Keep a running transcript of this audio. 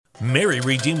Mary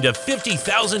redeemed a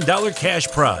 $50,000 cash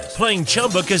prize playing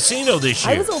Chumba Casino this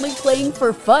year. I was only playing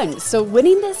for fun, so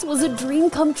winning this was a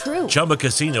dream come true. Chumba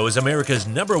Casino is America's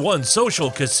 #1 social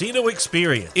casino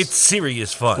experience. It's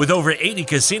serious fun. With over 80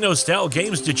 casino-style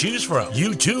games to choose from,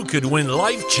 you too could win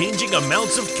life-changing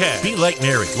amounts of cash. Be like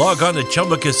Mary. Log on to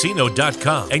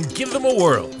ChumbaCasino.com and give them a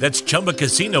whirl. That's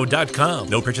ChumbaCasino.com.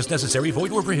 No purchase necessary.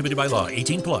 Void where prohibited by law.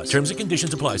 18 plus. Terms and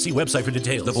conditions apply. See website for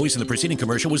details. The voice in the preceding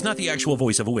commercial was not the actual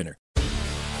voice of a winner.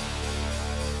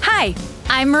 Hi,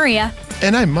 I'm Maria.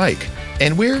 And I'm Mike.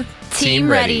 And we're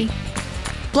Team Ready.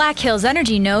 Black Hills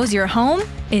Energy knows your home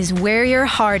is where your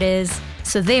heart is,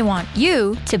 so they want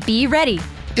you to be ready.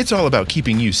 It's all about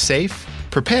keeping you safe,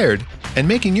 prepared, and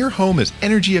making your home as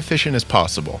energy efficient as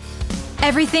possible.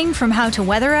 Everything from how to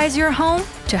weatherize your home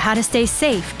to how to stay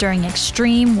safe during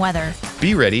extreme weather.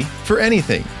 Be ready for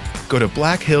anything. Go to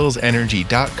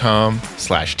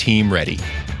blackhillsenergy.com/Team Ready.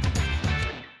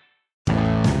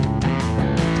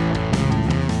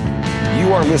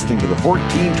 You are listening to the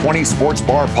 1420 Sports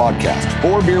Bar Podcast.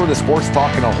 4 beer with a sports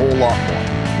talk and a whole lot more.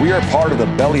 We are part of the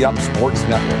Belly Up Sports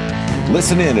Network.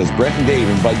 Listen in as Brent and Dave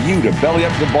invite you to belly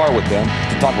up to the bar with them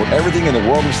to talk about everything in the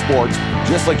world of sports,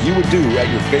 just like you would do at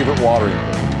your favorite watering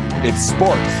hole. It's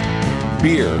sports,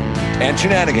 beer, and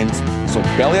shenanigans. So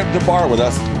belly up to the bar with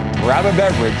us, grab a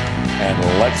beverage, and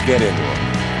let's get into it.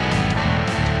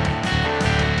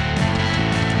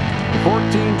 The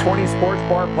 1420 Sports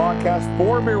Bar Podcast,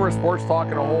 4 beer with sports talk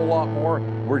and a whole lot more.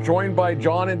 We're joined by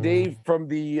John and Dave from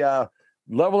the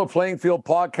Level of Playing Field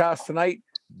podcast tonight.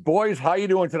 Boys, how you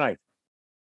doing tonight?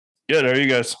 Good. How are you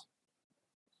guys?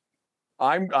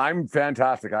 I'm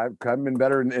fantastic. I've been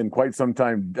better in quite some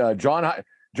time. John,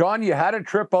 you had a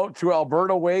trip out to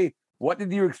Alberta way. What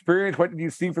did you experience? What did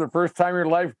you see for the first time in your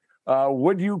life?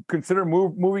 Would you consider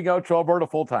moving out to Alberta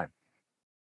full time?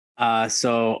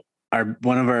 So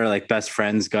one of our best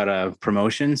friends got a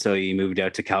promotion, so he moved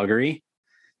out to Calgary.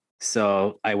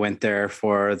 So I went there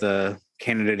for the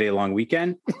Canada Day long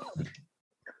weekend.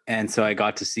 And so I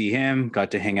got to see him,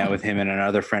 got to hang out with him and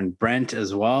another friend, Brent,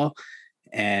 as well.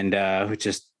 And we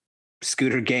just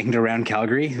scooter ganged around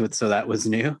Calgary. So that was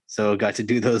new. So got to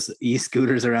do those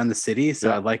e-scooters around the city.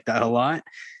 So I liked that a lot.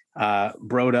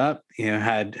 Broed up,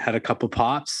 had a couple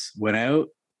pops, went out,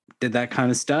 did that kind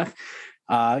of stuff.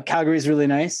 Calgary is really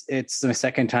nice. It's my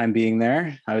second time being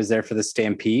there. I was there for the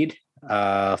Stampede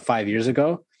 5 years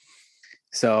ago.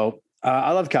 So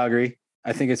I love Calgary.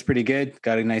 I think it's pretty good.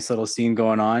 Got a nice little scene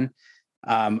going on.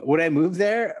 Would I move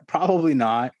there? Probably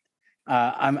not.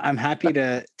 I'm happy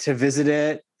to visit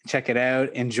it, check it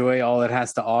out, enjoy all it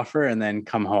has to offer, and then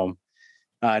come home.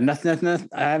 Nothing.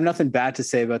 I have nothing bad to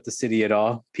say about the city at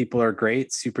all. People are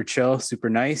great, super chill, super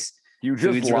nice.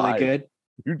 Food's really good.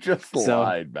 You just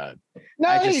lied, man.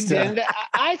 No, you didn't.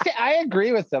 I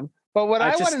agree with them. But what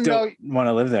I want to know, want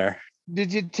to live there.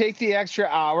 Did you take the extra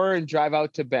hour and drive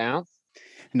out to Banff?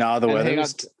 No, the weather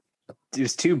was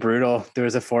too brutal. There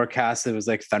was a forecast that was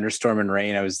like thunderstorm and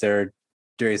rain. I was there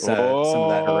during some of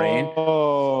that rain.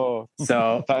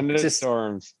 So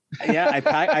thunderstorms. I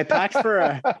packed for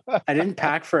I didn't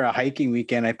pack for a hiking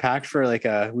weekend. I packed for like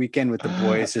a weekend with the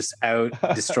boys, just out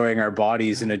destroying our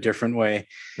bodies in a different way.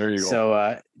 There you go.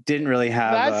 So didn't really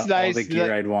have all the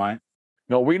gear I'd want.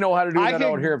 No, we know how to do that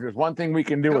out here. If there's one thing we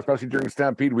can do, especially during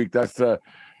Stampede Week, that's get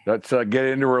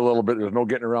into her a little bit. There's no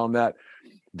getting around that.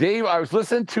 Dave, I was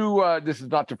listening to, this is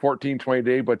not to 1420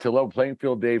 Dave, but to Level Playing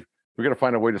Field Dave. We're going to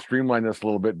find a way to streamline this a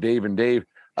little bit, Dave and Dave.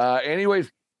 Anyways,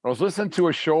 I was listening to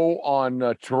a show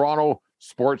on Toronto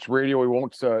Sports Radio. We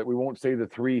won't say the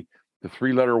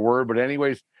three-letter word, but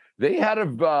anyways, they had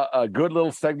a good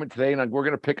little segment today, and I'm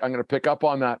going to pick up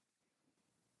on that.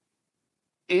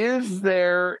 Is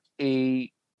there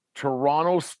a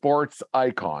Toronto sports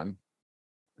icon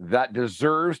that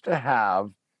deserves to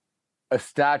have a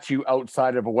statue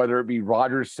outside of whether it be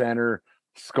Rogers Center,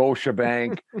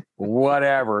 Scotiabank,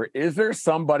 whatever? Is there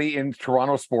somebody in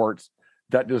Toronto sports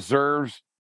that deserves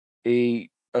a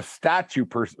statue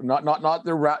person, not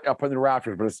the up in the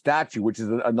rafters, but a statue, which is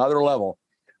another level,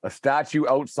 a statue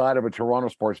outside of a Toronto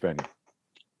sports venue?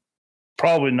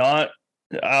 Probably not.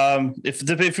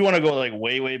 If you want to go like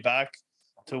way back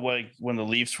to when the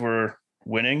Leafs were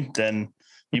winning, then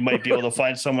you might be able to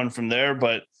find someone from there.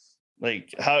 But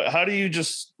like, how do you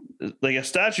just like a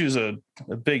statue is a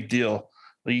big deal.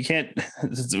 Like you can't.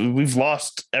 We've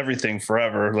lost everything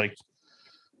forever. Like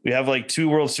we have like 2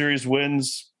 World Series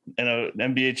wins and an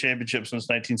NBA championship since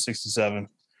 1967.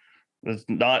 There's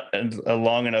not a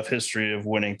long enough history of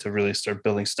winning to really start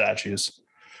building statues.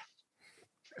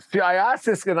 See, I asked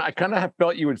this, and I kind of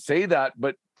felt you would say that,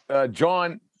 but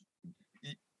John,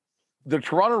 the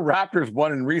Toronto Raptors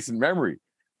won in recent memory.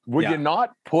 Would you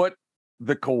not put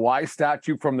the Kawhi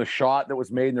statue from the shot that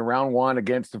was made in the round one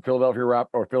against the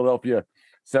Philadelphia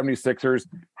 76ers,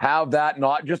 have that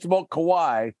not just about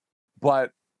Kawhi,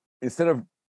 but instead of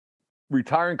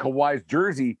retiring Kawhi's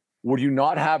jersey, would you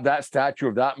not have that statue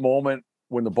of that moment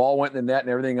when the ball went in the net and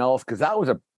everything else? Because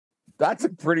that's a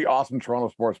pretty awesome Toronto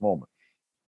sports moment.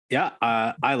 Yeah,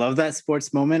 I love that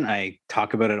sports moment. I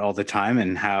talk about it all the time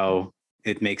and how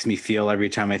it makes me feel every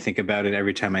time I think about it,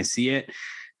 every time I see it.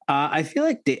 I feel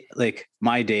like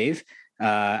my Dave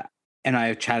and I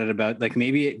have chatted about like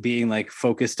maybe it being like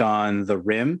focused on the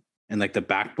rim and like the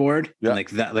backboard and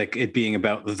like that, like it being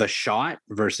about the shot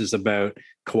versus about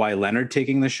Kawhi Leonard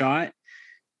taking the shot.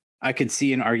 I could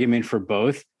see an argument for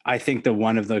both. I think the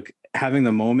one of the having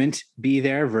the moment be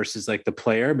there versus like the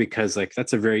player, because like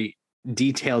that's a very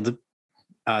detailed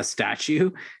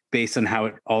statue based on how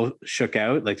it all shook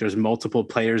out. Like there's multiple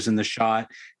players in the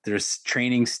shot, there's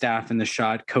training staff in the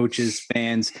shot, coaches,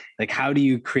 fans. Like how do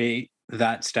you create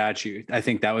that statue? I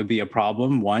think that would be a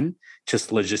problem. One, just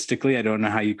logistically, I don't know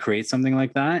how you create something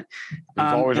like that.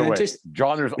 There's always a way.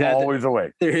 There's always a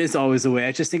way. There is always a way.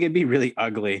 I just think it'd be really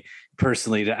ugly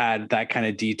personally to add that kind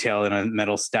of detail in a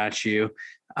metal statue.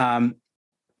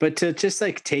 But to just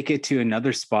like take it to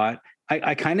another spot,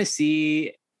 I kind of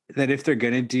see that if they're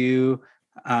going to do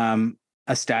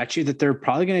a statue, that they're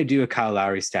probably going to do a Kyle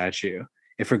Lowry statue.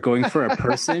 If we're going for a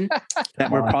person,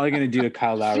 that we're probably going to do a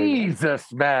Kyle Lowry.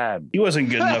 Jesus, man. He wasn't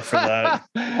good enough for that.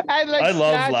 I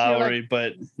love Lowry,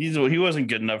 but he wasn't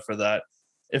good enough for that.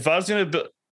 If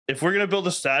we're gonna build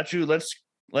a statue,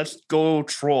 let's go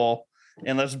troll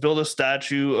and let's build a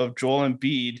statue of Joel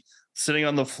Embiid sitting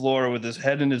on the floor with his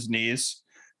head in his knees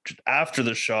after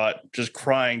the shot, just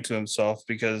crying to himself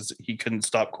because he couldn't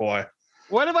stop Kawhi.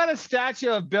 What about a statue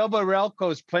of Bill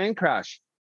Barelko's plane crash?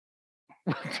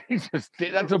 Jesus,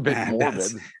 that's a bit morbid.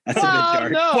 That's a bit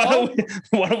dark. No.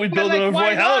 Why don't we build a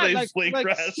Roy Halladay's plane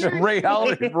crash? Roy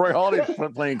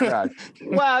Halladay's plane crash.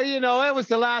 Well, it was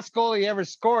the last goal he ever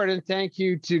scored, and thank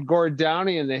you to Gord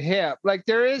Downey in the hip. Like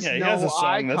there is he no has a song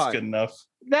icon. that's good enough.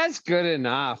 That's good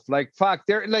enough. Like fuck,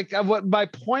 what my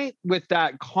point with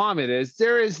that comment is,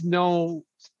 there is no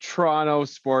Toronto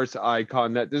sports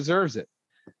icon that deserves it.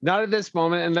 Not at this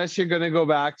moment, unless you're going to go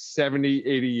back 70,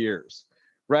 80 years,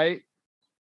 right?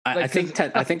 I think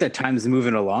that time's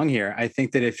moving along here. I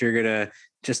think that if you're going to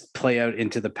just play out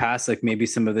into the past, like maybe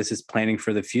some of this is planning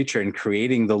for the future and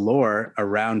creating the lore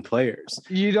around players.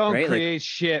 You don't create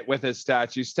shit with a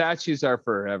statue. Statues are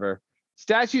forever.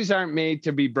 Statues aren't made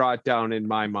to be brought down in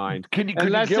my mind. Could you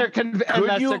put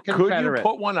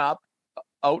one up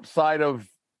outside of,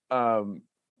 I'll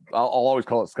always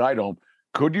call it Sky Dome.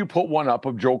 Could you put one up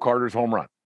of Joe Carter's home run?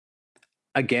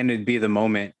 Again, it'd be the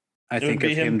moment. I think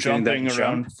of him jumping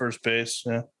around first base.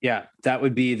 Yeah, that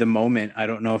would be the moment. I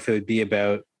don't know if it would be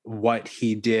about what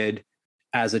he did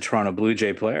as a Toronto Blue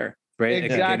Jay player, right?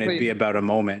 Exactly. Again, it'd be about a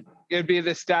moment. It'd be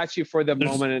the statue for the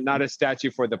moment and not a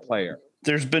statue for the player.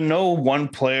 There's been no one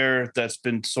player that's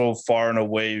been so far and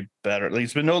away better. Like,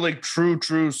 there's been no like true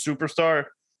superstar.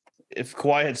 If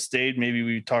Kawhi had stayed, maybe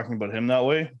we'd be talking about him that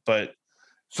way. But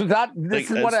so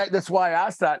that's why I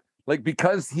asked that. Like,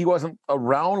 because he wasn't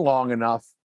around long enough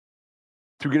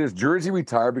to get his jersey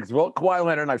retired, because without Kawhi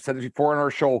Leonard, and I've said this before on our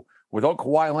show, without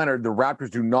Kawhi Leonard, the Raptors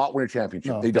do not win a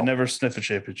championship. No, they don't. Never sniff a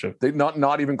championship. They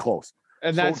not even close.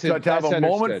 And to have a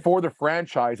moment for the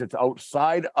franchise that's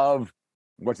outside of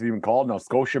what's it even called now,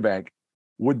 Scotiabank,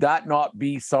 would that not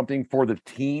be something for the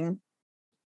team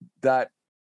that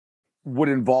would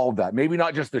involve that? Maybe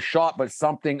not just the shot, but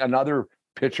something, another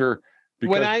pitcher.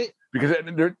 Because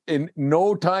they're in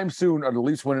no time soon, or at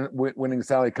least winning the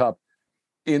Stanley Cup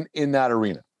in that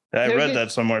arena. I read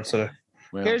that somewhere today.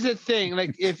 Well, here's the thing: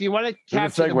 like, if you want to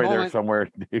capture the moment, there somewhere,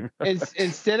 Dave.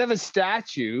 instead of a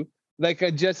statue, like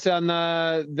just on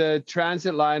the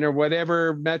transit line or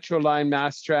whatever Metro line,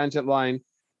 mass transit line,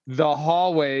 the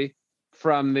hallway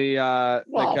from the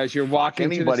like as you're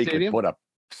walking to the stadium. Anybody could put a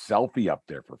selfie up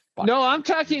there for fun. No, I'm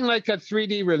talking like a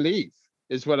 3D relief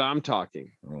is what I'm talking.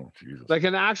 Oh, Jesus. Like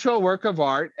an actual work of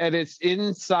art, and it's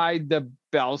inside the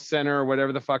Bell Center or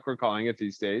whatever the fuck we're calling it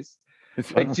these days.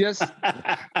 Like just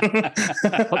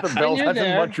the Bell, that's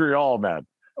in Montreal, man.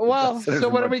 Well, so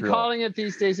what are we calling it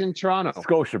these days in Toronto?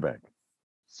 Scotiabank.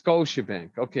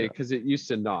 Okay, because it used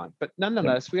to not. But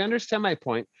nonetheless, we understand my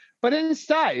point. But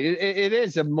inside, it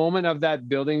is a moment of that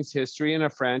building's history and a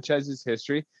franchise's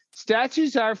history.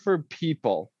 Statues are for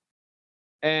people.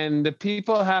 And the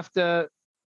people have to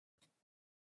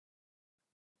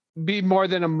be more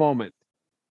than a moment.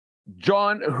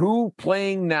 John, who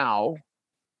playing now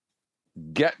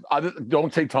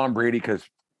don't say Tom Brady because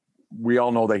we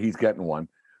all know that he's getting one.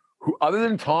 Who other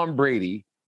than Tom Brady,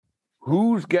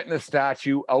 who's getting a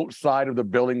statue outside of the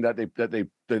building that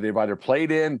they've either play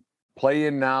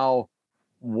in now?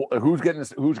 Who's getting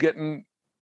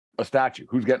a statue?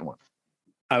 Who's getting one?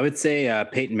 I would say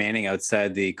Peyton Manning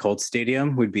outside the Colts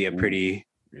Stadium would be a pretty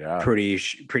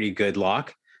good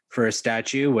lock for a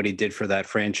statue. What he did for that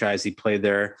franchise, he played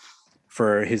there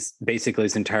for basically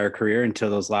his entire career until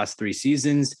those last 3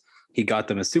 seasons. He got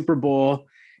them a Super Bowl.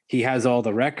 He has all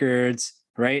the records,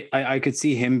 right? I could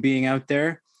see him being out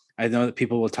there. I know that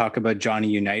people will talk about Johnny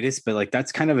Unitas, but like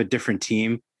that's kind of a different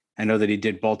team. I know that he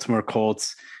did Baltimore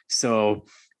Colts. So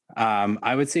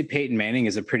I would say Peyton Manning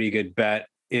is a pretty good bet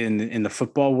in the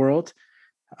football world.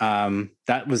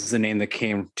 That was the name that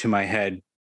came to my head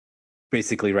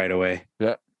basically right away.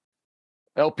 Yeah.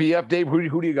 LPF, Dave,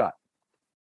 who do you got?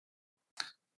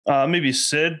 Maybe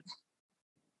Sid.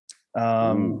 But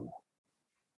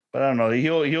I don't know. He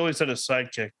always had a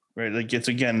sidekick, right? Like it's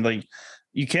again, like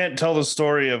you can't tell the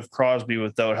story of Crosby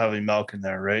without having Malkin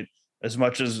there, right? As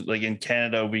much as like in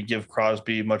Canada, we give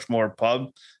Crosby much more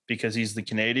pub because he's the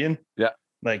Canadian. Yeah.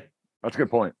 Like that's a good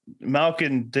point.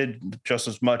 Malkin did just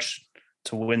as much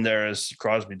to win there as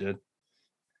Crosby did.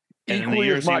 And Equally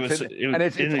as much. In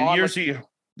the years he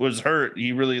was hurt,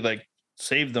 he really like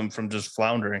saved them from just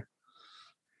floundering.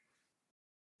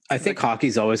 I think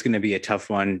hockey's always going to be a tough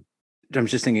one. I'm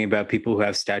just thinking about people who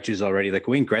have statues already. Like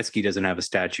Wayne Gretzky doesn't have a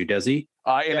statue, does he?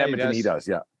 In Edmonton, he does.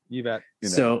 Yeah, you bet.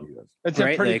 So it's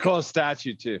a pretty cool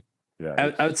statue too.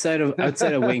 Yeah. Outside of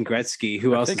Wayne Gretzky,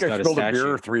 who else has got a statue? I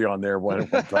beer or 3 on there one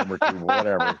time or 2,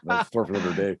 whatever. That's story for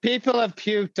another day. People have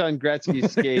puked on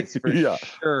Gretzky's skates for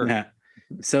sure. Yeah.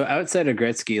 So outside of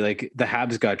Gretzky, like the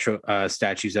Habs got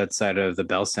statues outside of the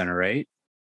Bell Center, right?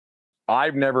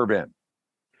 I've never been.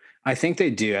 I think they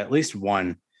do, at least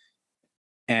one.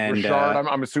 And Richard,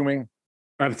 I'm assuming.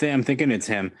 I'm thinking it's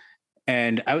him.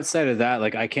 And outside of that,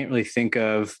 like I can't really think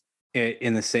of it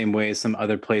in the same way as some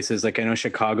other places. Like I know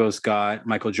Chicago's got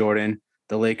Michael Jordan.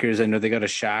 The Lakers, I know they got a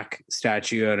Shaq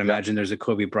statue. I'd imagine there's a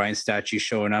Kobe Bryant statue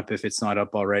showing up if it's not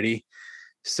up already.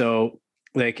 So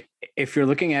like if you're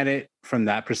looking at it from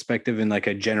that perspective in like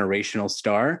a generational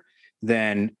star,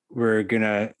 then we're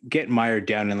gonna get mired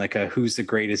down in like a who's the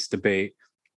greatest debate,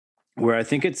 where I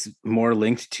think it's more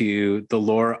linked to the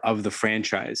lore of the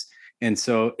franchise. And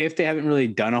so if they haven't really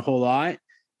done a whole lot,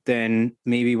 then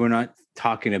maybe we're not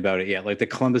talking about it yet. Like the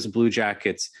Columbus Blue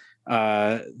Jackets,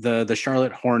 the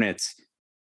Charlotte Hornets.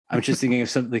 I'm just thinking of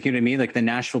something, like, you know what I mean? Like the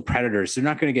Nashville Predators. They're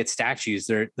not going to get statues.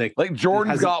 They're like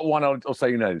Jordan's got one outside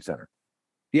United Center.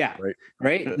 Yeah.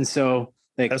 Right. And so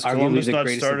like, has Columbus not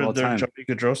started their Johnny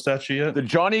Gaudreau statue yet? The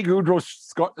Johnny Gaudreau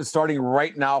is starting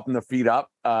right now from the feet up.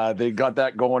 They got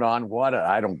that going on.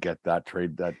 I don't get that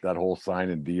trade, that whole sign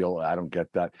and deal. I don't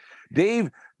get that.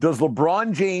 Dave, does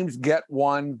LeBron James get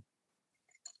one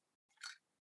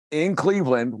in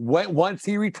Cleveland once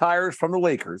he retires from the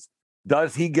Lakers?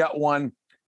 Does he get one?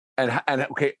 And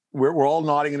okay, we're all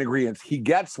nodding in agreement. He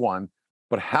gets one,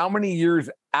 but how many years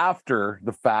after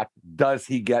the fact does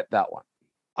he get that one?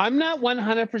 I'm not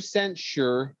 100%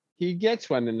 sure he gets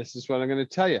one, and this is what I'm going to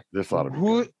tell you. This ought to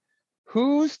be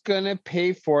who's going to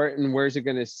pay for it, and where's it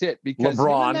going to sit? Because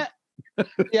LeBron.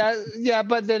 Yeah,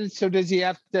 but then so does he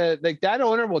have to? Like that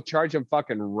owner will charge him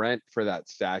fucking rent for that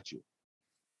statue.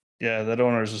 Yeah, that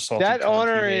owner is a salty. That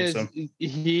owner is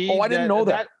he. Oh, I didn't know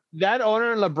that. That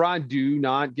owner and LeBron do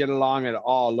not get along at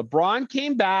all. LeBron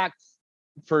came back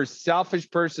for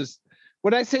selfish purposes.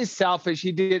 When I say selfish,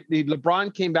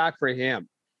 LeBron came back for him,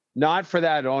 not for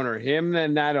that owner. Him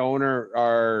and that owner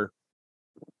are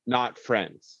not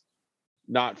friends.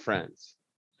 Not friends.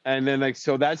 And then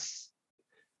so that's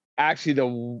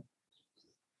actually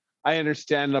I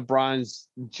understand LeBron's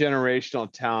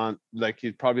generational talent. Like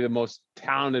he's probably the most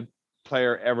talented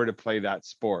player ever to play that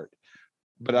sport.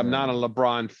 But I'm not a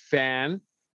LeBron fan.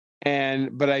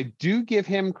 But I do give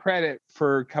him credit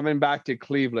for coming back to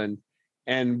Cleveland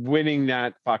and winning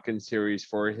that fucking series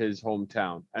for his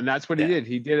hometown. And that's what he did.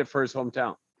 He did it for his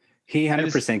hometown. He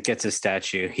 100% gets a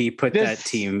statue. He put that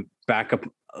team back up.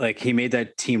 Like he made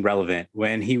that team relevant.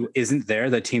 When he isn't there,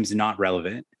 the team's not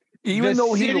relevant. Even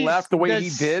though he left the way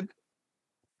he did.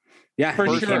 Yeah,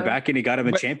 he came back and he got him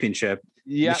a championship.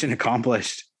 Mission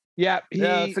accomplished. Yeah,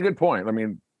 that's a good point. I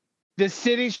mean, the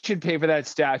city should pay for that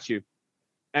statue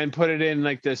and put it in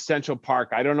like the Central Park.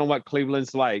 I don't know what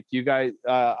Cleveland's like. You guys,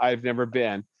 I've never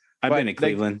been. I've been to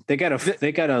Cleveland. They got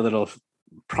a little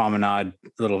promenade,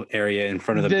 little area in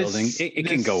front of the building. It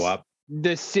can go up.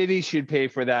 The city should pay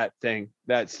for that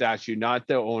statue, not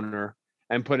the owner,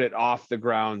 and put it off the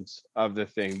grounds of the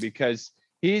thing, because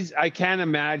I can't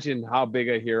imagine how big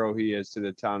a hero he is to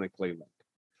the town of Cleveland.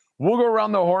 We'll go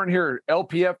around the horn here.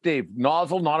 LPF Dave,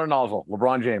 nozzle, not a nozzle.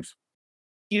 LeBron James.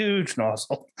 Huge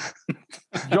nozzle.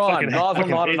 John, nozzle,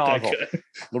 not a nozzle.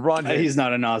 LeBron James. He's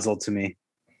not a nozzle to me.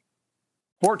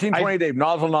 1420 Dave,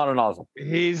 nozzle, not a nozzle.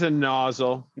 He's a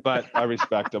nozzle, but I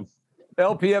respect him.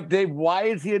 LPF Dave, why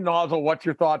is he a nozzle? What's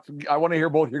your thoughts? I want to hear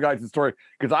both your guys' story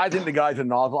because I think the guy's a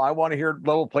nozzle. I want to hear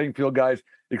level playing field guys.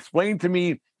 Explain to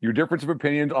me your difference of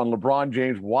opinions on LeBron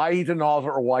James, why he's a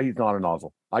nozzle or why he's not a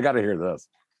nozzle. I got to hear this.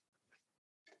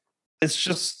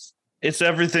 It's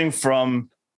everything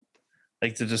from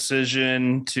like the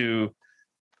decision to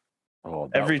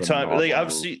every time. Like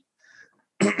I've seen,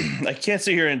 I can't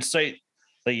sit here and cite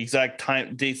like exact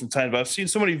time, dates and times, but I've seen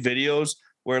so many videos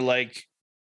where like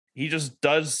he just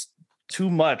does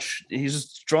too much. He's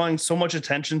just drawing so much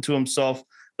attention to himself.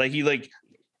 Like he like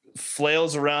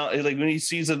flails around. Like when he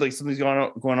sees that like something's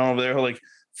going on over there, he'll like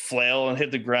flail and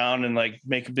hit the ground and like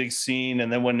make a big scene.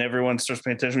 And then when everyone starts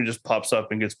paying attention, he just pops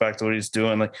up and gets back to what he's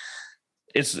doing. Like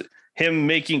it's him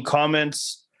making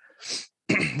comments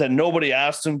that nobody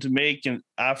asked him to make. And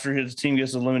after his team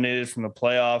gets eliminated from the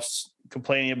playoffs,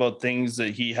 complaining about things that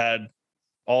he had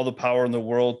all the power in the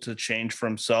world to change for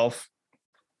himself.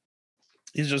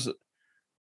 He's just,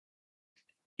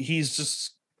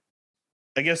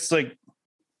 I guess like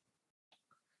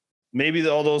maybe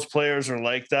all those players are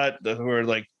like that, who are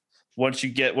like, once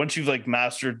you've like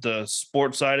mastered the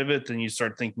sport side of it, then you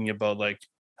start thinking about like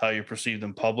how you're perceived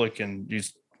in public and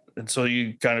so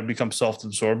you kind of become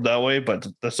self-absorbed that way. But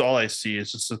that's all I see.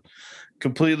 It's just a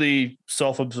completely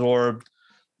self-absorbed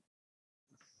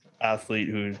athlete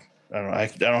who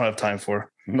I don't have time for.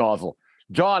 Nozzle.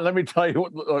 John, let me tell you,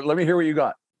 let me hear what you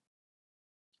got.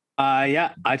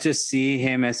 Yeah, I just see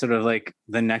him as sort of like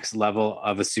the next level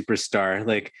of a superstar.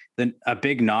 Like a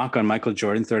big knock on Michael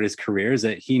Jordan throughout his career is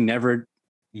that he never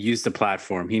used the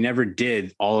platform. He never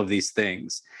did all of these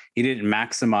things. He didn't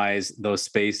maximize those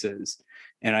spaces.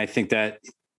 And I think that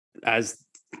as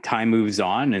time moves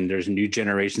on and there's new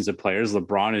generations of players,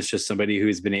 LeBron is just somebody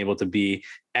who's been able to be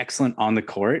excellent on the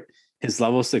court. His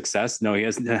level of success, no, he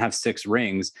doesn't have 6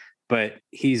 rings, but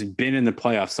he's been in the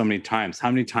playoffs so many times.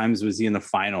 How many times was he in the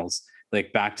finals,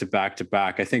 like back to back to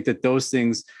back? I think that those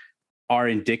things are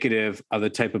indicative of the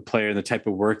type of player and the type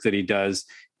of work that he does.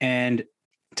 And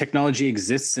technology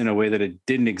exists in a way that it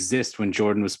didn't exist when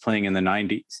Jordan was playing in the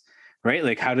 90s, right?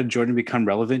 Like how did Jordan become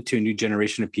relevant to a new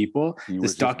generation of people?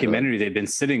 This documentary they've been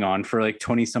sitting on for like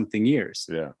 20 something years.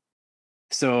 Yeah.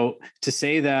 So to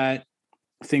say that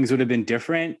things would have been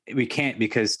different, we can't,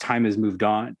 because time has moved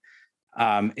on.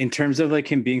 In terms of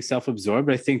like him being self-absorbed,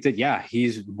 I think that, yeah,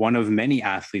 he's one of many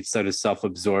athletes that is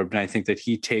self-absorbed. And I think that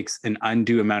he takes an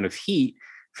undue amount of heat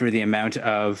for the amount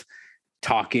of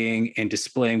talking and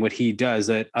displaying what he does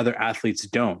that other athletes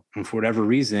don't. And for whatever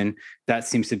reason, that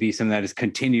seems to be something that has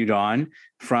continued on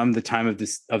from the time of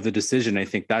the decision. I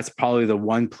think that's probably the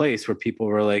one place where people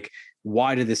were like,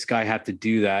 why did this guy have to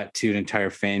do that to an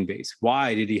entire fan base?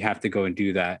 Why did he have to go and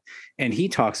do that? And he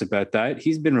talks about that.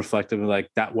 He's been reflective of like,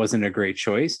 that wasn't a great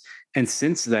choice. And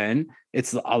since then,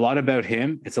 it's a lot about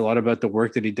him. It's a lot about the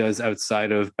work that he does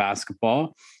outside of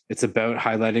basketball. It's about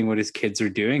highlighting what his kids are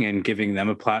doing and giving them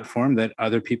a platform that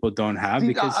other people don't have,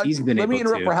 because he's been able to. Let me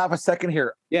interrupt for half a second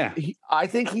here. Yeah. I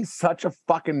think he's such a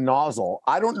fucking nozzle.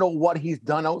 I don't know what he's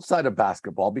done outside of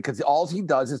basketball, because all he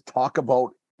does is talk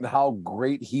about how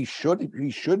great he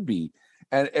should be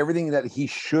and everything that he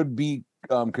should be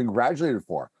congratulated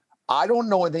for. I don't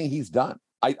know anything he's done.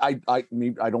 I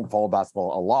don't follow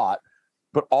basketball a lot,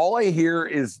 but all I hear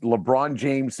is LeBron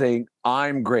James saying,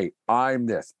 I'm great, I'm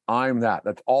this, I'm that.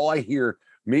 That's all I hear.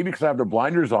 Maybe because I have the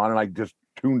blinders on and I just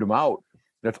tuned them out.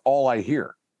 That's all I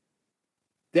hear.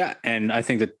 Yeah. And I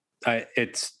think that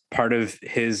it's part of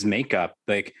his makeup.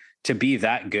 Like, to be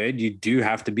that good, you do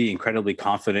have to be incredibly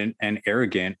confident and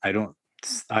arrogant. I don't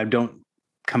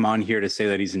come on here to say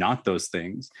that he's not those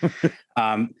things.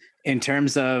 In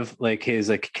terms of like his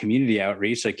like community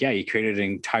outreach, like, yeah, he created an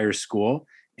entire school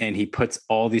and he puts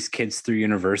all these kids through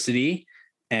university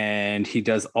and he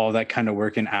does all that kind of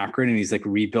work in Akron, and he's like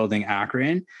rebuilding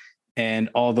Akron and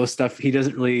all those stuff he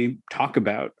doesn't really talk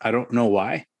about. I don't know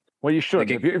why. Well, you should.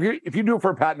 Like, if you do it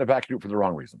for a pat in the back, you do it for the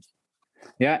wrong reasons.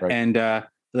 Yeah. Right. And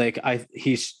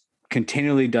he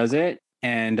continually does it.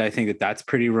 And I think that that's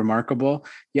pretty remarkable.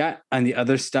 Yeah. On the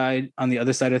other side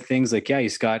of things, like, yeah,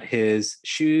 he's got his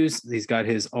shoes. He's got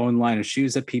his own line of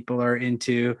shoes that people are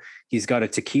into. He's got a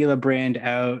tequila brand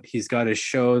out. He's got a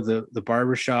show, the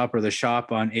barbershop or the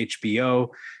shop on HBO,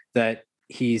 that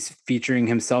he's featuring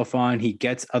himself on. He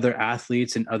gets other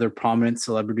athletes and other prominent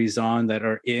celebrities on that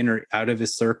are in or out of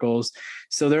his circles.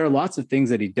 So there are lots of things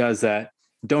that he does that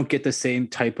don't get the same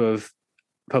type of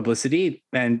publicity.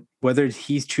 And whether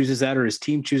he chooses that or his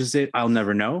team chooses it, I'll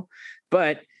never know.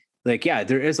 But like, yeah,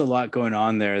 there is a lot going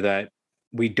on there that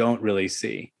we don't really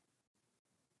see.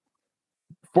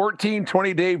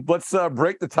 14-20, Dave. Let's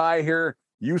break the tie here.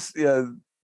 You,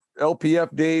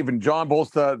 LPF Dave and John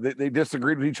both they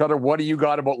disagreed with each other. What do you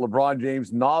got about LeBron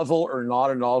James? Nozzle or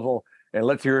not a nozzle? And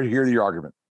let's hear the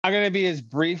argument. I'm going to be as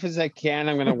brief as I can.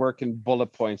 I'm going to work in bullet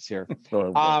points here.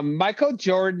 Michael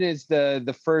Jordan is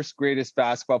the first greatest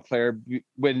basketball player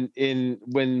when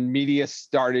media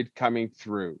started coming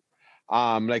through.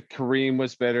 Like Kareem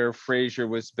was better, Frazier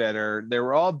was better. They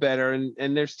were all better,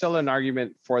 and there's still an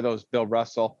argument for those. Bill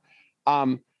Russell,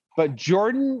 but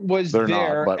Jordan was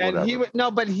there,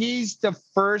 and but he's the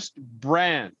first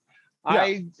brand.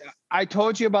 Yeah. I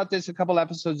told you about this a couple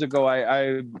episodes ago.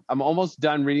 I'm almost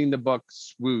done reading the book.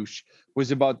 Swoosh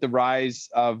was about the rise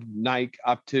of Nike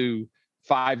up to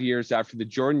 5 years after the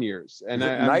Jordan years. And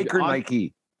Nike?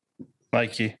 Nike.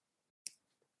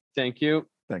 Thank you.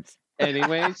 Thanks.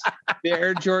 Anyways, the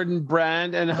Air Jordan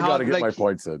brand and how I gotta get my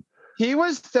points in. He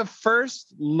was the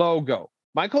first logo.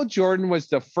 Michael Jordan was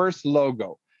the first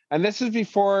logo. And this is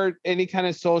before any kind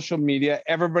of social media.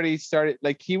 Everybody started,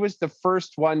 like, he was the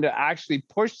first one to actually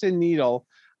push the needle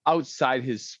outside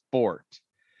his sport.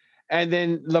 And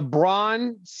then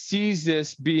LeBron sees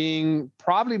this being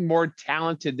probably more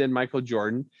talented than Michael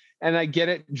Jordan. And I get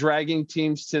it, dragging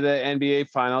teams to the NBA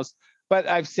finals. But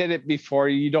I've said it before,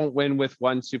 you don't win with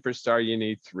one superstar, you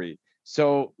need three.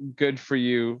 So good for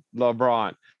you,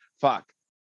 LeBron. Fuck.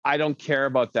 I don't care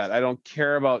about that. I don't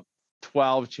care about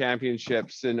 12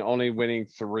 championships and only winning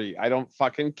 3. I don't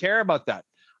fucking care about that.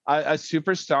 A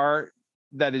superstar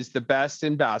that is the best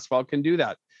in basketball can do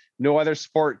that. No other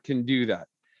sport can do that.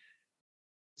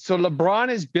 So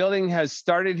LeBron has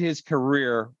started his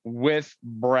career with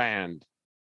brand.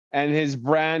 And his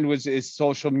brand was his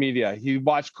social media. He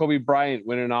watched Kobe Bryant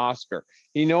win an Oscar.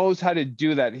 He knows how to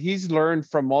do that. He's learned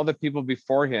from all the people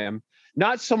before him,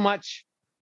 not so much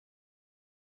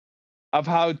of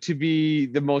how to be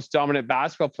the most dominant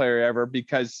basketball player ever,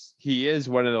 because he is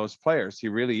one of those players. He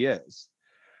really is.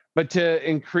 But to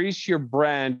increase your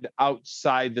brand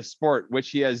outside the sport, which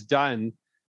he has done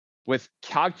with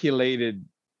calculated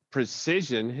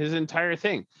precision, his entire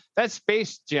thing. That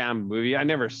Space Jam movie, I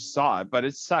never saw it, but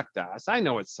it sucked ass. I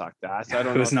know it sucked ass. I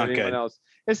don't know if anyone else.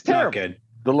 It's terrible. Not good.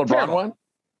 The LeBron one?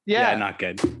 Yeah, not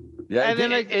good. Yeah, and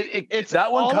then it's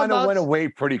that one kind of went away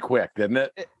pretty quick, didn't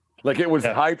it? Like it was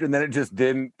hyped, and then it just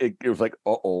didn't. It was like,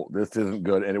 this isn't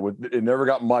good, and it never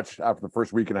got much after the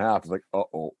first week and a half. It's like,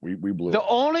 we blew. The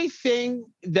only thing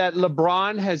that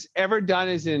LeBron has ever done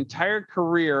his entire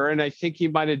career, and I think he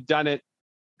might have done it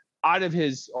out of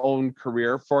his own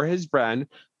career for his brand,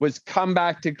 was come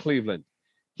back to Cleveland.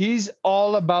 He's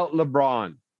all about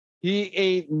LeBron. He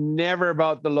ain't never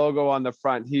about the logo on the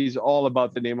front. He's all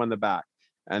about the name on the back.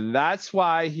 And that's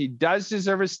why he does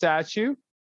deserve a statue,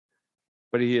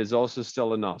 but he is also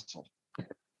still a nozzle.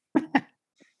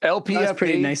 LPF, that's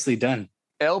pretty Dave, nicely done.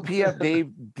 LPF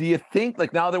Dave, do you think,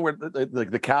 like, now that we're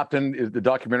like the captain is the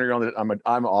documentary on it,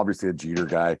 I'm obviously a Jeter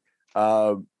guy.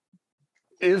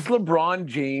 Is LeBron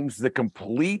James the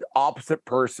complete opposite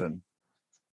person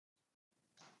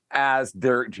as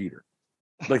Derek Jeter?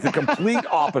 Like the complete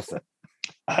opposite.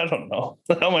 I don't know.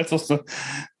 How am I supposed to?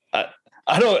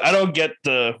 I don't get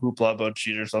the hoopla about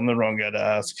cheaters. I'm the wrong guy to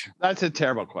ask. That's a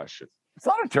terrible question. It's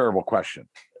not a terrible question.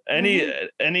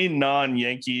 Any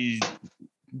non-Yankee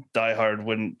diehard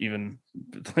wouldn't even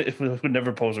would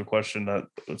never pose a question that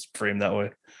was framed that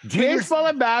way. Baseball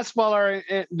and basketball are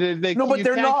no, but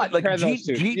they're not. Like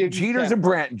Jeter's a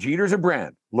brand. Jeter's a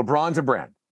brand. LeBron's a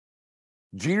brand.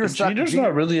 Jeter's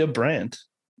not really a brand.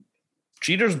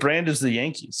 Jeter's brand is the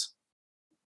Yankees.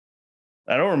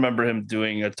 I don't remember him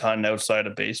doing a ton outside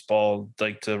of baseball,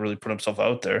 like to really put himself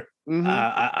out there.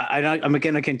 Mm-hmm. I'm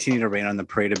going to continue to rain on the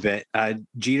parade a bit.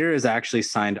 Jeter is actually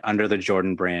signed under the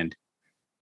Jordan brand.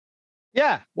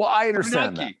 Yeah, well, I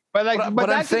understand that, but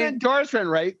that's an endorsement,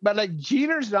 right? But like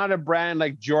Jeter's not a brand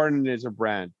like Jordan is a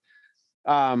brand.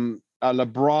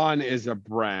 LeBron is a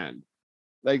brand.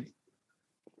 Like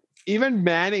even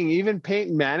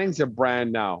Peyton Manning's a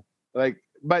brand now. Like,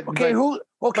 but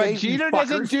Jeter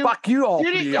doesn't do. Fuck you all.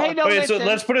 So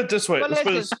let's put it this way.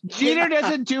 Jeter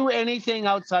doesn't do anything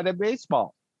outside of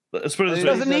baseball. Let's put it this way.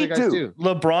 Doesn't need to.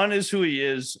 LeBron is who he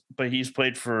is, but he's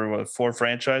played for 4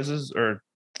 franchises or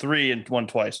 3 and 1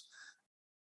 twice.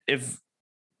 If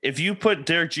you put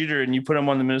Derek Jeter and you put him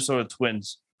on the Minnesota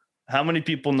Twins, how many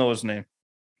people know his name?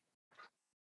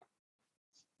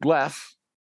 less.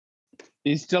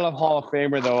 He's still a Hall of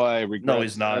Famer, though. I regret. No,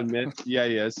 he's not. Admit. Yeah,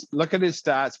 he is. Look at his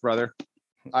stats, brother.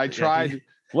 I tried.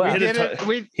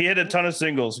 He hit a ton of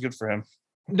singles. Good for him.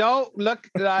 No, look,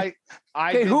 I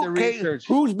did the research.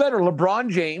 Who's better, LeBron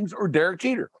James or Derek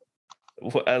Jeter?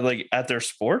 Like at their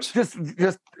sport? Just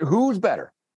who's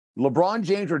better, LeBron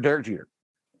James or Derek Jeter?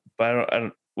 But I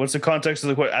don't. What's the context of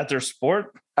the question? At their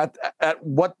sport? At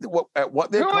what they Who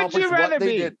accomplished, would you rather what they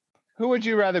be? did. Who would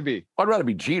you rather be? I'd rather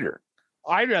be Jeter.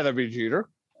 I'd rather be Jeter.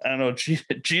 I don't know.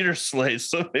 Jeter slays,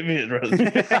 so maybe I'd rather be.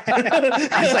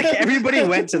 I was like, everybody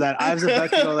went to that. I was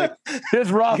about to go like,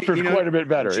 his roster's quite a bit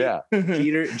better. Yeah,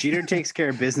 Jeter takes care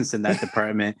of business in that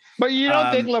department. But you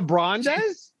don't think LeBron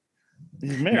does?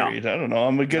 He's married. No. I don't know.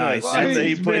 I'm gonna assume that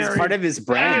he plays part of his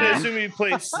brand. I assume he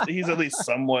plays. He's at least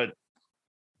somewhat.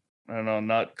 I don't know.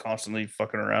 Not constantly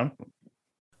fucking around.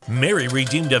 Mary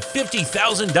redeemed a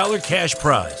 $50,000 cash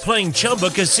prize playing Chumba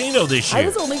Casino this year. I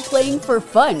was only playing for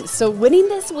fun, so winning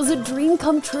this was a dream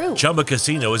come true. Chumba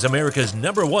Casino is America's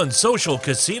 #1 social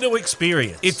casino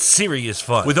experience. It's serious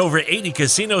fun. With over 80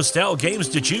 casino-style games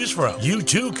to choose from, you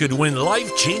too could win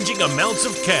life-changing amounts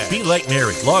of cash. Be like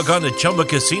Mary. Log on to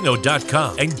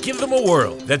ChumbaCasino.com and give them a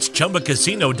whirl. That's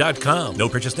ChumbaCasino.com. No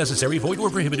purchase necessary. Void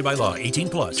where prohibited by law.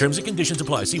 18+. Terms and conditions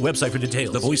apply. See website for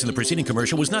details. The voice in the preceding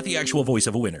commercial was not the actual voice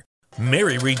of a winner.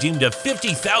 Mary redeemed a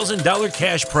 $50,000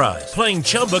 cash prize playing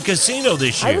Chumba Casino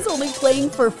this year. I was only playing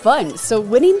for fun, so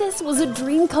winning this was a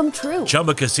dream come true.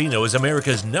 Chumba Casino is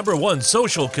America's #1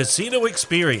 social casino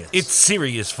experience. It's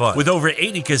serious fun. With over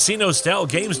 80 casino-style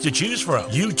games to choose from,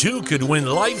 you too could win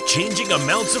life-changing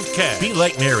amounts of cash. Be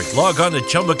like Mary. Log on to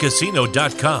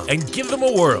ChumbaCasino.com and give them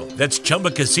a whirl. That's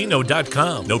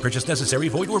ChumbaCasino.com. No purchase necessary.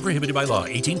 Void where prohibited by law.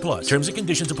 18+. Terms and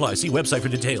conditions apply. See website for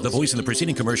details. The voice in the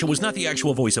preceding commercial was not the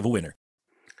actual voice of a winner.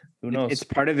 Who knows? It's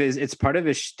part of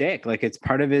his shtick. Like it's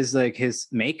part of his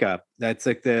makeup. That's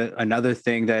like another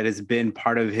thing that has been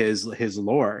part of his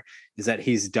lore is that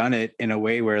he's done it in a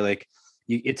way where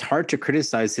it's hard to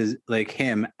criticize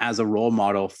him as a role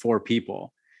model for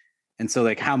people. And so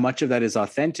like how much of that is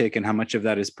authentic and how much of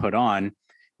that is put on,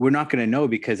 we're not going to know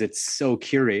because it's so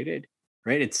curated,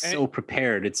 right? It's so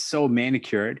prepared. It's so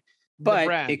manicured,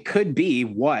 but it could be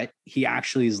what he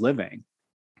actually is living.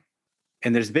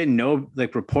 And there's been no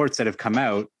reports that have come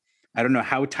out. I don't know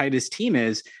how tight his team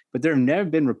is, but there have never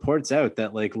been reports out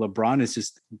that LeBron is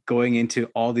just going into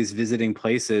all these visiting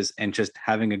places and just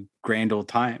having a grand old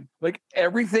time.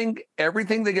 Everything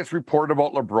that gets reported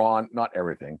about LeBron, not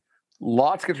everything,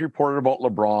 lots gets reported about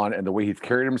LeBron and the way he's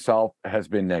carried himself has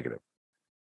been negative.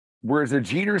 Whereas the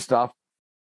Jeter stuff,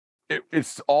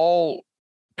 it's all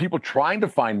people trying to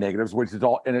find negatives, which is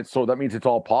all, and so that means it's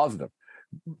all positive.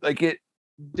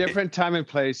 Different time and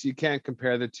place. You can't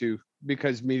compare the two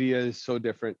because media is so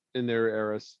different in their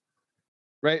eras,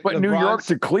 right? But New York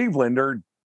to Cleveland, or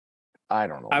I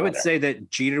don't know. I would say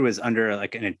that Jeter was under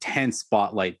an intense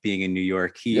spotlight being in New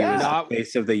York. He was the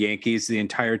face of the Yankees the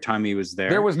entire time he was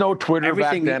there. There was no Twitter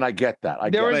back then. I get that.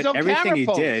 Everything he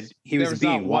did, he was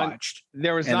being watched.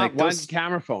 There was not one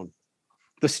camera phone.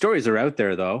 The stories are out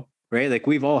there though. Right?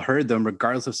 We've all heard them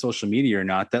regardless of social media or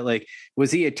not, that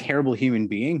was he a terrible human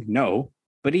being? No.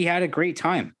 But he had a great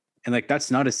time. And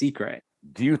that's not a secret.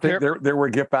 Do you think there were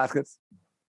gift baskets?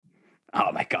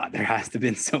 Oh my God, there has to have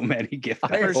been so many gift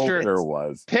baskets. I hope there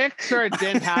was. Picks or it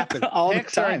didn't happen.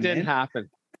 Picks or it didn't happen.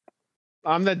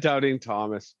 I'm the doubting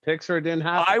Thomas. Picks or it didn't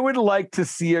happen. I would like to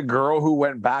see a girl who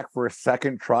went back for a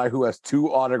second try who has 2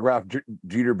 autographed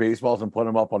Jeter baseballs and put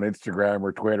them up on Instagram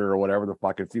or Twitter or whatever the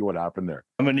fuck and see what happened there.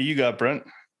 How many you got, Brent?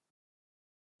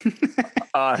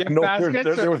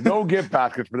 There was no gift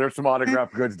baskets, but there's some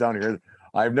autographed goods down here.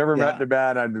 I've never met the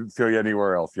man. I didn't see you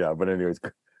anywhere else. Yeah, but anyways,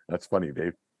 that's funny,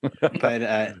 Dave.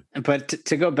 but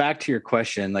to go back to your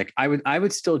question, I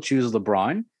would still choose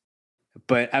LeBron,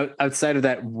 but outside of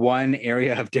that one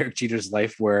area of Derek Jeter's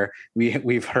life where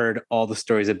we've heard all the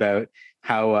stories about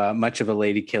how much of a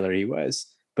lady killer he was.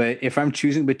 But if I'm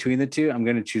choosing between the two, I'm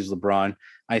going to choose LeBron.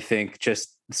 I think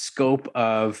just scope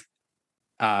of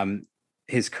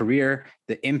his career,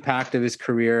 the impact of his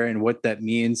career and what that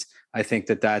means. I think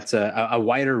that's a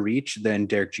wider reach than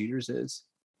Derek Jeter's is.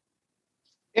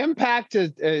 Impact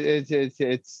is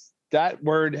it's that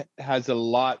word has a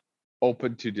lot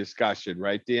open to discussion,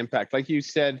 right? The impact, like you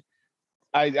said,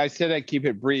 I said I'd keep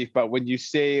it brief, but when you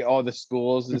say all the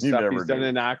schools and stuff he's done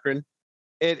in Akron,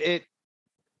 it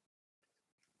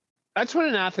that's what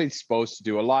an athlete's supposed to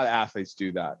do. A lot of athletes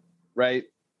do that, right?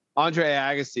 Andre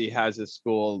Agassi has a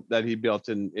school that he built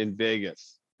in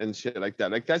Vegas and shit like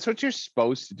that. That's what you're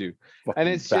supposed to do. And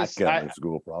it's just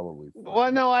school probably.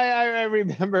 Well, no, I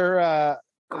remember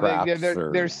craps.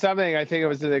 There's something, I think it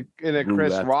was in a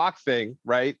Chris Rock thing,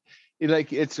 right?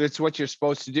 Like it's what you're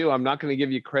supposed to do. I'm not going to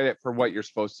give you credit for what you're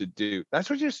supposed to do. That's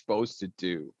what you're supposed to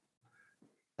do.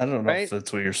 I don't know if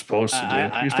that's what you're supposed to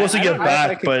do. You're supposed to give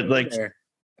back, but like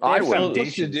I would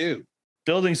to do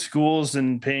building schools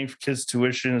and paying for kids'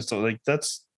 tuition and stuff like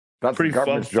that's pretty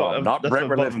government's job, not Brett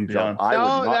Berlinski's job.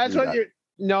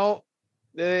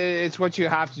 It's what you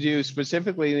have to do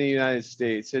specifically in the United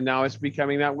States, and now it's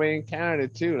becoming that way in Canada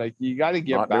too. Like you got to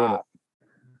give back,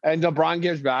 and LeBron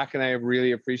gives back, and I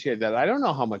really appreciate that. I don't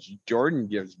know how much Jordan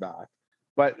gives back,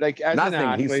 but like as nothing. An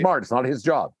athlete, he's smart. It's not his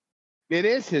job. It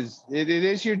is his. It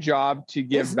is your job to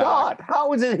give it's back. Not.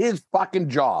 How is it his fucking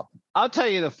job? I'll tell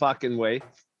you the fucking way,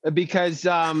 because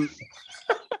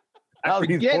Now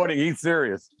he's pointing. He's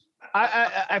serious.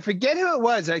 I forget who it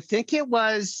was. I think it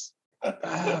was.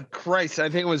 Christ, I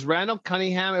think it was Randall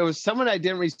Cunningham. It was someone I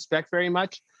didn't respect very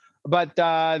much, but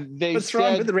what's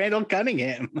wrong with Randall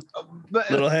Cunningham?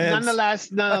 But Little hands. Nonetheless,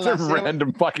 that's a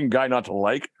random fucking guy not to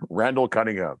like. Randall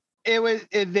Cunningham. They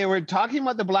were talking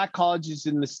about the black colleges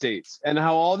in the States and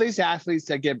how all these athletes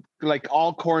that get like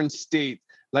Alcorn State,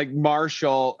 like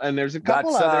Marshall, and there's a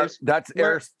couple others. That's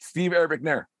Steve Eric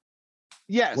McNair.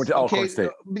 Yes. Went to Alcorn State.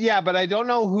 Yeah, but I don't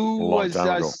know who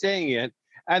was saying it.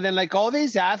 And then like all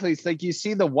these athletes, like you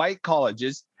see the white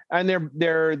colleges, and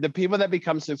they're the people that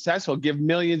become successful give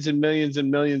millions and millions and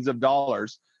millions of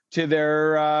dollars to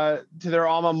their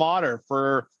alma mater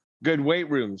for good weight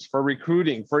rooms, for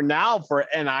recruiting, for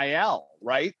NIL,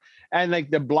 right? And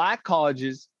like the black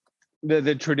colleges,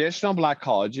 the traditional black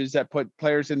colleges that put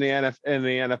players in the NFL and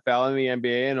the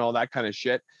NBA and all that kind of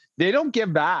shit, they don't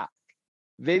give back.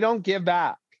 They don't give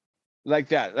back like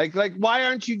that. Like why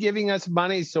aren't you giving us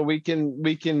money so we can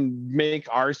make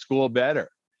our school better?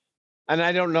 And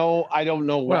I don't know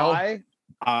why.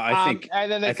 I think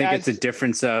it's a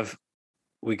difference of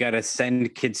we got to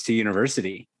send kids to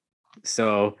university.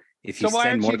 So if you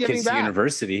send more kids to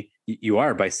university, you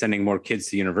are by sending more kids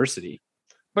to university.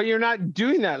 But you're not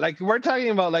doing that. Like we're talking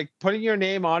about like putting your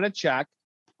name on a check,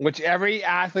 which every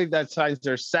athlete that signs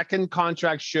their second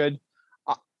contract should.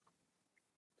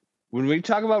 When we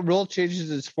talk about rule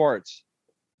changes in sports,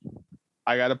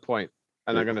 I got a point,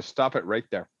 and I'm going to stop it right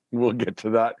there. We'll get to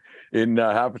that in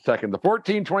half a second. The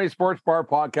 1420 Sports Bar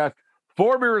Podcast,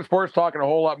 4 beer sports talk, and a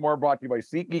whole lot more, brought to you by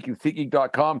SeatGeek and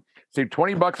SeatGeek.com. Save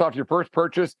 $20 off your first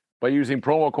purchase by using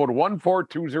promo code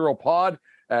 1420pod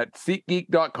at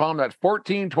SeatGeek.com. That's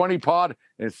 1420pod,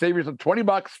 and save yourself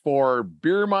 $20 for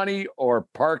beer money or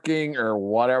parking or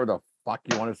whatever the fuck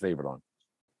you want to save it on.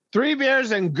 3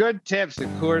 beers and good tips at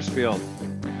Coors Field.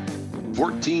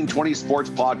 1420 Sports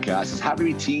Podcast is happy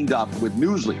to be teamed up with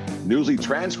Newsly. Newsly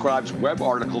transcribes web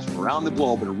articles from around the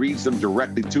globe and reads them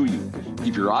directly to you.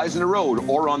 Keep your eyes on the road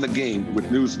or on the game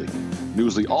with Newsly.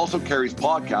 Newsly also carries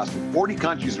podcasts from 40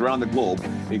 countries around the globe,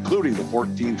 including the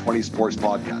 1420 Sports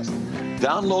Podcast.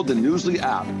 Download the Newsly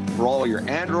app for all your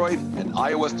Android and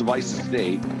iOS devices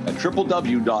today at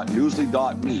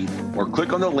www.newsly.me or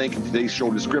click on the link in today's show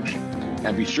description.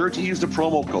 And be sure to use the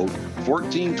promo code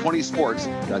 1420sports,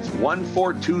 that's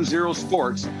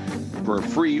 1420sports, for a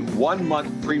free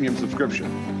 1-month premium subscription.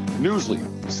 Newsly,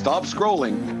 stop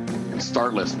scrolling and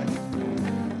start listening.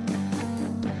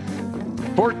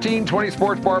 1420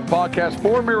 Sports Bar Podcast,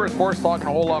 4 beer sports talk, and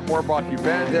a whole lot more, brought to you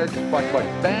Fans Edge, brought by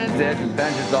Fans Edge and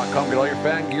fansedge.com. Get all your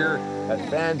fan gear at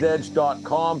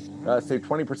fansedge.com. Save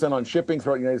 20% on shipping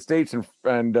throughout the United States and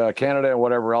Canada and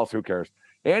whatever else. Who cares?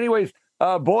 Anyways,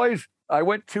 boys, I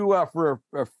went to for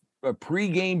a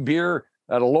pre-game beer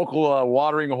at a local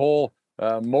watering hole,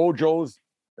 Mojo's,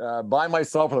 by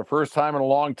myself for the first time in a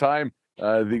long time.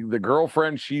 The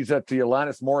girlfriend, she's at the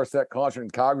Alanis Morissette concert in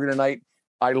Calgary tonight.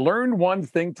 I learned one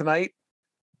thing tonight.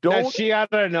 That she ought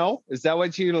to know? Is that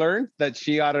what you learned? That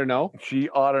she ought to know? She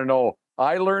ought to know.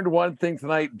 I learned one thing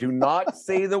tonight. Do not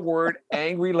say the word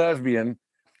angry lesbian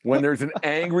when there's an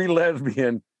angry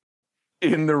lesbian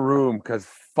in the room, because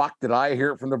fuck did I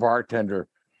hear it from the bartender.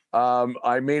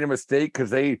 I made a mistake because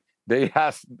they said,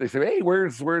 hey,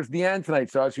 where's Deanne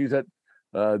tonight? So she's at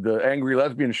the Angry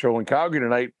Lesbian show in Calgary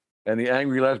tonight, and the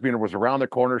Angry Lesbian was around the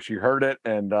corner. She heard it,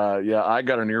 and I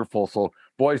got an earful. So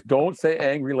boys, don't say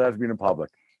angry lesbian in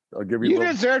public. I'll give you. You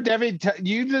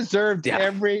deserved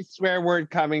every swear word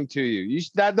coming to you.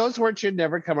 Those words should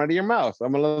never come out of your mouth.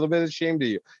 I'm a little bit ashamed of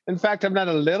you. In fact, I'm not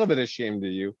a little bit ashamed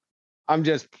of you. I'm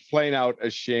just plain out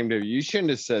ashamed of you. You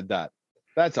shouldn't have said that.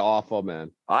 That's awful,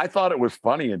 man. I thought it was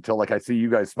funny until I see you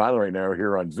guys smiling right now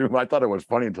here on Zoom. I thought it was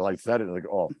funny until I said it. Like,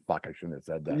 oh fuck, I shouldn't have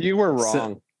said that. You were wrong.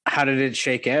 So how did it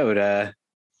shake out?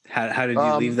 How did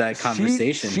you leave that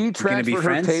conversation? She transferred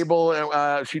her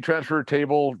table. She transferred her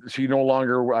table. She no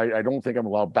longer. I don't think I'm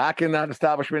allowed back in that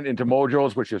establishment into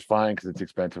Mojo's, which is fine because it's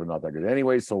expensive and not that good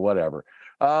anyway. So whatever.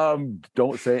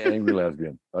 Don't say angry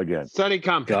lesbian again. Sonny,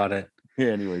 come. Got it. Yeah,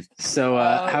 anyways. So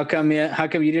how come you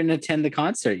didn't attend the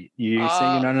concert? You say you're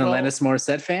not an Alanis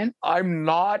Morissette fan? I'm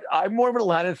not. I'm more of an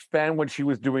Alanis fan when she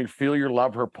was doing "Feel Your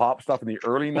Love," her pop stuff in the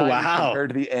early '90s, compared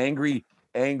to the angry.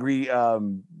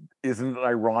 Isn't it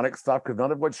ironic stuff? Because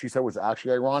none of what she said was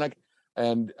actually ironic.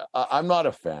 And I'm not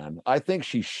a fan. I think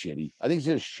she's shitty. I think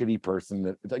she's a shitty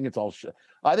person. I think it's all shit.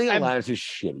 I think Atlantis is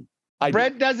shitty.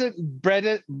 Brent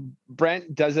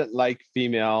doesn't like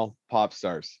female pop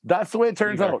stars. That's the way it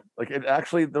turns out. Like it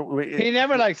actually, he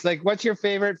never likes. Like, what's your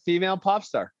favorite female pop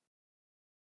star?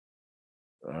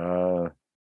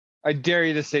 I dare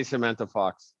you to say Samantha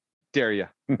Fox. Dare you?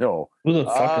 No. Who the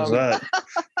fuck is that?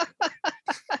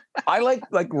 I like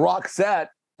Roxette.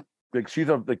 Like she's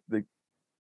like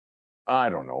I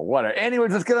don't know. Whatever.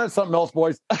 Anyways, let's get on something else,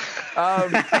 boys. Put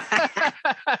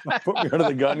me under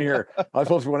the gun here. I'm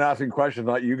supposed to be one asking questions,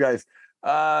 not you guys.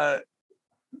 The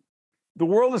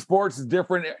world of sports is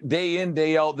different day in,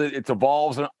 day out. It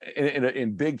evolves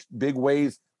in big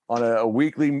ways on a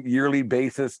weekly, yearly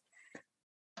basis.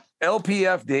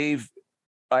 LPF, Dave,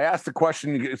 I asked the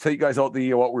question to take you guys out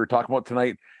what we were talking about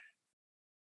tonight.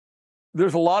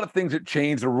 There's a lot of things that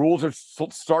change. The rules have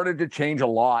started to change a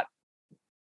lot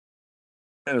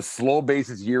on a slow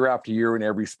basis year after year in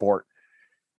every sport.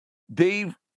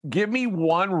 Dave, give me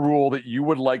one rule that you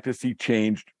would like to see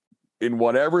changed in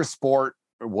whatever sport,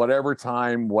 whatever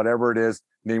time, whatever it is.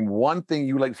 Name one thing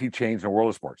you like to see changed in the world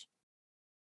of sports.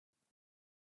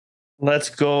 Let's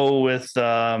go with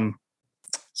something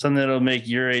that'll make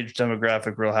your age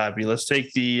demographic real happy. Let's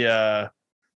take the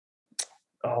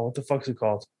what the fuck's it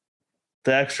called?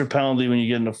 The extra penalty when you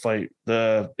get in a fight,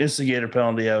 the instigator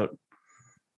penalty out.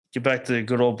 Get back to the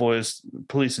good old boys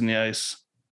policing the ice.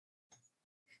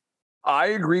 I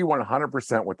agree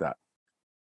 100% with that.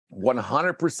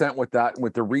 100% with that.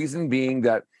 With the reason being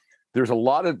that there's a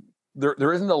lot of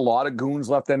there isn't a lot of goons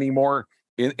left anymore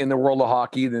in the world of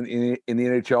hockey than in the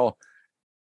NHL.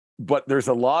 But there's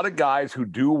a lot of guys who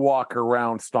do walk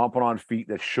around stomping on feet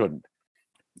that shouldn't,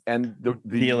 and the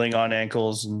kneeling on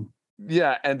ankles and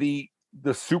the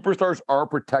superstars are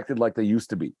protected like they used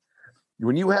to be.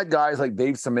 When you had guys like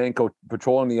Dave Semenko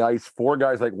patrolling the ice, 4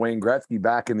 guys like Wayne Gretzky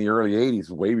back in the early 80s,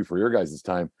 way before your guys'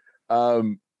 time,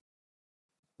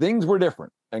 things were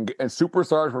different, and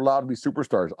superstars were allowed to be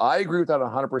superstars. I agree with that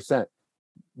 100%.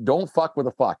 Don't fuck with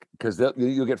a fuck, because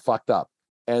you'll get fucked up,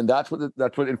 and that's what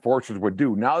enforcers would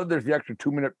do. Now that there's the extra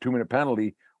 2-minute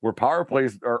penalty, where power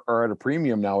plays are at a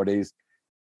premium nowadays,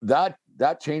 that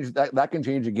changes that can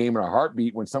change a game in a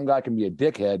heartbeat when some guy can be a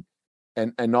dickhead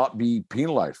and not be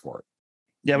penalized for it.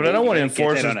 Yeah, but I don't want to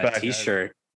enforce on a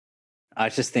t-shirt. I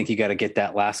just think you got to get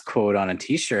that last quote on a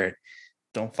t-shirt.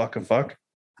 Don't fucking fuck.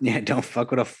 Yeah, don't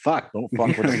fuck with a fuck. Don't fuck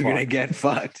with a fuck. You're gonna get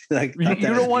fucked. Like you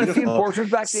don't want to see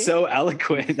enforcers back there? So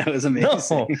eloquent. That was amazing.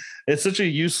 No, it's such a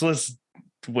useless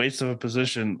waste of a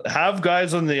position. Have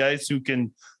guys on the ice who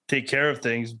can take care of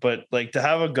things, but like to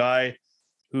have a guy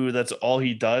who that's all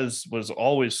he does was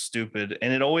always stupid,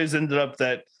 and it always ended up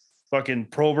that fucking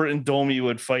Probert and Domi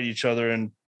would fight each other,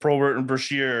 and Probert and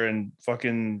Brashear and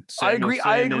fucking Samuelson.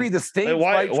 I agree. The state.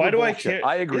 Why do I care?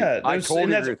 I agree. Yeah, I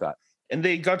totally agree with that. And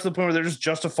they got to the point where they're just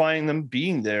justifying them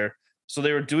being there. So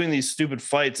they were doing these stupid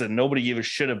fights that nobody gave a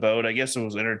shit about. I guess it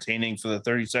was entertaining for the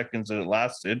 30 seconds that it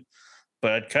lasted,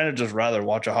 but I'd kind of just rather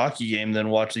watch a hockey game than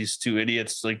watch these 2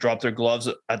 idiots like drop their gloves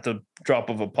at the drop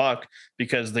of a puck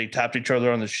because they tapped each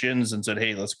other on the shins and said,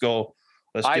 "Hey, let's go.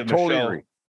 Let's give them a show." Agree.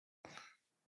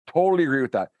 Totally agree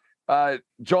with that.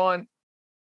 John,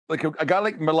 like a guy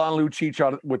like Milan Lucic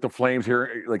out with the Flames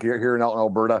here, like here in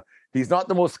Alberta, he's not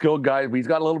the most skilled guy, but he's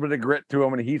got a little bit of grit to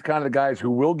him, and he's kind of the guys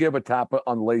who will give a tap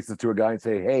on the laces to a guy and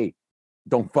say, "Hey,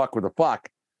 don't fuck with a fuck,"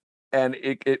 and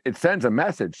it sends a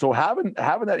message. So having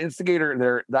that instigator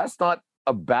there, that's not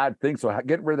a bad thing. So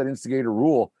getting rid of that instigator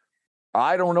rule,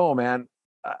 I don't know, man.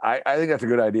 I think that's a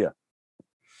good idea.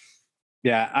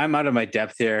 Yeah, I'm out of my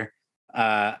depth here.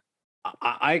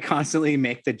 I constantly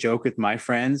make the joke with my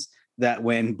friends that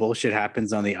when bullshit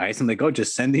happens on the ice, I'm like, "Oh,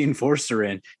 just send the enforcer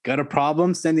in. Got a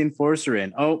problem? Send the enforcer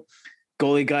in. Oh,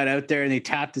 goalie got out there and they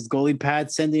tapped his goalie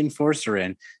pad. Send the enforcer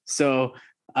in." So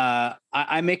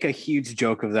I make a huge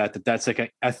joke of that's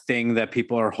like a thing that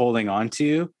people are holding on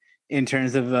to in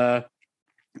terms of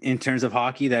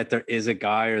hockey, that there is a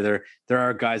guy or there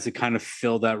are guys that kind of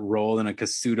fill that role in a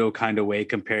pseudo kind of way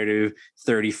compared to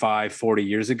 35, 40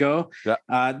 years ago.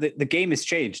 Yeah. The game has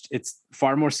changed. It's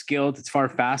far more skilled. It's far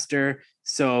faster.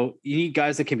 So you need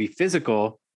guys that can be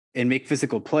physical and make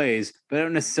physical plays, but I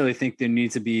don't necessarily think there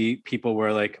needs to be people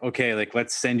where like, okay, like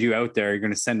let's send you out there. You're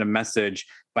going to send a message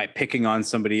by picking on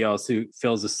somebody else who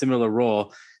fills a similar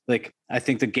role. Like, I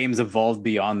think the game's evolved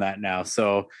beyond that now.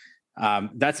 So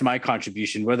that's my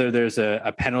contribution. Whether there's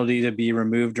a penalty to be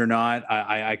removed or not,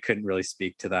 I couldn't really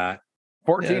speak to that.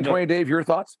 14-20, Dave, your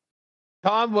thoughts?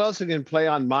 Tom Wilson can play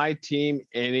on my team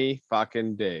any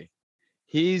fucking day.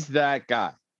 He's that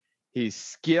guy. He's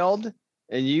skilled,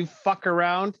 and you fuck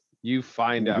around, you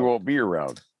find out. You won't be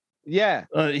around. Yeah,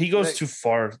 he goes too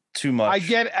far, too much. I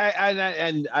get,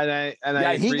 and I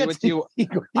agree with you.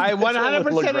 I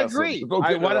 100% agree.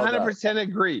 I 100%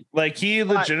 agree. Like, he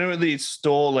legitimately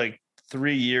stole like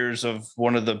 3 years of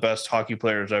one of the best hockey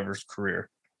players ever's career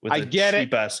with a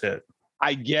cheap ass hit.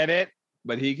 I get it,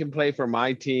 but he can play for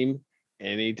my team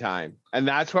anytime, and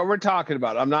that's what we're talking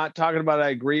about. I'm not talking about I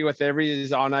agree with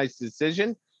every on ice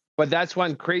decision, but that's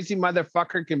when crazy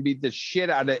motherfucker can beat the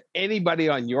shit out of anybody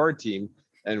on your team.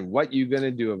 And what you going to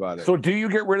do about it? So do you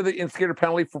get rid of the instigator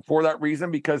penalty for that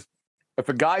reason? Because if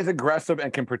a guy's aggressive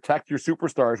and can protect your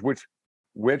superstars,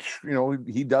 which you know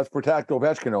he does protect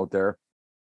Ovechkin out there,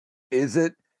 is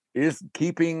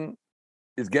getting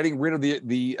rid of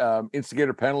the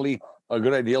instigator penalty a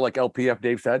good idea? Like LPF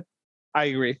Dave said. I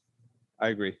agree.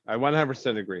 I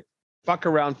 100% agree. Fuck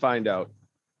around, find out.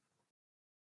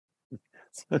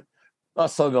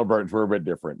 Us Southern Albertans, we're a bit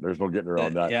different. There's no getting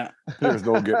around that. Yeah, there's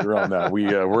no getting around that.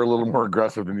 We're a little more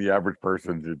aggressive than the average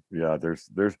person. Yeah, there's.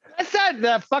 That's not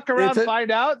that fuck around,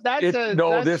 find out.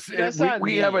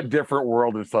 We have a different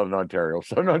world in Southern Ontario.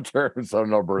 Southern Ontario and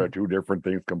Southern Alberta, two different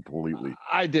things completely.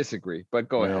 I disagree, but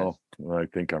go ahead. I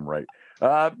think I'm right.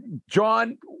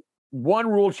 John, one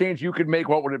rule change you could make.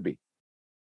 What would it be?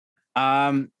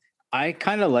 I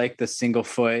kind of like the single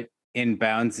foot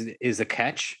inbounds is a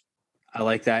catch. I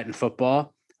like that in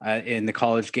football. In the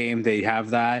college game, they have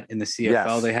that. In the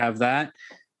CFL, They have that.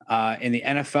 In the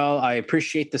NFL, I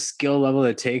appreciate the skill level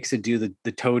it takes to do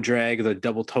the toe drag, the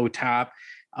double toe tap.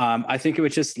 I think it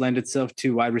would just lend itself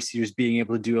to wide receivers being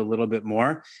able to do a little bit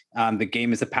more. The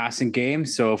game is a passing game.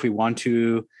 So if we want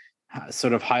to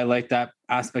sort of highlight that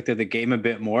aspect of the game a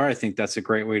bit more, I think that's a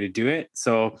great way to do it.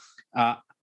 So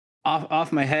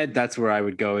off my head, that's where I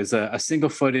would go, is a single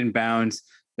foot inbounds.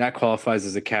 That qualifies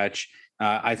as a catch.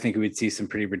 I think we would see some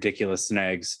pretty ridiculous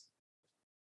snags.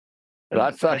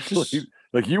 That's actually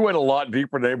like you went a lot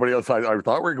deeper than anybody else I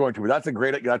thought we were going to. But that's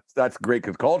that's great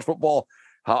because college football,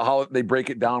 how they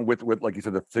break it down with like you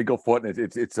said, the single foot, and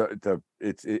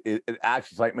it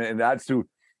adds excitement and it adds to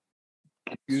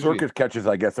circus catches.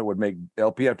 I guess it would make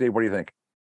LPF Dave. What do you think?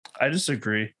 I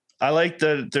disagree. I like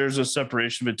that there's a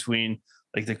separation between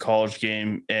like the college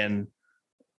game and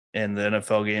the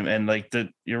NFL game, and like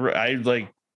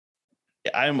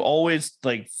I'm always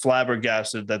like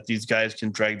flabbergasted that these guys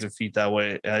can drag their feet that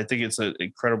way. And I think it's an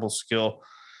incredible skill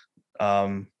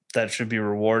that should be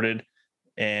rewarded.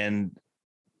 And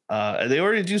they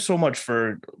already do so much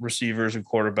for receivers and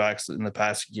quarterbacks in the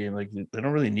passing game. Like, they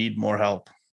don't really need more help.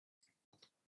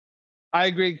 I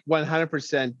agree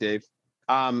 100%, Dave.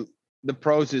 The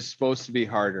pros is supposed to be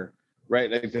harder,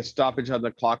 right? Like the stoppage on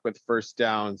the clock with first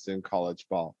downs in college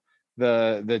ball.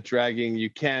 The dragging, you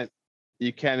can't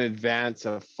advance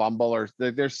a fumble, or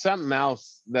there's something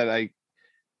else that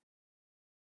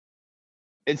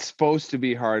it's supposed to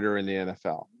be harder in the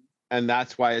NFL, and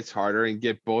that's why it's harder, and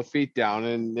get both feet down.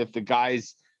 And if the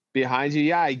guy's behind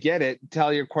you, I get it.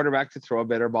 Tell your quarterback to throw a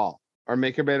better ball or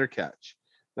make a better catch.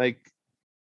 Like,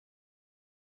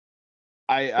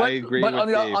 I agree. But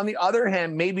on the other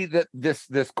hand, maybe that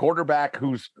this quarterback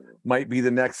who's might be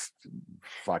the next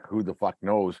who the fuck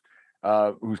knows,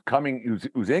 who's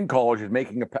in college is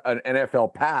making an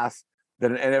NFL pass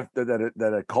that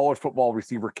a college football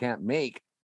receiver can't make.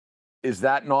 Is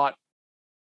that not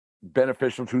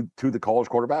beneficial to the college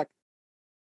quarterback?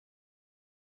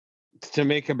 To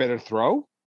make a better throw?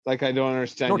 Like, I don't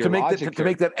understand. No, to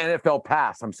make that NFL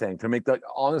pass. I'm saying to make that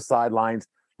on the sidelines,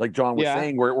 like John was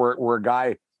saying, where a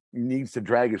guy needs to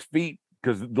drag his feet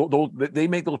because they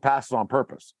make those passes on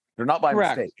purpose. They're not by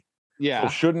mistake. Yeah. So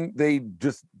shouldn't they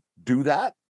just do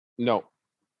that? No.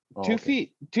 2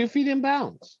 feet in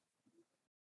bounds.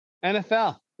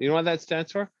 NFL. You know what that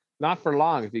stands for? Not for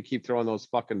long if you keep throwing those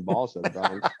fucking balls at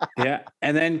bounds. Yeah.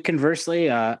 And then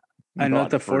conversely, I know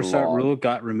the 4-start rule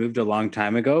got removed a long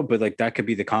time ago, but like that could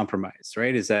be the compromise,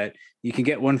 right? Is that you can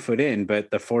get 1 foot in, but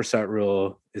the 4-start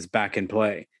rule is back in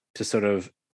play to sort of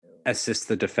assist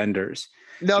the defenders.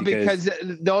 No, because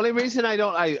the only reason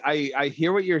I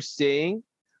hear what you're saying,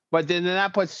 but then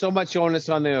that puts so much onus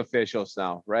on the officials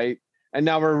now, right? and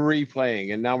now we're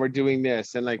replaying, and now we're doing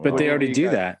this, and like. But they already do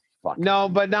that. No,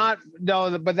 but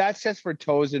that's just for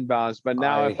toes and bounds. But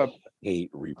now I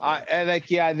hate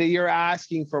replays. You're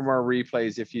asking for more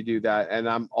replays if you do that, and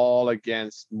I'm all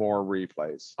against more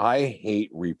replays. I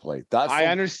hate replay. I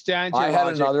understand. I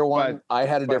had another one. I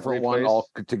had a different one all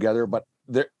together, but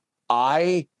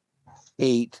I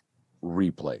hate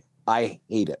replay. I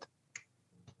hate it.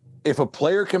 If a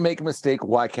player can make a mistake,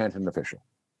 why can't an official?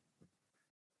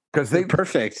 Because they're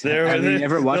perfect. Have you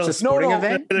ever watched a sporting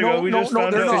event? No, they're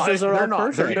not. They're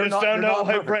not. We just found out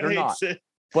why Brett hates it.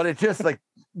 But it's just like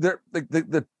they're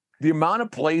the amount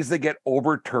of plays that get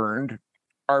overturned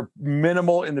are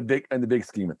minimal in the big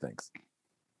scheme of things.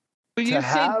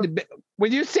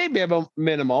 When you say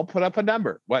minimal, put up a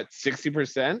number. What,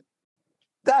 60%?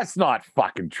 That's not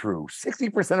fucking true.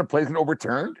 60% of plays get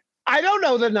overturned. I don't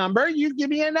know the number. You give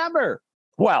me a number.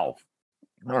 12.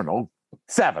 I don't know.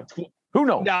 7. Who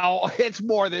knows? No, it's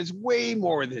more. There's way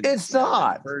more than. It's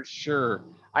not for sure.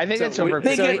 I think it's over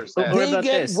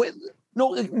 50%.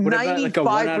 No,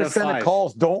 95% of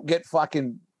calls don't get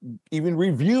fucking even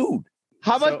reviewed.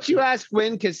 How about you ask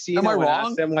Win Casino? Am I wrong?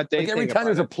 Ask them what they think every time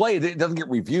there's a play, it doesn't get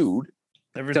reviewed.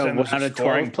 Every time there's a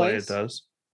scoring play, it does.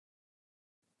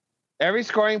 Every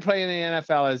scoring play in the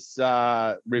NFL is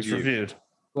reviewed.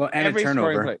 Well, and every a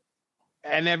turnover.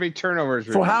 And every turnover is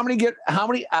reviewed. So how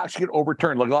many actually get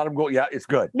overturned? Like a lot of them go, yeah, it's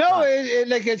good. No,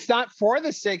 it's not for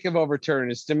the sake of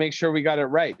overturn. It's to make sure we got it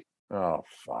right. Oh,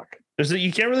 fuck.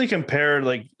 You can't really compare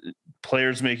like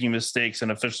players making mistakes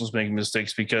and officials making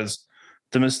mistakes, because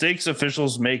the mistakes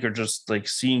officials make are just like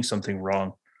seeing something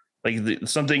wrong. Like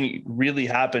something really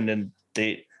happened and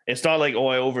it's not like, oh,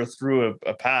 I overthrew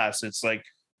a pass. It's like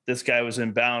this guy was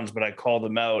in bounds, but I called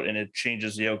him out and it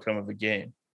changes the outcome of a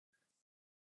game.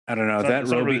 I don't know. That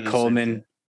Roby Coleman,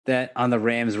 that on the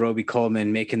Rams, Roby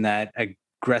Coleman making that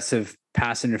aggressive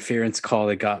pass interference call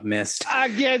that got missed.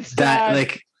 Against that,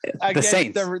 like the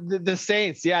Saints. The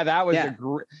Saints. Yeah, that was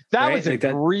was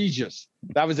egregious.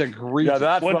 That was egregious. Yeah,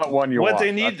 that's not one you want.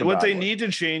 What they need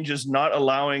to change is not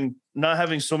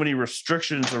having so many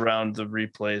restrictions around the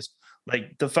replays.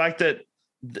 Like the fact that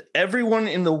everyone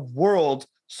in the world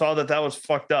saw that was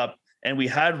fucked up, and we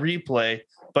had replay,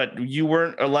 but you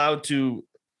weren't allowed to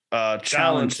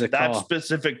challenge that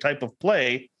specific type of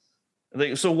play.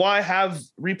 So why have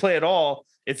replay at all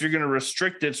if you're going to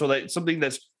restrict it so that something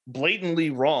that's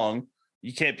blatantly wrong,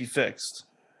 you can't be fixed?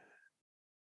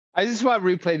 I just want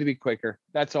replay to be quicker.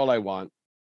 That's all I want.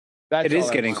 It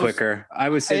is getting quicker. I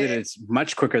would say that it's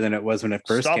much quicker than it was when it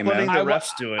first came out. Stop letting the refs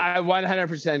do it. I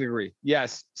 100% agree.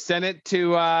 Yes. Send it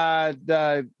to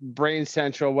the Brain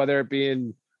Central, whether it be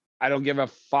in, I don't give a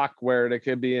fuck where it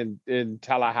could be in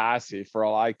Tallahassee for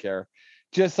all I care.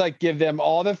 Just like give them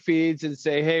all the feeds and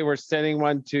say, hey, we're sending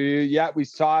one to you. Yeah, we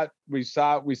saw it. We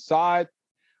saw it.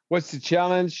 What's the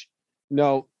challenge?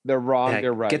 No, they're wrong.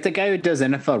 They're right. Get the guy who does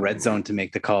NFL Red Zone to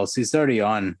make the calls. He's already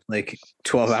on like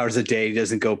 12 hours a day. He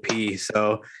doesn't go pee.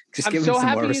 So just give him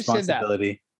some more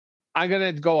responsibility. I'm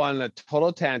going to go on a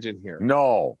total tangent here.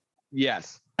 No.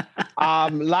 Yes.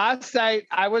 Last night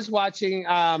I was watching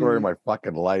story of my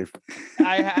fucking life.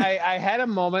 I had a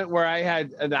moment where I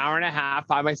had an hour and a half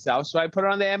by myself, so I put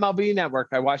it on the MLB network.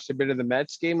 I watched a bit of the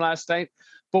Mets game last night.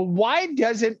 But why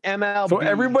doesn't MLB? So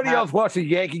everybody else watched the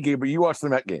Yankee game, but you watched the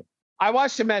Met game. I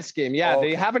watched the Mets game. Yeah, okay.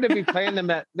 They happen to be playing the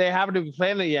Met. They happen to be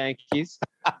playing the Yankees,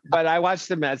 but I watched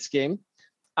the Mets game.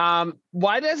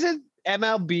 Why doesn't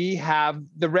MLB have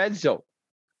the red zone?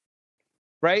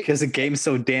 Right? Because the game's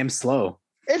so damn slow.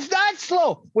 It's not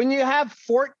slow. When you have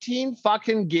 14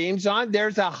 fucking games on,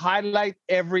 there's a highlight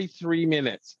every 3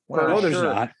 minutes. No, there's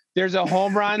not. There's a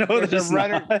home run. There's a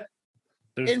runner. Not.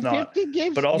 There's in not. 50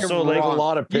 games, but also like a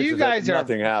lot of pitches. You guys that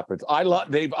nothing happens. I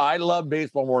love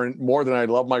baseball more than I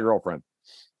love my girlfriend,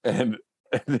 and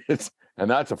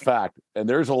that's a fact. And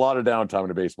there's a lot of downtime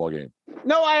in a baseball game.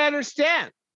 No, I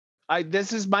understand.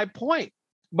 This is my point.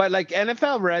 But like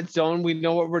NFL Red Zone, we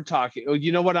know what we're talking.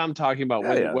 You know what I'm talking about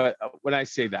when I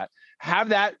say that. Have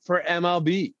that for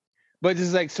MLB. But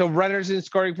it's like, so runners in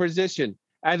scoring position,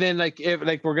 and then like if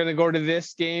like we're gonna go to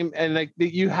this game, and like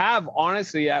you have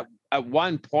honestly at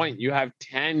one point you have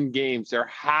 10 games. There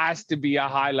has to be a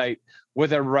highlight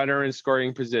with a runner in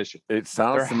scoring position. It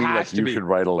sounds to me like you should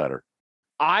write a letter.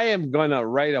 I am gonna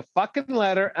write a fucking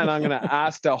letter, and I'm gonna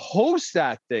ask to host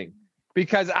that thing.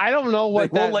 Because I don't know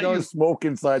what we'll let you smoke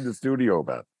inside the studio,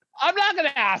 Beth. I'm not going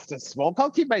to ask to smoke.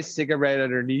 I'll keep my cigarette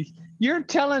underneath. You're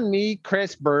telling me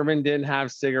Chris Berman didn't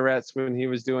have cigarettes when he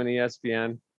was doing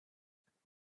ESPN?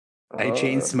 I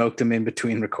chain smoked him in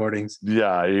between recordings.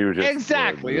 Yeah, he was just,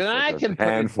 exactly. And I can put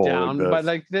it down, but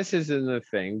like this isn't the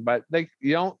thing. But like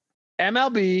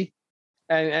MLB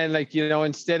and like, you know,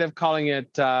 instead of calling it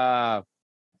red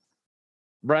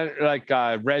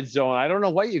zone, I don't know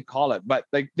what you call it, but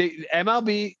like the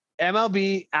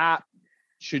MLB app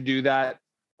should do that.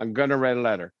 I'm gonna write a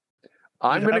letter.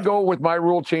 I'm going to go with my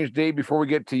rule change, Dave, before we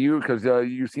get to you, because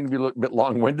you seem to be a bit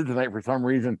long-winded tonight for some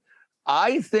reason.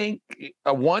 I think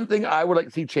one thing I would like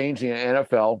to see change in the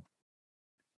NFL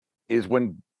is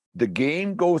when the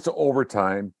game goes to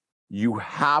overtime, you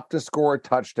have to score a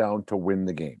touchdown to win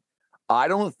the game. I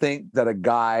don't think that a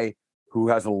guy who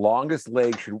has the longest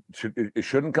leg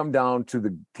shouldn't come down to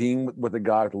the team with the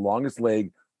guy with the longest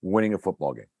leg winning a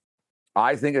football game.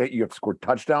 I think that you have to score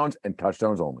touchdowns and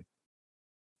touchdowns only.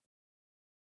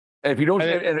 And if you don't,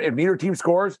 if neither team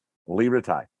scores, leave it a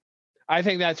tie. I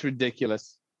think that's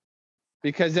ridiculous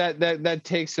because that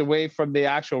takes away from the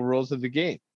actual rules of the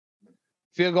game.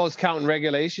 Field goals count in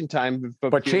regulation time,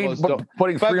 but putting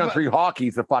 3-on-3 hockey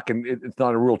is it's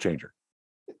not a rule changer.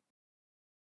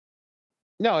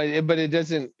 No, but it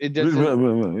doesn't. It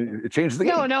changes the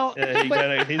game. No.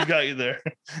 Yeah, he's got you there.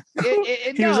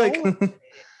 He was like,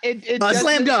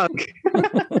 slam dunk.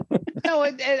 No,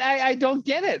 I don't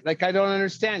get it. Like, I don't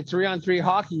understand 3-on-3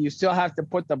 hockey. You still have to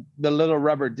put the little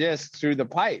rubber disc through the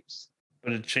pipes.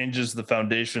 But it changes the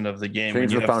foundation of the game.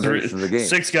 Changes the foundation of the game.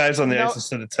 6 guys on the ice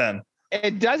instead of 10.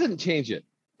 It doesn't change it,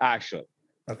 actually.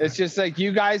 Okay. It's just like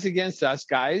you guys against us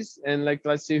guys, and like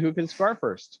let's see who can score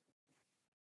first.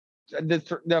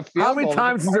 How many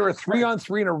times is there a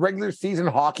 3-on-3 in a regular season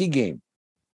hockey game?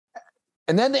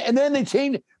 And then they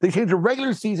change the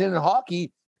regular season in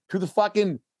hockey to the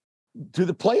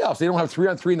playoffs. They don't have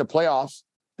 3-on-3 in the playoffs.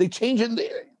 They change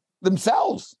it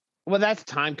themselves. Well, that's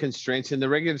time constraints in the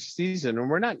regular season, and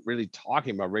we're not really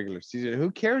talking about regular season.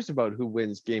 Who cares about who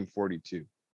wins game 42?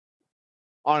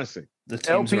 Honestly, the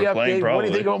teams LPF are playing. Dave, probably. what do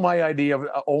you think about my idea of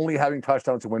only having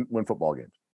touchdowns to win football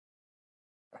games?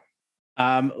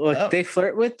 Look, they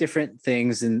flirt with different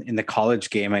things in the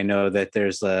college game. I know that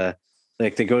there's they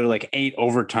go to 8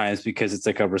 overtimes because it's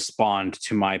like a respond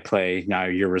to my play. Now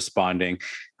you're responding.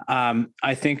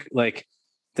 I think the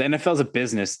NFL is a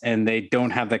business and they don't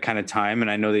have that kind of time.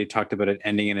 And I know they talked about it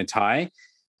ending in a tie.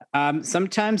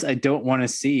 Sometimes I don't want to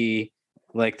see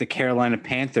the Carolina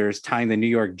Panthers tying the New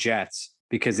York Jets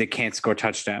because they can't score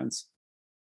touchdowns.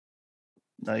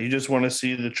 No, you just want to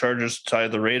see the Chargers tie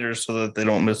the Raiders so that they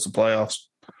don't miss the playoffs.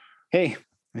 Hey,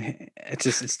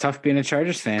 it's tough being a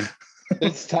Chargers fan.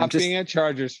 It's tough being a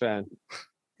Chargers fan.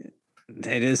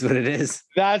 It is what it is.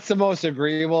 That's the most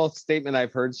agreeable statement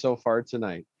I've heard so far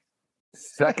tonight.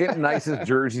 Second nicest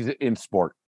jerseys in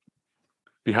sport,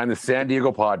 behind the San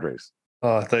Diego Padres.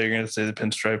 Oh, I thought you were going to say the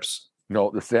pinstripes. No,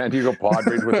 the San Diego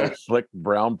Padres with those slick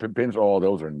brown pins. Oh,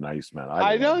 those are nice, man.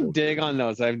 I don't dig on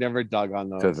those. I've never dug on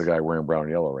those. Says the guy wearing brown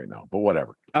and yellow right now, but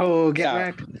whatever. Oh, get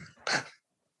wrecked.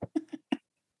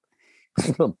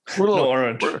 We're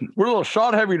a little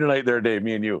shot heavy tonight there, Dave,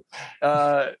 me and you.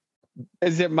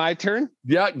 Is it my turn?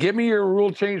 Yeah, give me your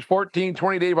rule change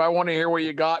 14-20, Dave. I want to hear what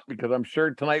you got because I'm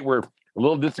sure tonight we're a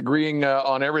little disagreeing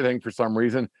on everything for some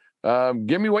reason.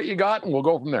 Give me what you got and we'll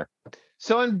go from there.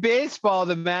 So in baseball,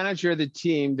 the manager of the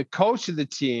team, the coach of the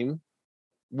team,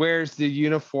 wears the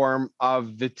uniform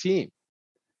of the team.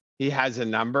 He has a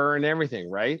number and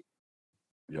everything, right?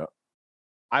 Yeah.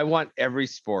 I want every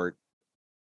sport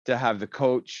to have the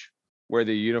coach wear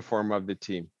the uniform of the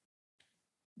team.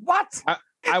 What?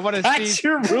 I want to see. That's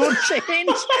your rule change.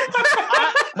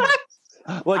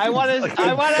 I want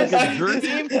to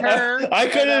see Kerr. I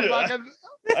couldn't.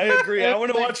 I agree. I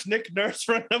want to watch Nick Nurse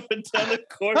run up and down the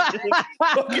court in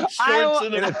fucking shorts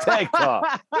and a tank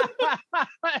top.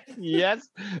 Yes,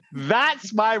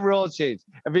 that's my rule change.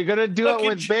 If you're gonna do it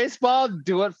with baseball,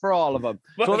 do it for all of them.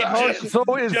 So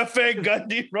is Jeff Van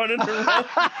Gundy running around?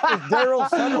 Is Daryl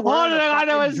Sutter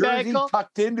wearing his jersey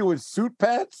tucked into his suit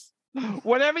pants?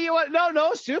 Whatever you want.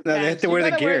 No suit pants. No, they have to wear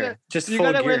the gear. You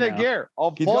gotta wear the gear.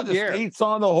 Oh, full gear. The skates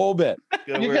on the whole bit.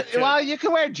 You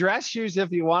can wear dress shoes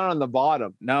if you want on the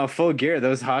bottom. No, full gear.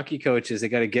 Those hockey coaches, they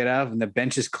got to get up and the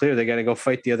bench is clear. They got to go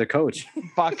fight the other coach.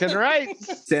 Fucking right.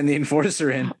 Send the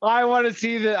enforcer in. I want to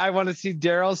see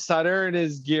Daryl Sutter in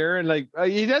his gear and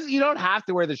he doesn't. You don't have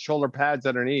to wear the shoulder pads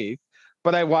underneath,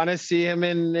 but I want to see him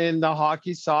in the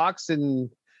hockey socks and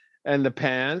the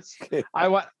pants. I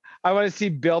want to see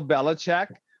Bill Belichick.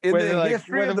 In the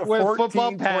history of the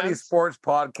 1420 Sports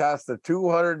Podcast, the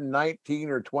 219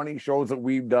 or 20 shows that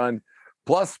we've done,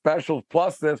 plus specials,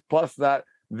 plus this, plus that,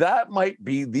 that might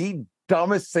be the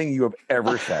dumbest thing you have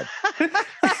ever said.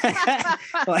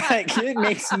 Like it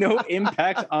makes no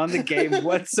impact on the game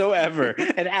whatsoever.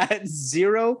 It adds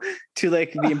zero to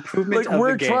like the improvement of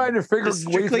we're the game. trying to figure ways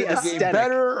to Strictly make the game aesthetic.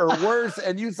 better or worse,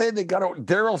 and you say they got to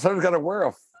Daryl Sutter's got to wear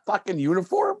a fucking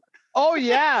uniform? Oh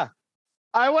yeah,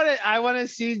 I want to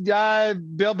see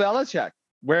Bill Belichick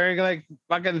wearing like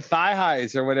fucking thigh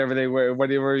highs or whatever they wear,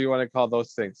 whatever you want to call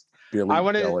those things.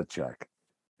 Belichick.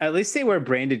 At least they wear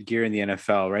branded gear in the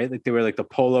NFL, right? Like they wear like the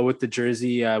polo with the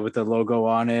jersey with the logo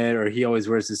on it, or he always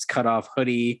wears this cutoff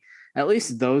hoodie. At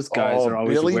least those guys are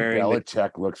always Billy wearing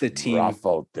Belichick looks the team. rough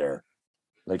out there.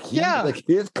 Like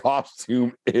his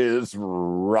costume is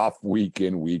rough week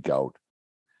in, week out.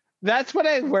 That's what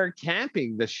I wear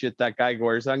camping. The shit that guy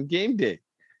wears on game day,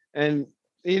 and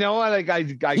you know what?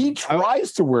 Like he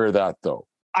tries to wear that though.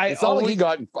 It's not like he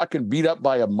got fucking beat up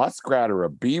by a muskrat or a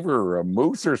beaver or a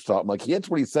moose or something. Like that's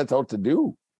what he sets out to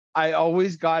do. I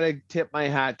always gotta tip my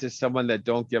hat to someone that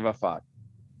don't give a fuck,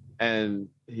 and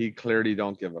he clearly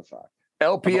don't give a fuck.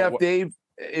 LPF Dave,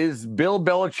 is Bill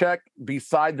Belichick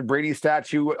beside the Brady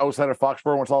statue outside of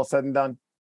Foxborough when it's all said and done?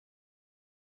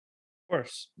 Of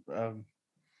course.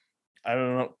 I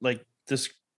don't know. Like this,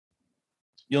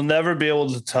 you'll never be able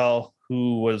to tell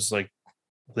who was like.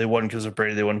 They won because of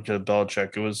Brady. They won because of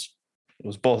Belichick. It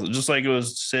was both. Just like it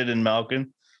was Sid and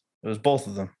Malkin. It was both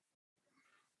of them.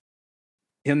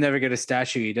 He'll never get a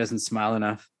statue. He doesn't smile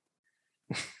enough.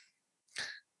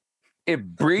 If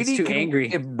Brady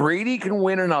can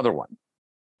win another one,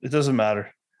 it doesn't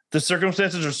matter. The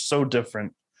circumstances are so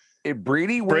different. If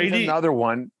Brady wins another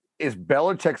one, is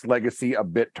Belichick's legacy a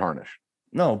bit tarnished?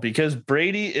 No, because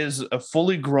Brady is a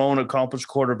fully grown, accomplished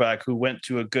quarterback who went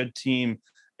to a good team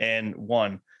and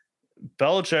won.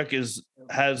 Belichick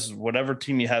has whatever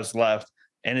team he has left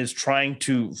and is trying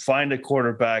to find a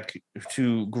quarterback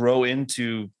to grow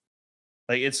into.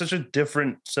 Like it's such a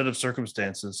different set of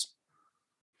circumstances.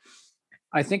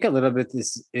 I think a little bit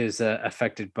this is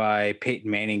affected by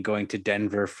Peyton Manning going to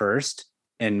Denver first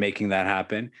and making that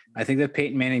happen. I think that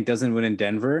Peyton Manning doesn't win in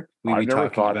Denver, we'd be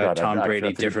talking about Tom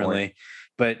Brady differently.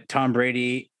 But Tom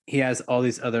Brady, he has all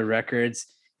these other records.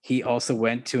 He also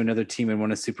went to another team and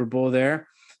won a Super Bowl there.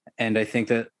 And I think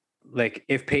that, like,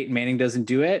 if Peyton Manning doesn't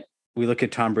do it, we look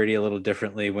at Tom Brady a little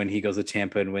differently when he goes to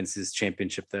Tampa and wins his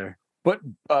championship there. But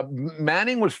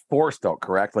Manning was forced out,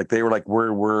 correct? Like they were like,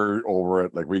 we're over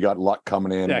it. Like we got Luck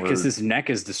coming in. Yeah, because his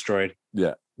neck is destroyed.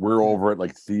 Yeah, we're over it.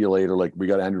 Like see you later. Like we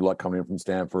got Andrew Luck coming in from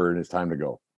Stanford, and it's time to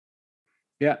go.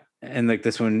 Yeah, and like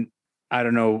this one, I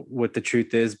don't know what the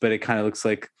truth is, but it kind of looks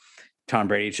like Tom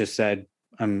Brady just said,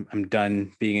 I'm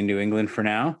done being in New England for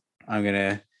now. I'm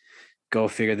gonna go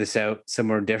figure this out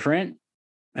somewhere different.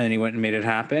 And then he went and made it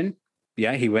happen.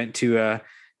 Yeah, he went to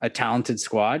a talented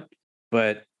squad,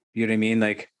 but you know what I mean?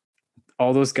 Like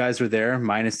all those guys were there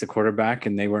minus the quarterback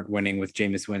and they weren't winning with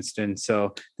Jameis Winston.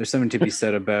 So there's something to be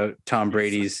said about Tom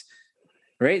Brady's,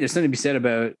 right? There's something to be said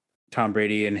about Tom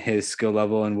Brady and his skill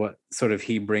level and what sort of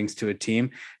he brings to a team.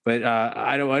 But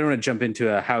I don't want to jump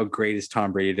into a how great is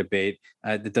Tom Brady debate.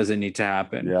 That doesn't need to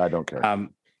happen. Yeah, I don't care.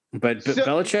 But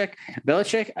Belichick,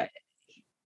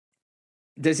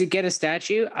 does he get a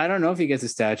statue? I don't know if he gets a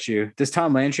statue. Does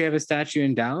Tom Landry have a statue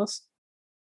in Dallas?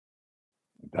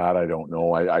 That I don't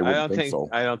know. I wouldn't think so.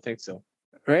 I don't think so.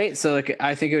 Right. So like,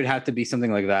 I think it would have to be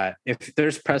something like that. If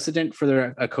there's precedent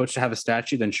for a coach to have a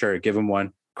statue, then sure, give him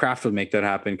one. Kraft would make that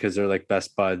happen because they're like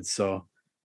best buds. So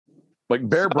like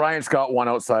Bear Bryant's got one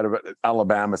outside of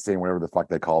Alabama saying whatever the fuck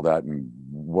they call that and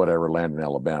whatever land in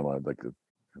Alabama. Like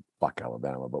fuck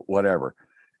Alabama, but whatever.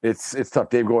 It's tough.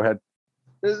 Dave, go ahead.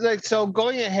 Like so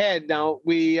going ahead now,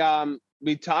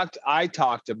 I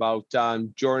talked about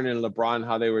Jordan and LeBron,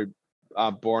 how they were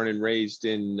born and raised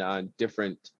in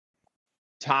different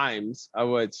times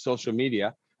with social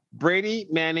media. Brady,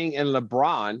 Manning, and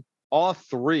LeBron, all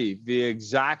three the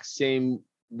exact same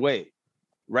way,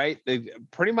 right? They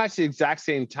pretty much the exact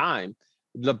same time.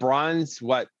 LeBron's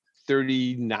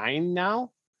 39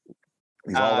 now?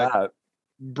 He's all that.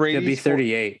 Brady's he'll be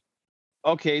 38.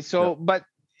 Okay, so yeah. But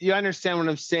you understand what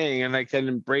I'm saying,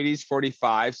 and Brady's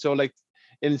 45. So like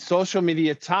in social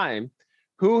media time,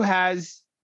 who has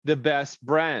the best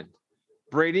brand?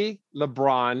 Brady,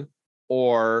 LeBron,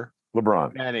 or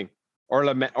Manning, or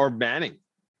Manning?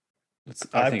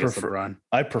 I think it's LeBron.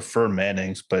 I prefer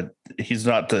Manning's, but he's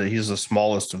the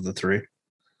smallest of the three.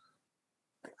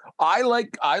 I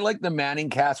like the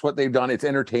Manning cast. What they've done, it's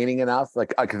entertaining enough.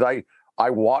 Like because I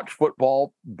watch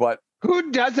football, but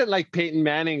who doesn't like Peyton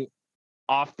Manning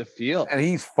off the field? And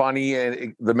he's funny,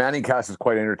 and the Manning cast is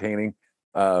quite entertaining.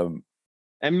 And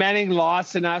Manning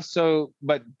lost enough,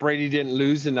 but Brady didn't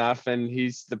lose enough, and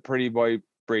he's the pretty boy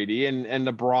Brady. And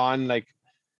LeBron, like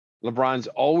LeBron's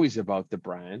always about the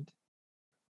brand.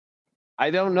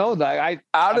 I don't know that.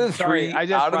 Out of the three,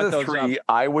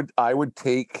 I would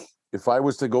take, if I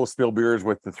was to go spill beers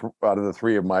with out of the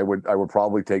three of them, I would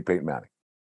probably take Peyton Manning.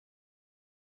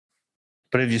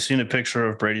 But have you seen a picture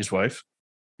of Brady's wife?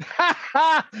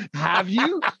 Have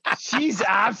you? She's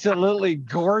absolutely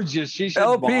gorgeous. She should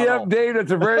LPM model. Dave,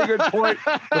 that's a very good point.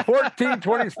 The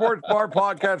 1420 Sports Bar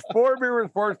Podcast, 4 beer and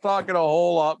sports talk, and a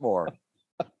whole lot more.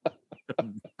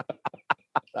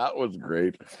 That was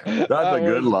great. That's a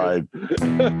good line.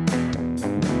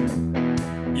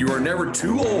 You are never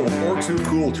too old or too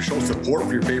cool to show support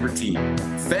for your favorite team.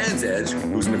 Fans Edge,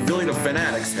 who's an affiliate of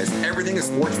Fanatics, has everything a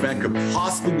sports fan could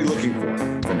possibly be looking for.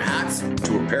 From hats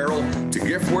to apparel to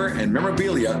giftware and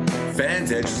memorabilia,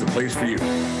 Fans Edge is the place for you.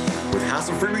 With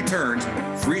hassle-free returns,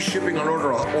 free shipping on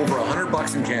order over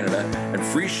 $100 in Canada, and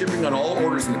free shipping on all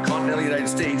orders in the continental United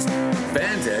States,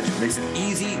 Fans Edge makes it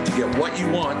easy to get what you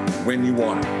want when you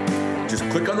want it. Just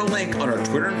click on the link on our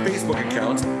Twitter and Facebook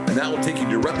accounts, and that will take you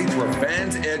directly to our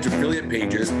Fans Edge affiliate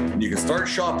pages, and you can start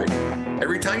shopping.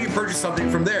 Every time you purchase something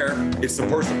from there, it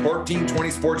supports the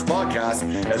 1420 Sports Podcast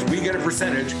as we get a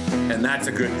percentage, and that's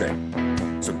a good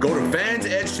thing. So go to Fans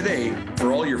Edge today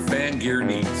for all your fan gear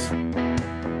needs.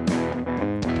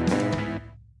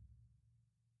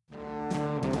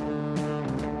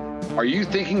 Are you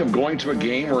thinking of going to a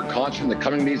game or a concert in the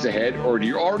coming days ahead, or do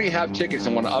you already have tickets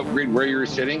and want to upgrade where you're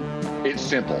sitting? It's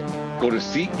simple. Go to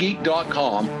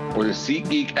SeatGeek.com or the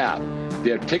SeatGeek app.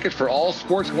 They have tickets for all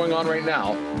sports going on right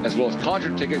now, as well as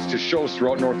concert tickets to shows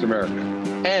throughout North America.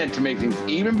 And to make things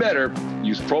even better,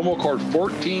 use promo code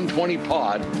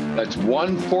 1420POD, that's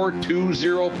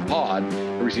 1420POD,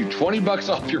 and receive $20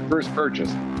 off your first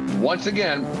purchase. Once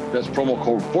again, that's promo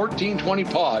code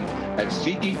 1420POD at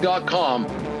SeatGeek.com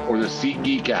or the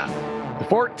SeatGeek app. The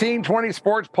 1420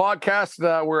 Sports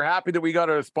Podcast, we're happy that we got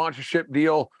a sponsorship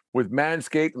deal with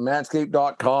Manscaped,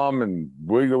 manscaped.com, and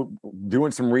we're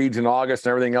doing some reads in August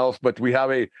and everything else. But we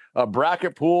have a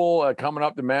bracket pool coming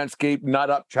up, the Manscaped Nut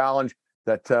Up Challenge,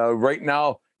 that right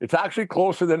now it's actually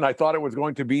closer than I thought it was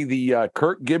going to be. The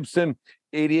Kirk Gibson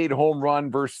 88 home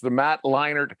run versus the Matt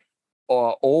Leinart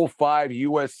 05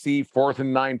 USC 4th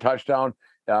and 9 touchdown.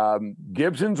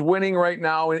 Gibson's winning right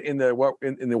now in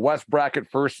the West bracket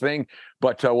first thing,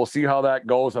 but we'll see how that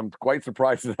goes. I'm quite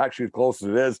surprised it's actually as close as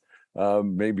it is.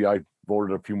 Maybe I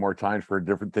voted a few more times for a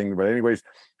different thing, but anyways,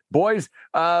 boys,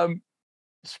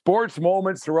 sports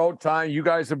moments throughout time. You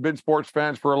guys have been sports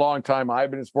fans for a long time.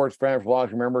 I've been a sports fan for a long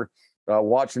time. Remember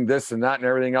watching this and that and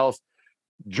everything else.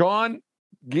 John,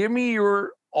 give me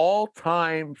your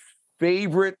all-time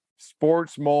favorite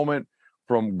sports moment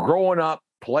from growing up,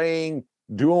 playing,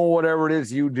 doing whatever it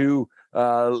is you do.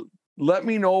 Let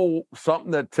me know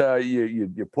something that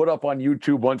you put up on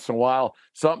YouTube once in a while,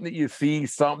 something that you see,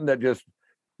 something that just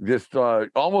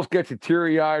almost gets you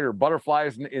teary-eyed or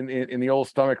butterflies in the old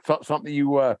stomach, something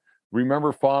you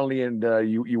remember fondly and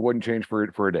you wouldn't change for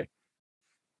a day.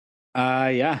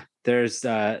 Yeah, there's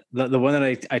the one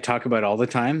that I talk about all the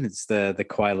time. It's the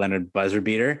Kawhi Leonard buzzer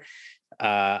beater.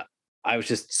 I was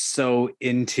just so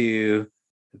into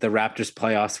the Raptors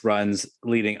playoffs runs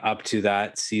leading up to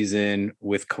that season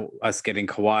with us getting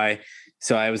Kawhi.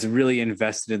 So I was really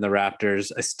invested in the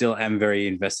Raptors. I still am very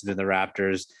invested in the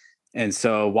Raptors. And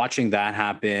so watching that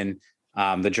happen,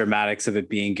 the dramatics of it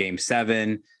being Game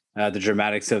 7, the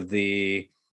dramatics of the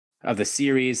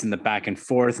series and the back and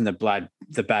forth and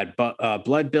the bad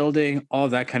blood building, all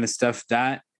that kind of stuff,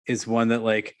 that is one that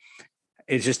like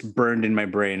it's just burned in my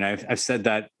brain. I've said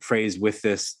that phrase with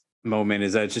this moment,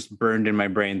 is that it's just burned in my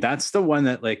brain. That's the one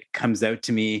that like comes out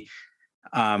to me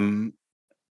and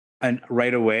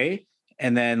right away.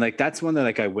 And then like that's one that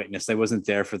like I witnessed. I wasn't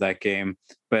there for that game,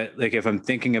 but like if I'm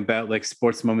thinking about like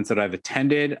sports moments that I've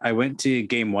attended, I went to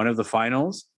Game 1 of the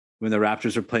finals when the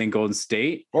Raptors were playing Golden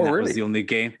State. Oh, that really? was the only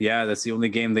game. Yeah, that's the only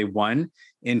game they won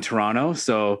in Toronto.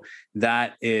 So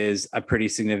that is a pretty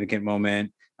significant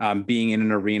moment. Being in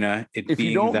an arena, if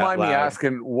you don't mind me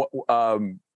asking, what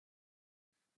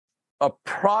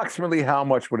approximately how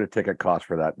much would a ticket cost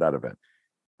for that event?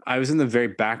 I was in the very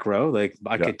back row. Like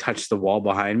I could touch the wall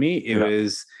behind me. It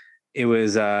was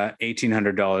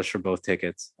 $1,800 for both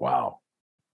tickets. Wow.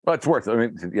 Well, it's worth it. I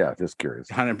mean, yeah, just curious.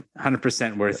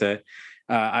 100% worth it.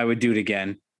 I would do it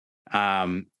again.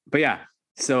 But yeah,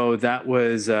 so that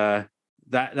was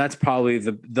that's probably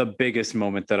the biggest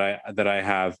moment that I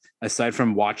have, aside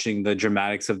from watching the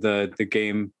dramatics of the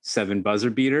Game 7 buzzer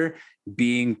beater,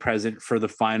 being present for the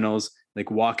finals,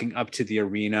 like walking up to the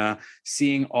arena,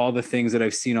 seeing all the things that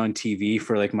I've seen on TV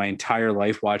for like my entire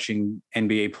life, watching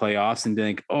NBA playoffs and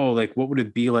being like, oh, like what would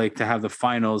it be like to have the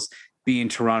finals be in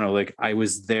Toronto. Like I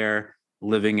was there,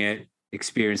 living it,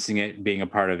 experiencing it, being a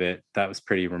part of it. That was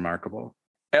pretty remarkable.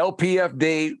 LPF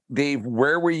Day, Dave,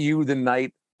 where were you the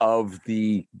night of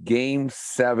the Game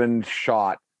 7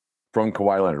 shot from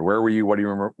Kawhi Leonard? Where were you? What do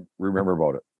you remember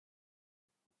about it?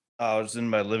 I was in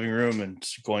my living room and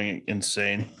just going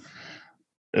insane.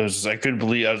 I couldn't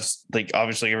believe. I was like,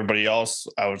 obviously everybody else,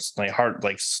 I was like, heart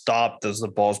like stopped as the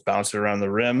ball's bouncing around the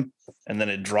rim, and then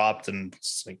it dropped, and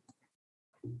it's like,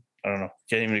 I don't know,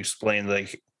 can't even explain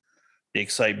like the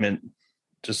excitement.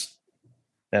 Just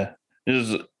yeah,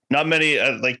 there's not many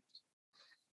like,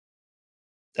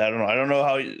 I don't know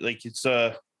how like it's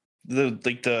the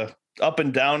up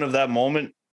and down of that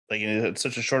moment, like in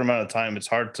such a short amount of time, it's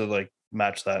hard to like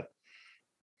match that.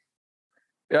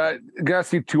 I gotta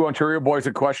see two Ontario boys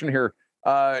a question here.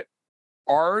 Are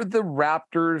the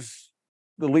Raptors,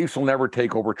 the Leafs will never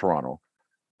take over Toronto,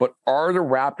 but are the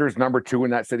Raptors number 2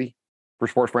 in that city for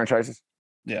sports franchises?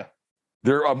 Yeah.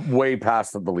 They're way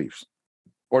past the Leafs.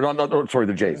 Or sorry,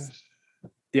 the Jays.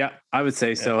 Yeah, I would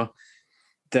say so.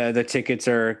 The tickets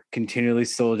are continually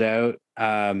sold out.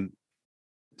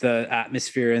 The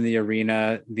atmosphere in the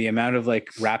arena, the amount of like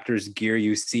Raptors gear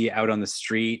you see out on the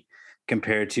street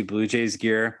compared to Blue Jays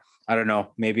gear. I don't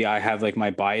know. Maybe I have like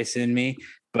my bias in me,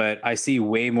 but I see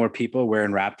way more people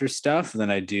wearing Raptors stuff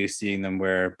than I do seeing them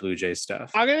wear Blue Jays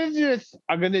stuff. I'm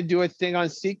gonna do a thing on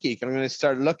SeatGeek. I'm gonna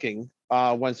start looking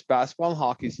once basketball and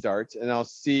hockey starts, and I'll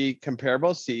see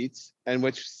comparable seats and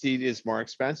which seat is more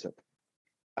expensive.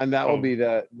 And that would be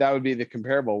the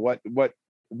comparable.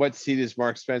 What seat is more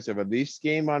expensive? A Leafs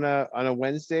game on a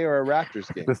Wednesday or a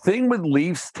Raptors game? The thing with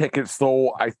Leafs tickets,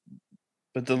 though,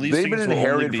 but the Leafs they've been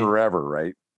inherited forever,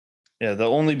 right? Yeah,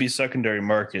 they'll only be secondary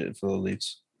market for the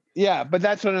Leafs. Yeah, but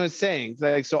that's what I was saying.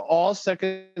 Like, so all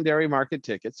secondary market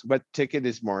tickets, what ticket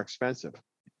is more expensive?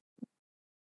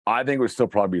 I think it would still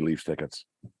probably be Leafs tickets.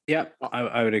 Yeah,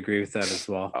 I would agree with that as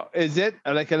well. Is it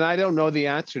like? And I don't know the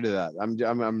answer to that.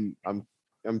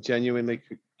 I'm genuinely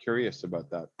curious about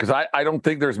that because I don't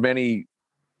think there's many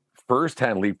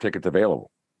first-hand Leaf tickets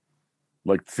available.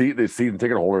 Like the season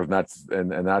ticket holders,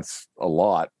 and that's a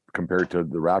lot compared to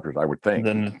the Raptors, I would think.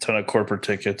 And then a ton of corporate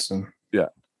tickets and yeah.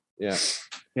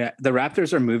 The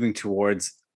Raptors are moving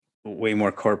towards way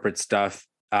more corporate stuff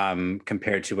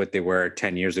compared to what they were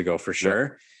 10 years ago for sure.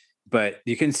 Yeah. But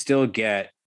you can still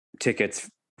get tickets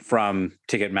from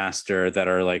Ticketmaster that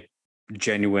are like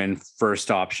genuine first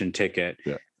option ticket.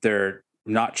 Yeah. They're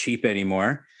not cheap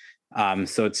anymore.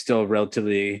 So it's still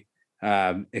relatively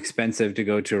expensive to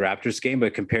go to a Raptors game,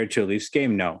 but compared to a Leafs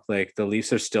game, no. Like the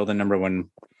Leafs are still the number 1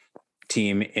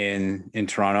 team in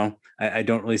Toronto. I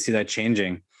don't really see that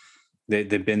changing.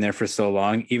 They've been there for so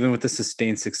long. Even with the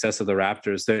sustained success of the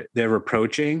Raptors,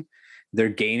 they're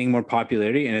gaining more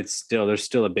popularity, and there's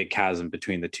still a big chasm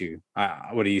between the two.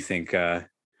 What do you think,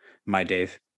 my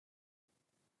Dave?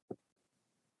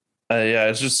 Yeah,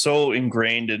 it's just so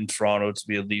ingrained in Toronto to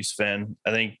be a Leafs fan.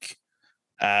 I think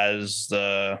as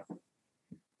the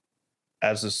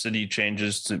city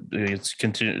changes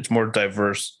it's more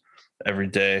diverse every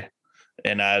day,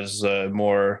 and as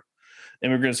more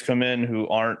immigrants come in who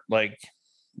aren't like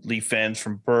Leaf fans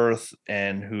from birth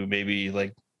and who maybe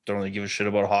like don't really give a shit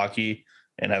about hockey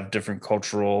and have different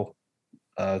cultural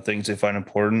things they find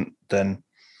important, then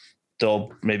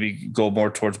they'll maybe go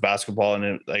more towards basketball.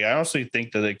 And I honestly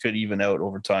think that it could even out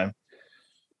over time.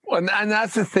 Well, and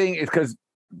that's the thing, is because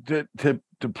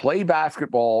to play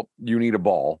basketball, you need a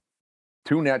ball,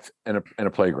 2 nets, and a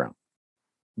playground.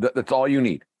 That's all you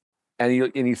need. And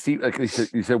you see, like you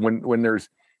said, when there's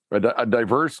a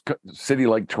diverse city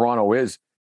like Toronto is,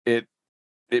 it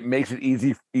makes it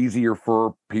easier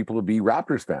for people to be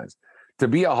Raptors fans. To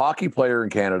be a hockey player in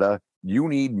Canada, you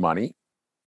need money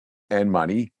and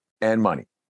money and money.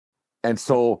 And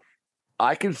so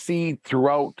I can see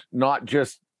throughout not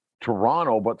just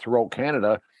Toronto, but throughout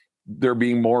Canada, there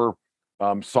being more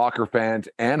soccer fans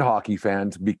and hockey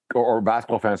fans or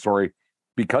basketball fans,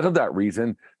 because of that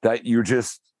reason, that you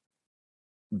just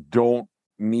don't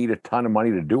need a ton of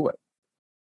money to do it.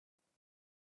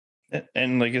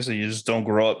 And like I said, you just don't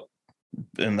grow up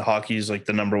and the hockey is like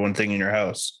the number 1 thing in your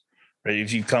house, right?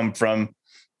 If you come from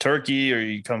Turkey or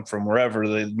you come from wherever,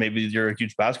 maybe you're a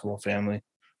huge basketball family,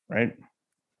 right?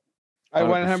 100%. I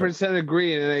 100%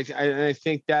 agree. And I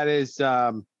think that is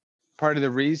part of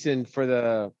the reason for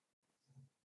the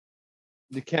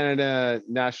Canada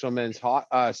national men's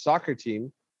soccer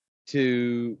team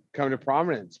to come to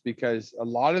prominence, because a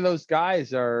lot of those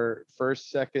guys are first,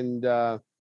 second,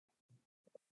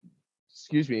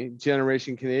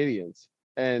 generation Canadians,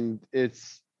 and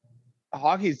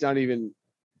hockey's not even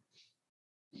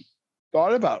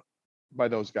thought about by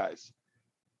those guys.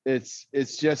 It's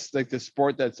just like the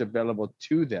sport that's available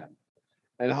to them,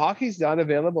 and hockey's not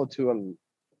available to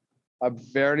a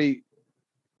very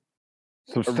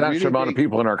substantial amount of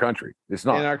people in our country. It's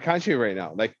not in our country right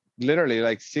now. Like literally,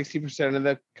 like 60% of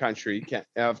the country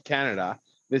of Canada.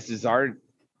 This is our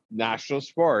national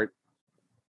sport.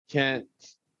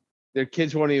 Their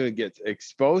kids won't even get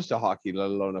exposed to hockey, let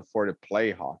alone afford to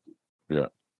play hockey. Yeah.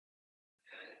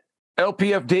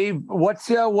 LPF Dave, what's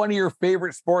one of your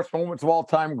favorite sports moments of all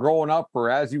time growing up, or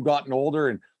as you've gotten older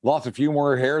and lost a few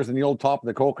more hairs than the old top of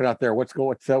the coconut there? What's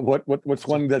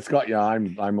one that's got you?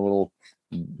 I'm a little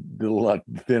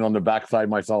thin on the backside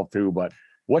myself too, but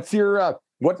what's your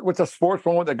what's a sports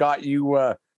moment that got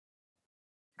you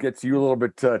gets you a little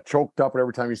bit choked up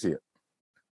every time you see it?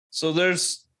 So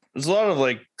there's a lot of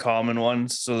like common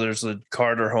ones. So there's the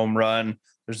Carter home run,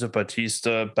 there's a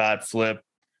Batista bat flip,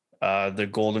 the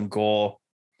golden goal.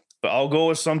 But I'll go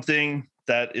with something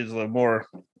that is a little more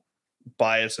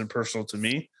biased and personal to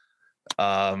me.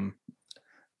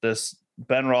 This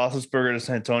Ben Roethlisberger to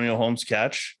Santonio Holmes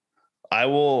catch. I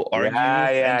will argue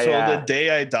until the day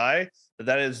I die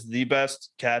that is the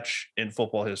best catch in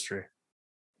football history.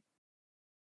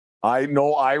 I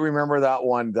know. I remember that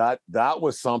one. That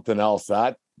was something else.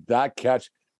 That catch,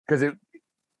 because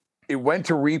it went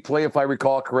to replay, if I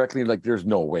recall correctly. Like, there's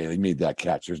no way he made that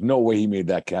catch. There's no way he made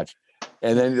that catch.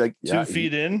 And then, like, 2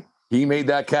 feet in, he made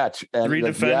that catch. And 3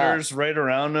 defenders right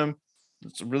around him.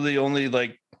 It's really only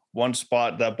like one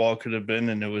spot that ball could have been,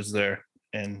 and it was there.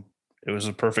 And it was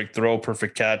a perfect throw,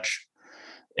 perfect catch.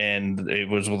 And it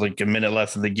was with like a minute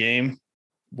left in the game.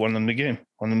 Won them the game.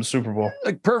 Won them the Super Bowl.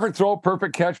 Like, perfect throw,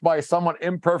 perfect catch by a somewhat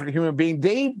imperfect human being.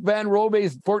 Dave Van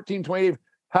Robe's 1428.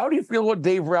 How do you feel what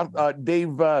Dave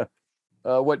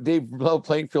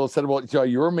Plainfield said about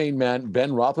your main man,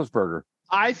 Ben Roethlisberger?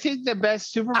 I think the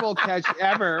best Super Bowl catch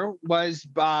ever was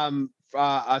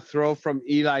a throw from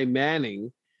Eli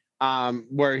Manning,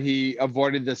 where he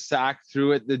avoided the sack,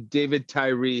 threw it the David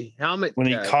Tyree helmet. When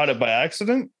he caught it by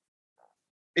accident?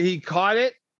 He caught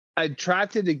it,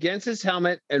 trapped it against his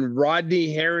helmet, and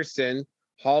Rodney Harrison,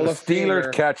 Hall of Famer.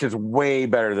 Steelers catch is way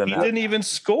better than that. He didn't even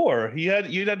score.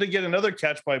 You'd had to get another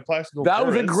catch by Plaxico. That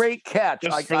was a great catch.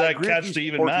 Just for that catch to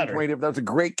even matter. That was a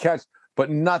great catch,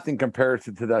 but nothing compares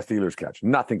to that Steelers catch.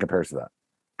 Nothing compares to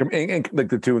that. Like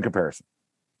the two in comparison.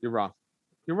 You're wrong.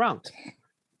 You're wrong.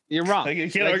 You're wrong.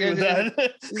 You can't argue with that.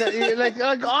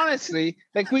 like honestly,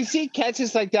 like we see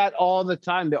catches like that all the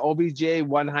time. The OBJ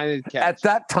one-handed catch. At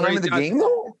that time of the game,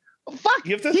 though? Fuck.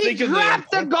 You have to he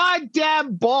dropped the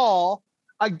goddamn ball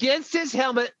against his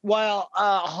helmet while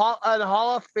a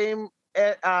Hall of Fame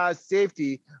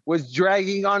safety was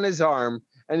dragging on his arm,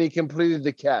 and he completed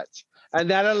the catch. And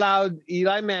that allowed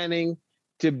Eli Manning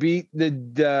to beat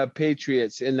the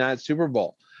Patriots in that Super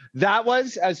Bowl. That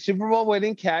was a Super Bowl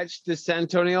winning catch to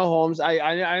Santonio Holmes. I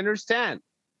understand.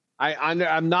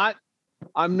 I'm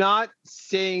not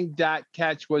saying that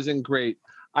catch wasn't great.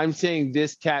 I'm saying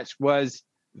this catch was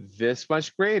this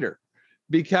much greater,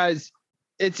 because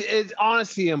it's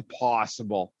honestly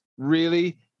impossible,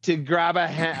 really, to grab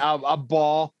a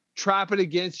ball, trap it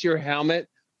against your helmet,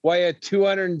 while a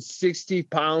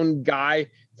 260-pound guy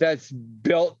that's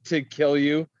built to kill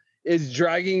you is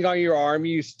dragging on your arm.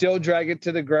 You still drag it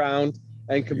to the ground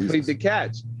and complete the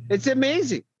catch. It's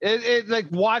amazing. It like,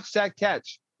 watch that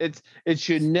catch. It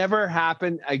should never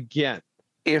happen again.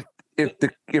 If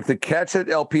the catch that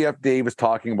LPF Dave was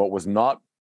talking about was not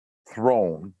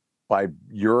thrown by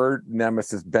your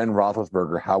nemesis Ben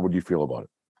Roethlisberger, how would you feel about it?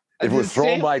 If it was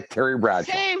thrown by Terry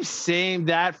Bradshaw. Same.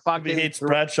 That fucking he hates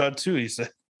Bradshaw too, he said.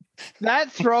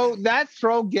 That throw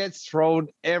gets thrown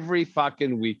every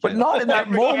fucking weekend. But not in that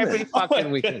moment. Every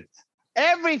fucking weekend.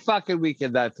 Every fucking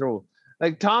weekend that throw.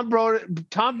 Like Tom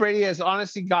Brady has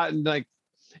honestly gotten like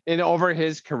in over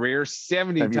his career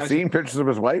 70 Have you seen pictures of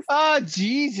his wife? Oh,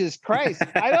 Jesus Christ.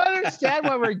 I don't understand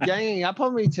why we're ganging up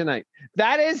on me tonight.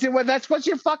 That's what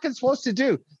you're fucking supposed to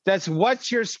do. That's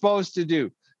what you're supposed to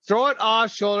do. Throw it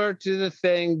off shoulder to the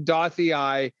thing, dot the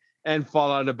I, and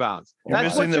fall out of bounds.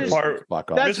 That's missing the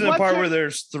part where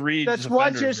there's 3. That's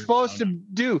what you're supposed to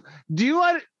do.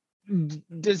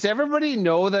 Does everybody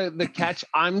know the catch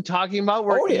I'm talking about,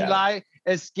 where Eli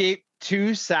escaped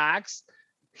 2 sacks,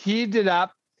 heaved it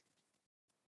up?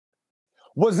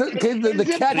 Was it the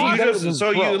catch?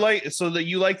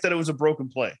 You like that it was a broken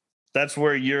play. That's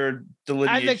where your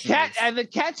delineation and the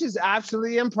catch is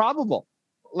absolutely improbable.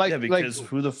 because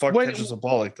who the fuck catches a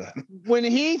ball like that? When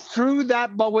he threw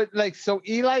that ball with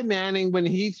Eli Manning, when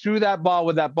he threw that ball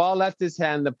with that ball left his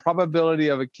hand, the probability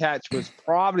of a catch was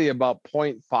probably about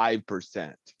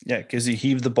 0.5%. Yeah, because he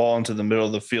heaved the ball into the middle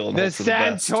of the field. The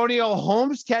San Antonio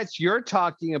Holmes catch you're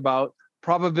talking about,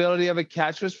 probability of a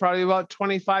catch was probably about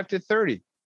 25 to 30.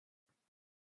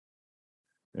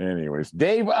 Anyways,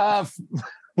 Dave,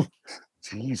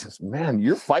 Jesus, man,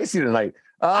 you're feisty tonight.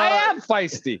 I am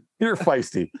feisty. You're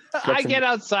feisty. I get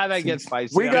outside, I get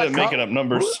feisty. We got making up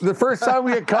numbers. The first time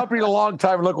we had company in a long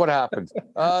time. Look what happened.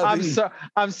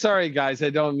 I'm sorry, guys.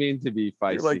 I don't mean to be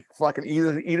feisty. You're like fucking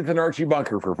Edith and Archie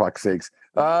Bunker, for fuck's sakes.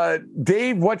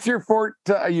 Dave, what's your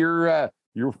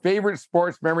your favorite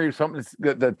sports memory, or something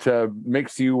that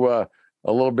makes you a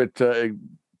little bit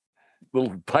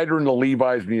little tighter in the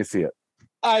Levi's when you see it?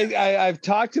 I've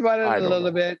talked about it a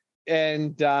little bit.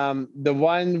 And the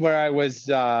one where I was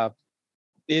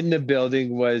in the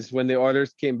building was when the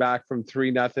Oilers came back from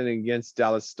 3-0 against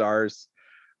Dallas Stars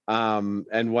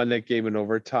and won that game in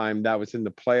overtime. That was in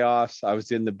the playoffs. I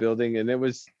was in the building, and it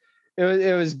was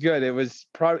good. It was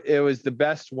the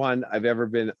best one I've ever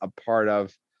been a part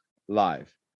of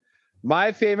live.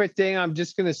 My favorite thing, I'm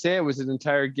just going to say, it was an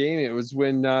entire game. It was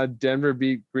when Denver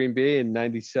beat Green Bay in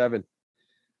 '97.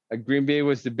 Green Bay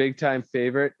was the big time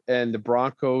favorite, and the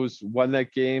Broncos won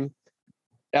that game.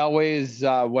 Elway is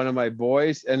one of my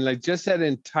boys, and just that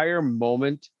entire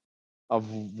moment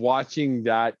of watching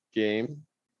that game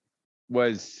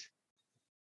was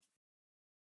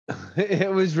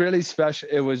it was really special.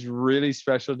 It was really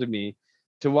special to me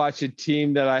to watch a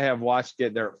team that I have watched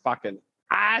get their fucking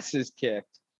asses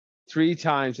kicked 3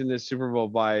 times in the Super Bowl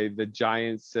by the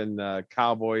Giants and the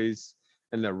Cowboys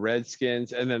and the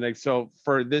Redskins. And then so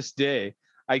for this day,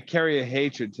 I carry a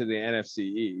hatred to the NFC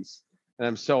East. And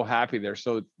I'm so happy they're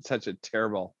such a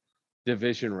terrible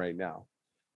division right now.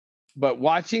 But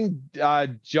watching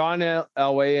John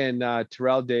Elway and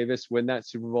Terrell Davis win that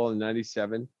Super Bowl in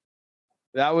 '97,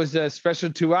 that was a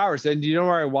special 2 hours. And do you know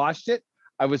where I watched it?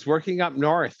 I was working up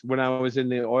north when I was in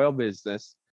the oil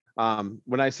business.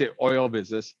 When I say oil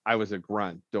business, I was a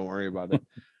grunt. Don't worry about it.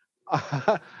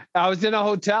 I was in a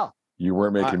hotel. You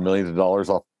weren't making millions of dollars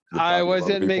off. I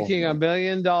wasn't making $1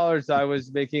 million. I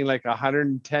was making like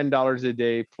 $110 a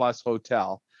day plus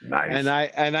hotel. Nice.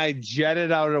 And I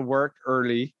jetted out of work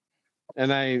early,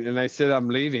 and I said I'm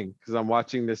leaving because I'm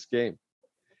watching this game.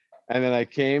 And then I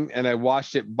came and I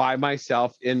watched it by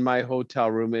myself in my hotel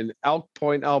room in Elk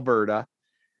Point, Alberta,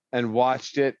 and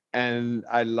watched it, and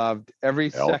I loved every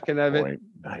second of it.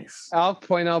 Nice. Elk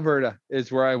Point, Alberta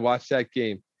is where I watched that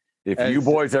game. If you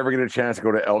boys ever get a chance to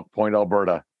go to Elk Point,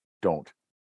 Alberta, don't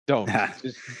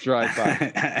just drive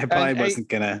by. I probably wasn't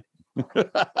gonna. You're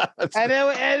not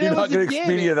gonna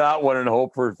Expedia that one and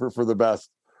hope for the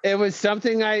best. It was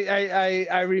something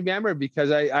I remember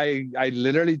because I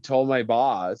literally told my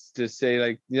boss to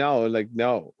say no,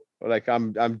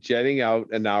 I'm jetting out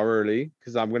an hour early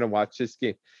because I'm gonna watch this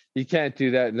game. You can't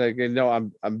do that. No,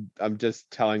 I'm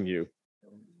just telling you.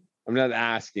 I'm not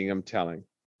asking. I'm telling.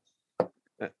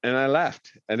 And I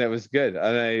left, and it was good.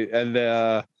 And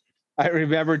I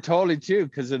remember totally too,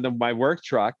 because in my work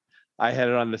truck, I had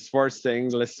it on the sports thing,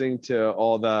 listening to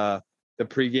all the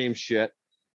pregame shit,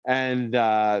 and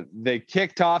they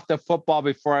kicked off the football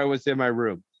before I was in my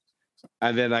room,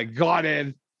 and then I got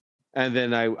in, and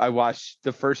then I watched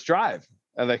the first drive,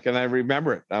 and I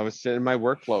remember it. I was sitting in my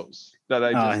work clothes that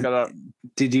I just got out.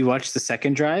 Did you watch the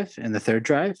second drive and the third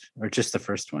drive, or just the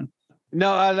first one?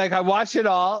 No, I watched it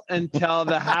all until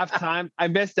the halftime. I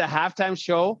missed the halftime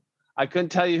show. I couldn't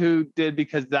tell you who did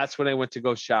because that's when I went to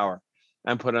go shower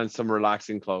and put on some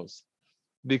relaxing clothes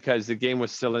because the game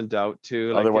was still in doubt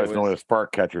too. Otherwise known as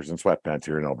spark catchers and sweatpants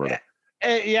here in Alberta.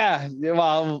 Yeah.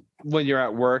 Well, when you're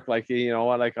at work,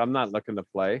 I'm not looking to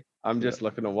play. I'm just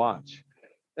looking to watch.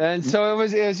 And so it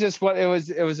was just what it was.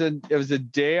 It was a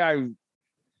day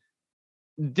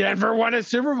Denver won a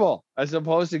Super Bowl as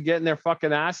opposed to getting their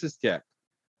fucking asses kicked.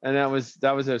 And that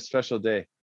was a special day.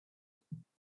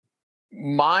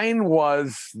 Mine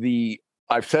was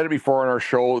I've said it before on our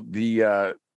show,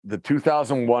 the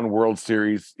 2001 World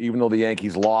Series, even though the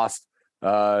Yankees lost,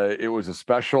 it was a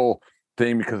special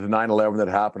thing because of 9/11 that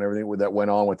happened, everything that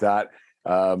went on with that.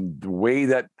 The way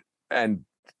that, and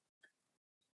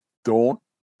don't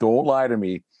lie to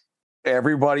me,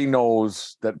 everybody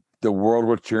knows that the world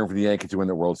was cheering for the Yankees to win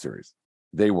the World Series.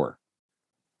 They were.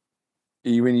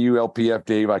 Even you, LPF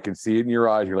Dave, I can see it in your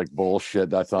eyes. You're like,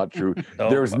 bullshit, that's not true.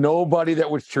 There was nobody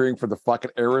that was cheering for the fucking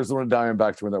Arizona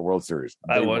Diamondbacks to win that World Series.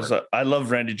 I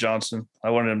love Randy Johnson. I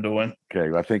wanted him to win.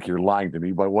 Okay, I think you're lying to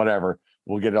me, but whatever.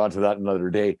 We'll get onto that another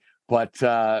day. But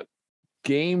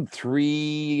Game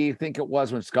 3, I think it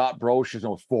was when Scott Brocious, no,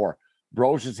 it was 4.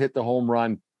 Brocious hit the home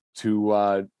run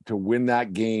to win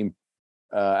that game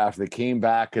after they came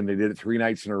back, and they did it 3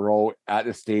 nights in a row at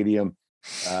the stadium.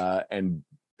 And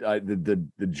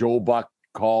the Joe Buck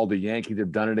call, the Yankees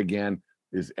have done it again,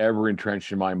 is ever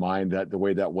entrenched in my mind, that the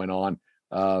way that went on.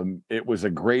 It was a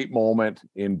great moment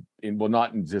in well,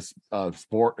 not in just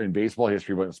sport and baseball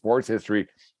history, but in sports history,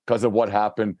 because of what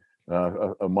happened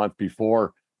a month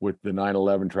before with the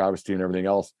 9/11 travesty and everything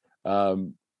else.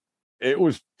 It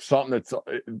was something that's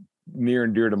near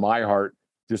and dear to my heart,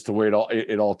 just the way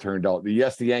it all turned out.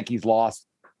 Yes, the Yankees lost.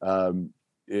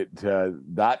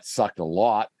 That sucked a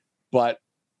lot, but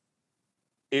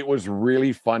it was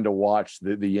really fun to watch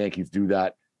the Yankees do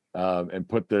that and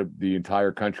put the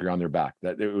entire country on their back.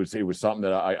 That it was something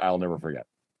that I'll never forget.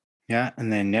 Yeah,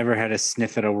 and they never had a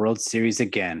sniff at a World Series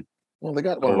again. Well, they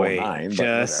got Oh, wait, 9,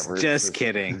 just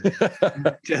kidding.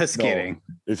 Just kidding.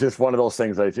 It's just one of those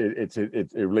things.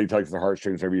 It really tugs the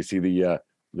heartstrings whenever you see the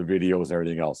videos and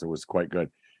everything else. It was quite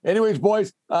good. Anyways,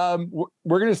 boys, we're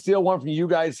gonna steal one from you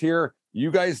guys here.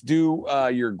 You guys do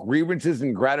your grievances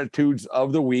and gratitudes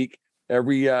of the week.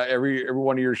 Every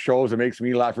one of your shows. It makes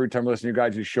me laugh every time I listen to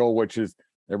you guys' show, which is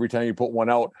every time you put one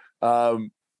out.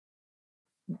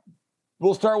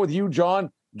 We'll start with you, John.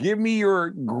 Give me your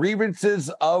grievances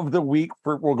of the week.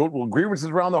 We'll grievances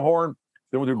around the horn,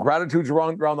 then we'll do gratitudes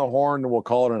around the horn, and we'll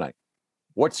call it a night.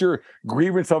 What's your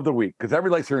grievance of the week? Because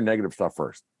everybody likes hearing negative stuff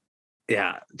first.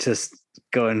 Yeah, just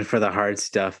going for the hard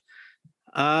stuff.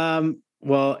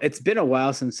 Well, it's been a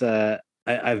while since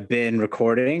I've been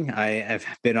recording. I've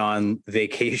been on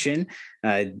vacation.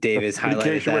 Dave has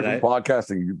highlighted that.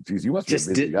 Podcasting. Geez, you must be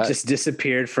just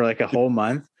disappeared for like a whole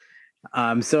month.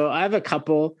 So I have a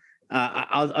couple.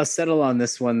 I'll settle on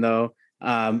this one though.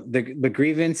 The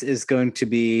grievance is going to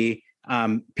be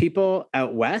people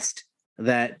out west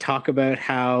that talk about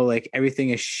how like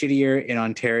everything is shittier in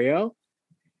Ontario.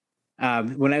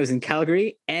 When I was in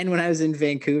Calgary and when I was in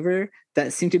Vancouver,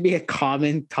 that seemed to be a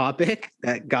common topic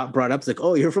that got brought up. It's like,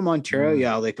 oh, you're from Ontario?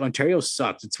 Yeah, like Ontario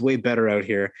sucks. It's way better out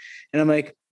here. And I'm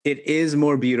like, it is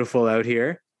more beautiful out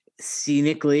here.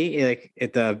 Scenically, like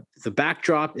the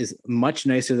backdrop is much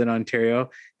nicer than Ontario.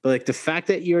 But like the fact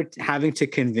that you're having to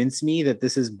convince me that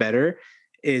this is better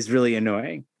is really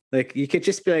annoying. Like you could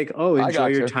just be like, oh, enjoy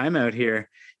your time out here.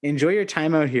 Enjoy your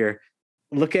time out here.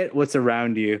 Look at what's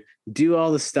around you. Do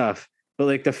all the stuff. But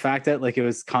like the fact that like it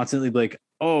was constantly like,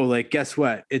 oh, like guess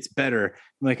what? It's better.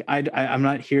 I'm like, I'm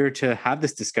not here to have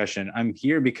this discussion. I'm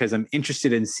here because I'm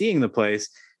interested in seeing the place.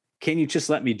 Can you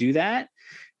just let me do that?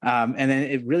 And then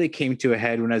it really came to a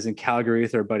head when I was in Calgary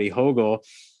with our buddy Hogel,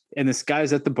 and this guy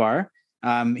was at the bar.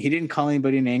 He didn't call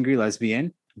anybody an angry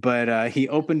lesbian, but he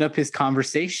opened up his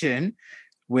conversation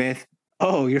with,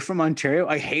 oh, you're from Ontario?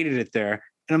 I hated it there.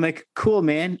 And I'm like, cool,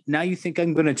 man. Now you think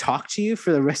I'm going to talk to you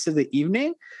for the rest of the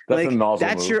evening? That's like a Nozzle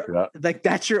that's move,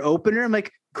 that's your opener. I'm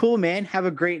like, cool, man. Have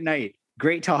a great night.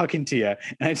 Great talking to you.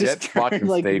 And I just turned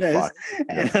like this,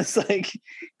 and I was like,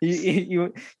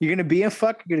 you're gonna be a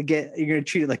fuck. You're gonna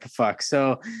treat it like a fuck.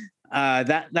 So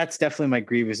that's definitely my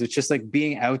grievance. It's just like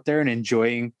being out there and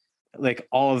enjoying like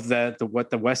all of what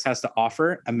the West has to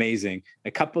offer. Amazing.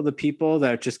 A couple of the people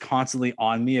that are just constantly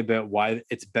on me about why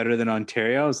it's better than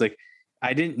Ontario. I was like,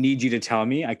 I didn't need you to tell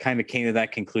me. I kind of came to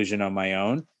that conclusion on my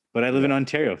own. But I live in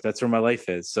Ontario. That's where my life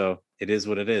is. So it is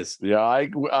what it is. Yeah,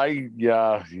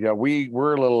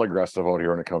 we're a little aggressive out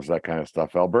here when it comes to that kind of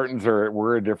stuff. Albertans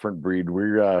we're a different breed.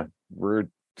 We're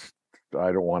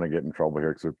I don't want to get in trouble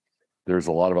here because there's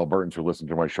a lot of Albertans who listen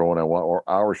to my show or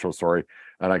our show,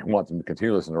 and I want them to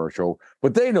continue listening to our show,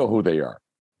 but they know who they are.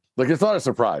 Like it's not a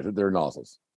surprise that they're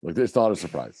nozzles. Like it's not a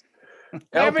surprise.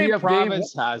 Every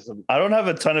province has them. I don't have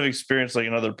a ton of experience like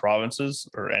in other provinces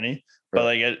or any, but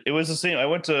like it was the same. I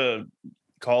went to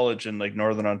college in like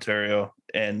Northern Ontario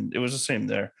and it was the same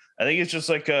there. I think it's just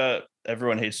like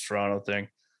everyone hates Toronto thing.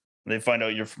 They find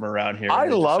out you're from around here. I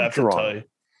love Toronto.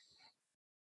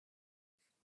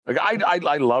 Like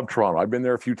I love Toronto. I've been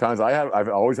there a few times. I've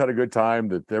always had a good time.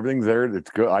 That everything's there.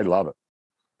 It's good. I love it.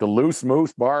 The Loose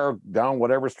Moose Bar down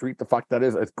whatever street the fuck that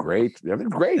is. It's great.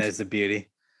 Everything's great. That's a beauty.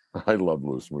 I love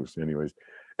Loose Moose. Anyways,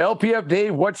 LPF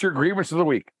Dave, what's your grievance of the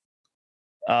week?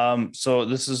 So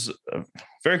this is a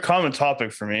very common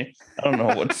topic for me. I don't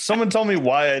know what someone told me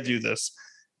why I do this.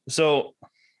 So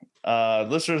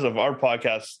listeners of our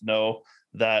podcast know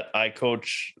that I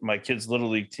coach my kids' little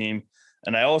league team,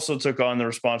 and I also took on the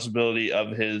responsibility of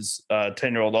his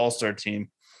 10-year-old all-star team.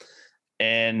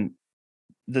 And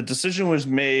the decision was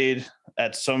made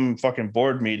at some fucking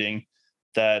board meeting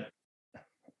that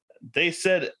they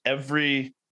said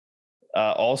every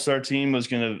all-star team was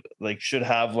gonna should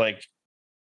have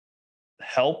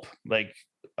help.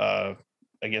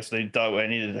 I guess they thought I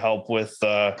needed help with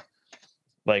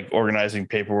organizing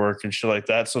paperwork and shit like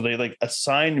that. So they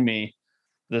assigned me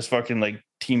this fucking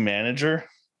team manager.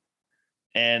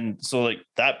 And so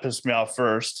that pissed me off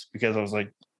first, because I was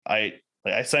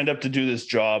I signed up to do this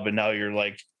job, and now you're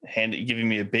giving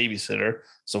me a babysitter.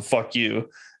 So fuck you.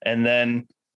 And then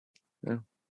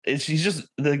he's just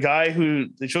the guy who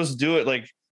they chose to do it.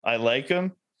 I like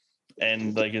him,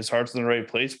 and his heart's in the right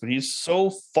place, but he's so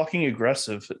fucking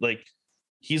aggressive.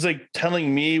 He's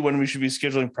telling me when we should be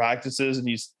scheduling practices, and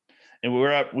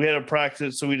we had a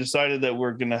practice. So we decided that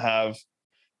we're going to have,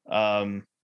 on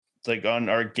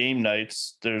our game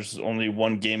nights, there's only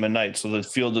one game a night. So the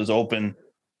field is open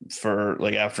for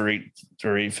after 8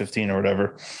 or 8:15 or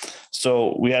whatever.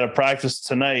 So we had a practice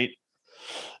tonight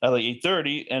at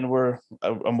 8:30, and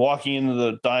I'm walking into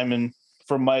the diamond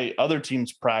from my other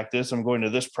team's practice. I'm going to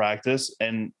this practice,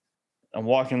 and I'm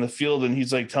walking the field, and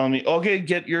he's telling me, okay,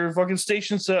 get your fucking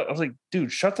station set up. I was like,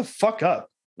 dude, shut the fuck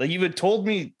up. You've had told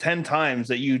me 10 times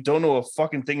that you don't know a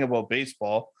fucking thing about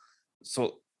baseball.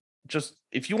 So just,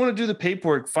 if you want to do the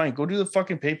paperwork, fine, go do the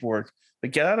fucking paperwork.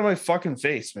 But get out of my fucking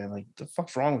face, man. The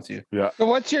fuck's wrong with you? Yeah. So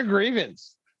what's your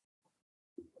grievance?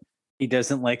 He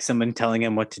doesn't like someone telling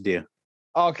him what to do.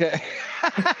 Okay.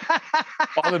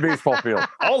 On the baseball field.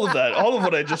 All of that. All of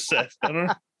what I just said. I don't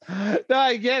know. No,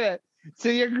 I get it. So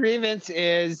your grievance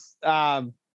is My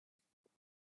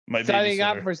signing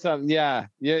babysitter. up for something. Yeah.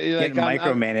 You're Getting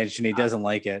micromanaged, and he doesn't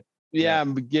like it. Yeah,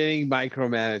 I'm getting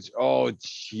micromanaged. Oh,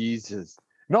 Jesus.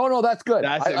 No, that's good.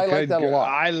 That's I like that a lot.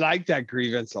 I like that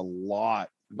grievance a lot.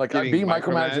 Being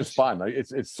micromanaged is fun.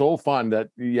 It's so fun that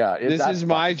this is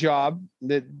my job.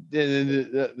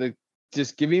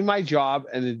 Just give me my job,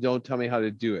 and then don't tell me how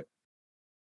to do it.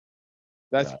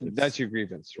 That's your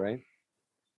grievance, right?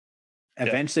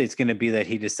 Eventually, it's going to be that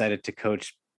he decided to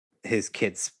coach his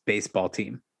kid's baseball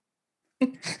team.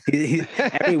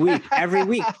 Every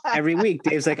week,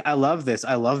 Dave's like, I love this.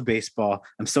 I love baseball.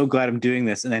 I'm so glad I'm doing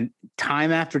this. And then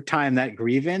time after time, that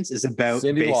grievance is about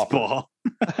Cindy baseball.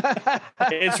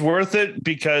 It's worth it,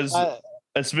 because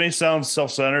it may sound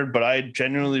self-centered, but I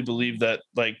genuinely believe that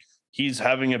he's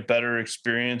having a better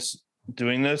experience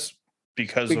doing this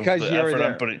because of the effort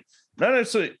I'm putting. Not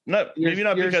necessarily, maybe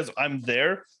not because I'm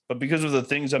there, but because of the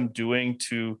things I'm doing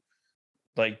to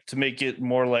make it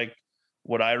more like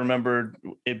what I remember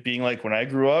it being like when I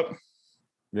grew up.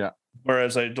 Yeah.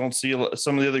 Whereas I don't see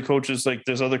some of the other coaches,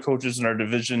 there's other coaches in our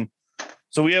division.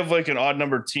 So we have an odd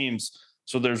number of teams.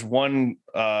 So there's one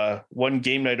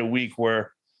game night a week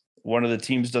where one of the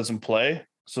teams doesn't play.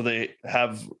 So they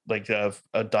have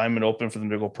a diamond open for them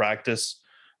to go practice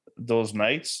those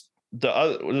nights.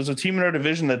 There's a team in our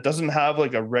division that doesn't have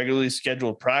a regularly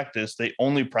scheduled practice. They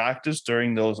only practice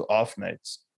during those off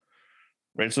nights.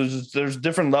 Right. So there's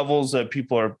different levels that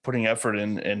people are putting effort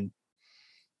in, and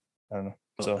I don't know.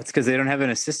 So it's because they don't have an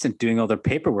assistant doing all their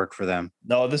paperwork for them.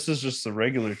 No, this is just the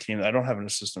regular team. I don't have an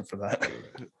assistant for that.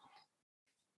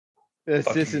 The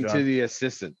assistant to the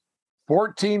assistant.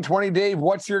 1420, Dave,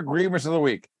 what's your grievance of the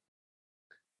week?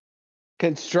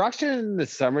 Construction in the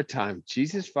summertime.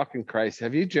 Jesus fucking Christ.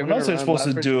 Have you driven When else are they supposed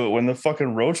to do it? When the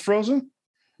fucking road's frozen?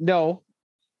 No.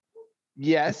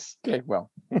 Yes. Okay,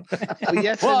 well.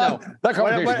 Yes well, and no. That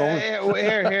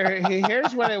conversation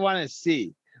Here's what I want to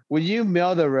see. When you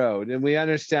mill the road, and we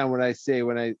understand what I say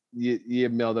when you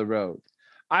mill the road,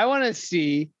 I want to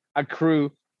see a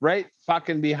crew right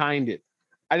fucking behind it.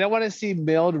 I don't want to see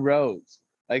milled roads.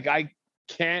 I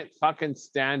can't fucking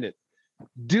stand it.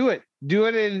 Do it. We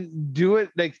can do it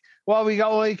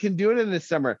in the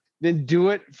summer. Then do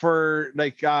it for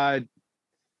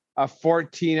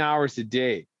 14 hours a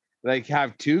day.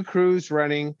 Have 2 crews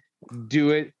running. Do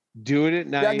it at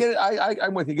night. Yeah, get it.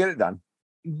 I'm with you. Get it done.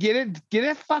 Get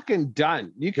it fucking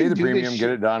done. You can pay the do premium, get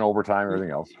it done, overtime,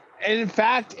 everything else. And in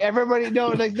fact, everybody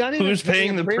not even who's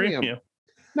paying the premium?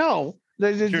 No.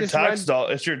 It's your tax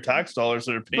dollars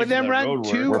that are paying but then run road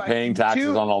two, work. We're paying taxes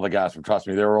on all the gas. Trust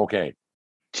me, they're okay.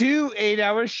 2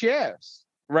 8-hour shifts,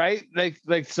 right?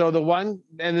 So the one,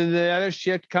 and then the other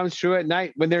shift comes through at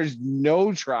night when there's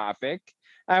no traffic,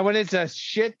 and when it's a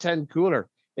shit ton cooler.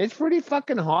 It's pretty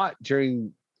fucking hot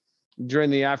during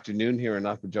the afternoon here in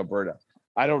Upper Alberta.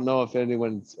 I don't know if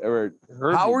anyone's ever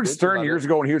heard. Howard Stern years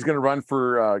ago, when he was going to run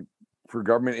for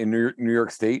government in New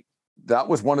York State, that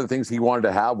was one of the things he wanted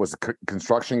to have was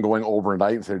construction going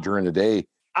overnight instead of during the day.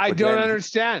 I don't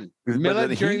understand.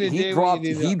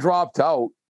 He dropped out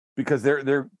because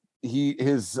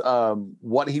his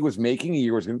what he was making a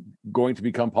year was going to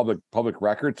become public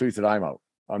record. So he said, "I'm out.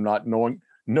 I'm not knowing."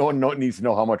 No one needs to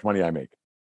know how much money I make.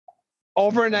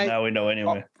 Overnight. Now we know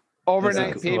anyway.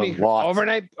 Overnight paving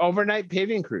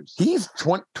crews. He's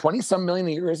 20 some million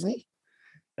a year, isn't he?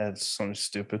 That's something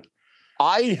stupid.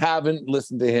 I haven't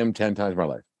listened to him 10 times in my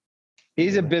life.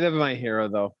 He's a bit of my hero,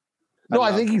 though. No,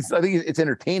 I think it's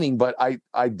entertaining, but I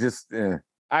just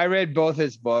I read both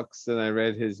his books and I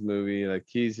read his movie. Like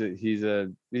he's a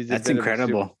That's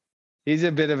incredible. He's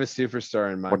a bit of a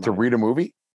superstar in my mind. To read a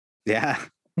movie? Yeah.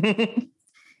 To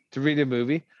read a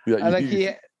movie?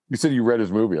 Yeah, you said you read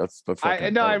his movie. That's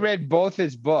I read both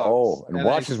his books. Oh, and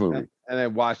watched his movie. And I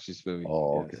watched his movie.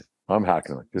 Oh, okay. I'm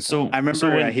hacking it. So I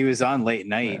remember when he was on late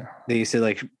night, they used to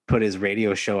like put his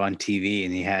radio show on TV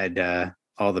and he had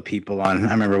all the people on.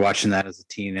 I remember watching that as a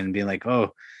teen and being like,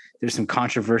 oh, there's some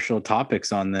controversial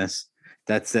topics on this.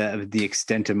 That's the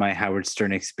extent of my Howard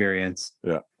Stern experience.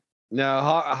 Yeah. No,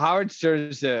 Howard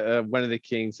Stern's one of the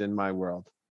kings in my world.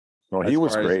 No, he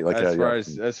was great.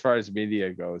 As far as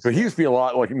media goes. But he used to be a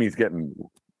lot like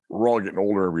we're all getting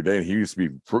older every day. And he used to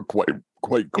be quite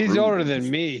He's older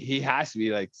than me. He has to be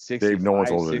like 60. Dave, no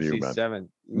one's older than you, man.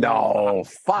 No,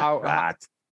 fuck that.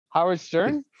 Howard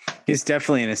Stern? He's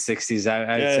definitely in his 60s.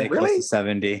 I'd say really? close to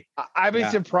 70. I'd be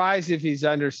surprised if he's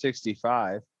under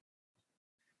 65.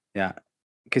 Yeah.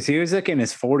 Because he was like in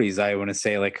his 40s, I want to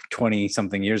say like 20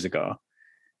 something years ago.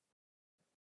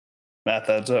 Math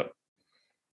adds up.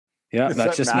 Yeah,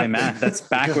 that's just my math. That's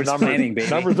backwards planning, baby.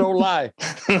 Numbers don't lie.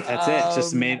 That's it.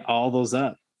 Just made all those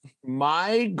up.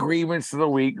 My grievance of the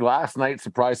week last night,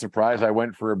 surprise, surprise, I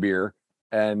went for a beer,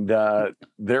 and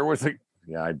there was I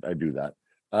do that.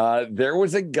 There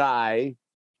was a guy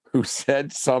who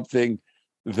said something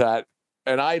that,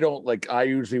 and I don't like. I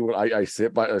usually I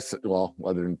sit by well,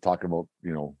 other than talking about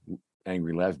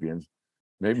angry lesbians.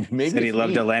 Maybe said he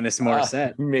loved Alanis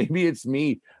Morissette. Maybe it's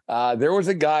me. There was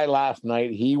a guy last night.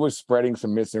 He was spreading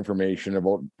some misinformation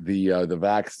about the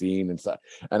vaccine and stuff.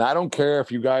 And I don't care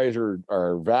if you guys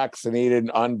are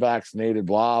vaccinated, unvaccinated,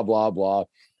 blah blah blah.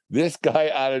 This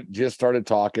guy just started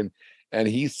talking, and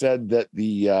he said that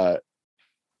the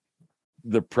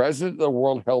president of the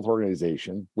World Health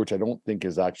Organization, which I don't think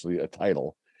is actually a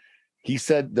title, he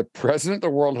said the president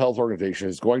of the World Health Organization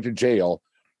is going to jail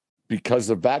because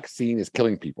the vaccine is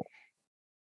killing people.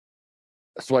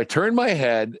 So I turned my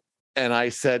head and I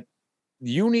said,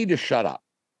 you need to shut up.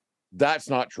 That's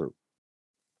not true.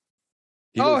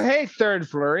 Hey, Third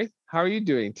Flurry. How are you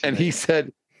doing today? And he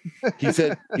said, yes,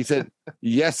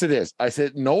 it is. I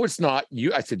said, no, it's not.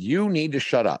 I said, you need to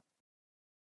shut up.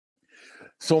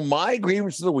 So my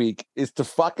grievance of the week is to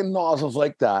fucking nozzles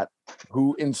like that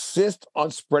who insist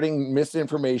on spreading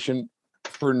misinformation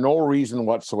for no reason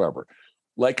whatsoever.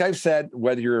 Like I've said,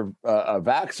 whether you're a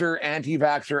vaxxer,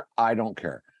 anti-vaxxer, I don't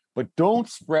care. But don't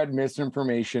spread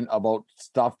misinformation about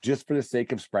stuff just for the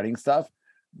sake of spreading stuff.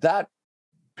 That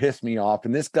pissed me off.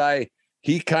 And this guy,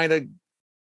 he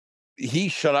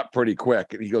shut up pretty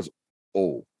quick. And he goes,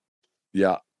 oh,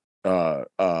 yeah. So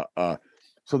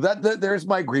there's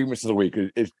my grievance of the week.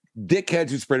 It's dickheads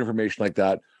who spread information like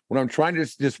that when I'm trying to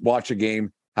just watch a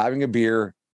game, having a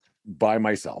beer by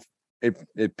myself.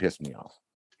 It pissed me off.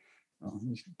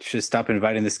 You should stop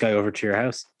inviting this guy over to your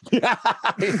house. Yeah.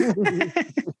 Hey,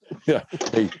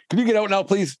 can you get out now,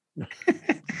 please?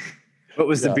 What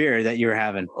was the beer that you were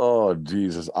having? Oh,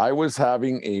 Jesus. I was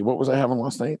having what was I having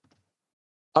last night?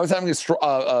 I was having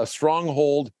a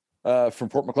Stronghold from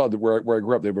Fort McLeod, where I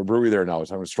grew up. They have a brewery there now. I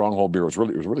was having a Stronghold beer. It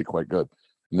was really quite good.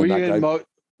 Were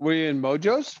you in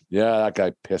Mojo's? Yeah, that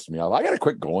guy pissed me off. I got to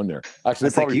quit going there.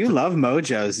 Actually, you love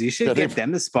Mojo's. You should get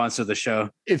them to sponsor the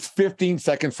show. It's 15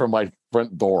 seconds from my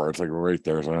front door. It's like right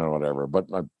there. So whatever. But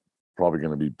I'm probably going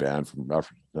to be banned from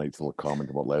after tonight's little comment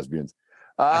about lesbians.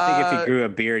 I think if you grew a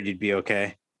beard, you'd be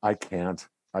okay. I can't.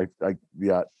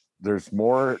 Yeah. There's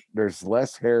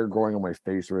less hair growing on my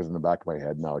face there is in the back of my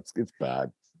head now. It's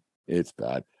bad. It's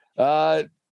bad.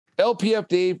 LPF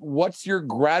Dave, what's your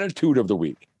gratitude of the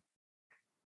week?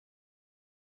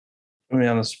 Put me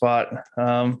on the spot.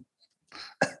 I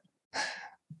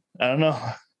don't know.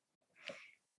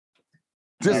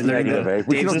 Just negative, eh?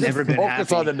 We can never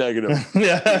focus on the negative.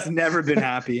 Yeah, he's never been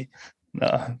happy.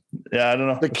 No, yeah, I don't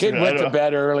know. The kid went to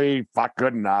bed early. Fuck,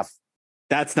 good enough.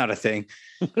 That's not a thing.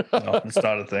 No, it's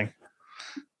not a thing.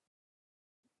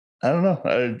 I don't know.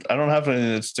 I don't have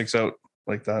anything that sticks out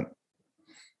like that.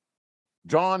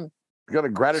 John, you got a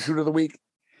gratitude of the week?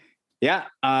 Yeah.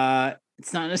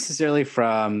 It's not necessarily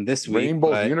from this week.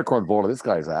 Rainbow unicorn bowl to this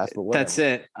guy's ass. But that's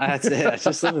it. I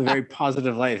just live a very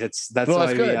positive life. That's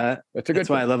why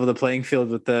why I level the playing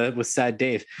field with Sad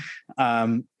Dave.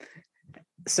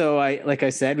 So like I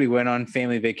said, we went on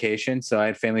family vacation. So I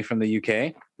had family from the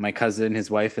UK, my cousin, his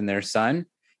wife and their son,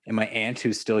 and my aunt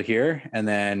who's still here. And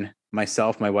then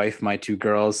myself, my wife, my 2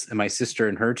 girls, and my sister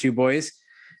and her 2 boys.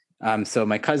 So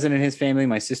my cousin and his family,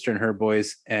 my sister and her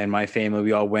boys, and my family,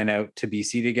 we all went out to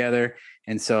BC together.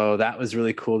 And so that was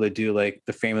really cool to do like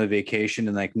the family vacation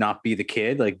and like not be the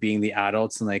kid, like being the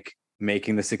adults and like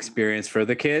making this experience for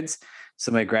the kids.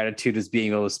 So my gratitude is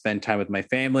being able to spend time with my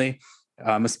family.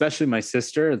 Especially my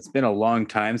sister. It's been a long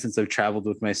time since I've traveled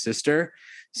with my sister.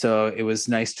 So it was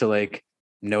nice to like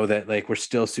know that like we're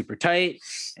still super tight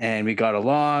and we got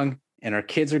along and our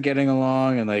kids are getting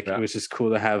along. And like, It was just cool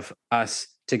to have us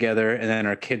together and then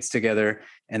our kids together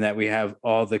and that we have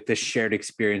all like this shared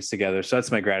experience together. So that's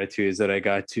my gratitude is that I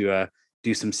got to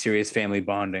do some serious family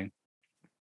bonding.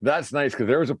 That's nice because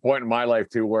there was a point in my life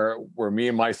too where me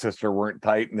and my sister weren't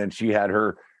tight, and then she had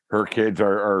her kids.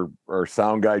 Our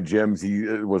sound guy Jim's, he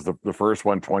was the first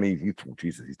one. 20,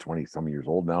 he's 20 some years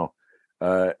old now,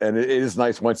 and it is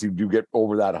nice once you do get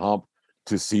over that hump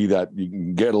to see that you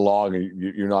can get along and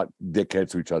you're not dickheads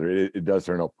to each other. It does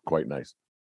turn out quite nice.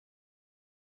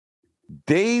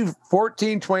 Dave,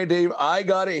 1420 Dave, I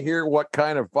gotta hear what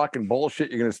kind of fucking bullshit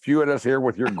you're gonna spew at us here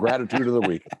with your gratitude of the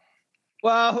week.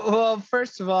 Well,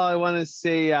 first of all, I want to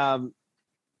say,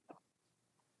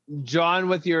 John,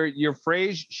 with your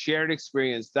phrase "shared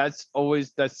experience," that's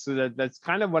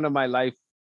kind of one of my life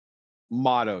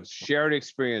mottos. Shared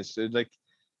experience, like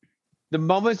the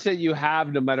moments that you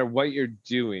have, no matter what you're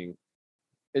doing,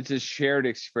 it's a shared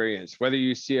experience. Whether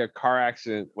you see a car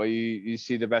accident, whether you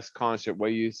see the best concert,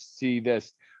 whether you see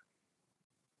this.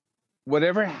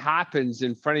 Whatever happens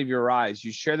in front of your eyes,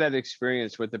 you share that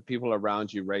experience with the people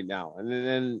around you right now.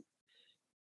 And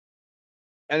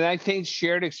I think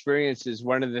shared experience is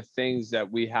one of the things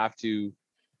that we have to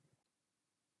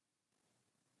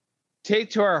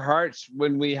take to our hearts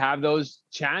when we have those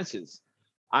chances.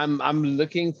 I'm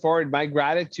looking forward. My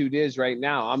gratitude is right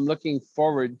now, I'm looking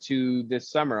forward to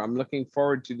this summer. I'm looking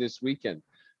forward to this weekend.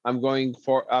 I'm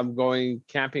going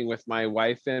camping with my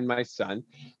wife and my son,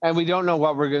 and we don't know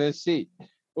what we're going to see.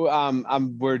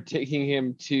 We're taking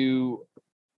him to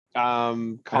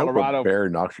Colorado. I hope a bear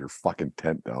knocks your fucking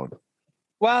tent down.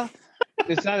 Well,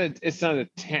 it's not a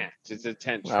tent. It's a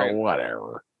tent trailer.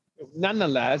 Whatever.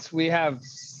 Nonetheless, we have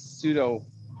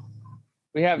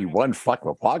one fuck of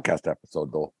a podcast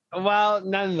episode though. Well,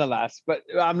 nonetheless, but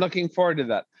I'm looking forward to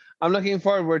that.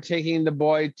 We're taking the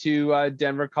boy to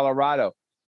Denver, Colorado,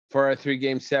 for a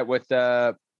 3-game set with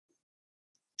the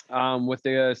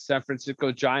San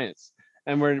Francisco Giants,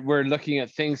 and we're looking at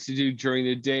things to do during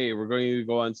the day. We're going to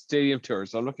go on stadium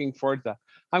tours. So I'm looking forward to that.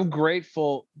 I'm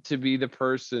grateful to be the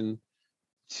person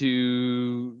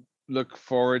to look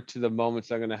forward to the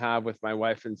moments I'm going to have with my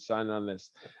wife and son on this.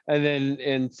 And then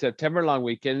in September long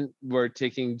weekend, we're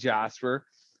taking Jasper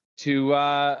to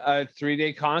a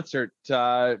 3-day concert,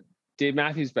 Dave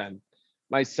Matthews Band.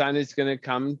 My son is going to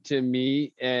come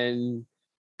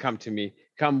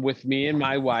with me and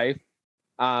my wife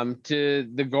to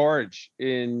the Gorge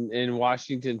in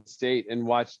Washington State and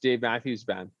watch Dave Matthews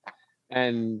Band.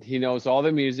 And he knows all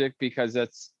the music because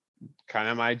that's kind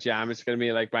of my jam. It's going to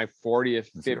be like my 40th,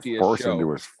 50th force show.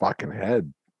 Into his fucking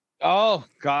head. Oh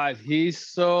God,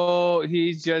 he's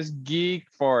just geek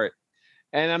for it.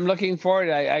 And I'm looking forward.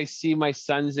 I see my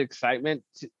son's excitement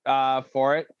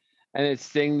for it. And it's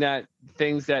things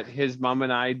that his mom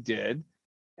and I did,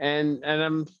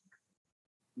 and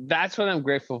that's what I'm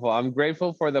grateful for. I'm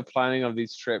grateful for the planning of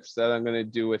these trips that I'm going to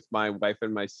do with my wife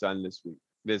and my son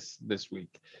this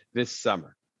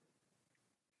summer.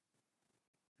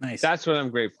 Nice. That's what I'm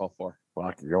grateful for.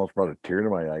 Fuck, you almost brought a tear to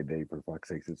my eye, Dave. For fuck's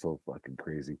sake, it's so fucking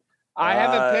crazy. I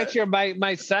have a picture.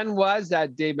 My son was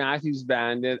at Dave Matthews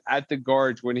Band at the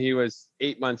Gorge when he was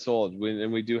 8 months old,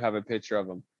 and we do have a picture of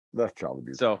him. That's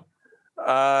probably So. beautiful.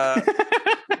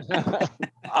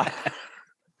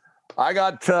 I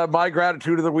got my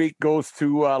gratitude of the week goes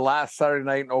to last Saturday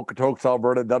night in Okotoks,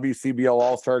 Alberta, WCBL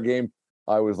All-Star Game.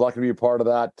 I was lucky to be a part of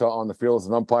that on the field as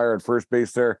an umpire at first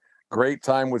base there. Great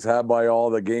time was had by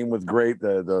all. The game was great.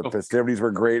 The festivities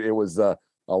were great. It was a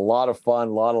lot of fun,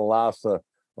 a lot of laughs, a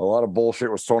lot of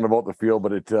bullshit was thrown about the field,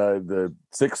 but the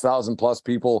 6,000 plus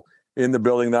people in the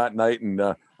building that night, and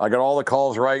I got all the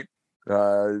calls right.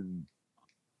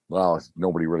 Well,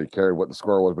 nobody really cared what the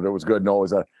score was, but it was good. No, it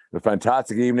was a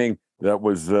fantastic evening. That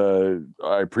was,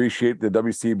 I appreciate the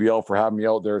WCBL for having me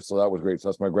out there. So that was great. So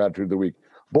that's my gratitude of the week.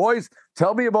 Boys,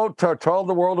 tell me tell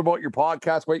the world about your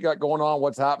podcast, what you got going on,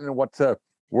 what's happening,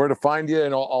 where to find you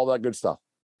and all that good stuff.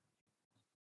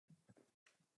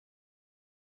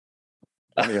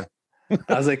 I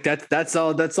was like, that's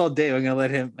all Dave. I'm gonna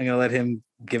let him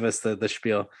give us the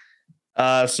spiel.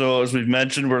 So as we've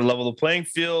mentioned, we're level the playing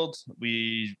field.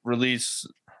 We release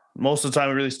most of the time.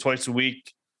 We release twice a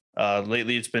week.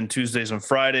 Lately, it's been Tuesdays and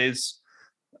Fridays.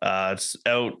 It's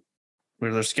out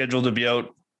where they're scheduled to be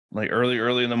out like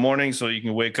early in the morning, so you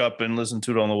can wake up and listen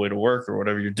to it on the way to work or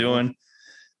whatever you're doing.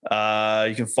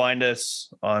 You can find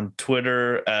us on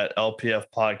Twitter at LPF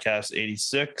Podcast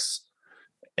 86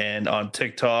 and on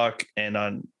TikTok and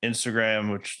on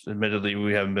Instagram, which admittedly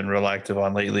we haven't been real active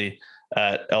on lately,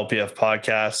 at LPF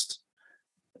Podcast.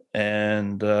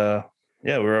 And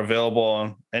we're available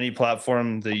on any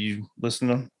platform that you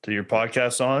listen to your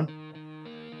podcasts on.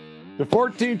 The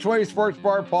 1420 Sports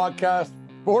Bar Podcast,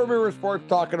 4 River Sports,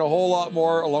 talking a whole lot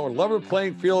more along with level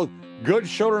playing field. Good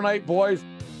show tonight, boys.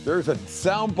 There's a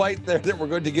sound bite there that we're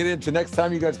going to get into next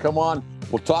time you guys come on.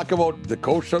 We'll talk about the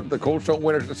coach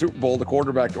winners of the Super Bowl, the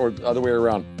quarterback, or the other way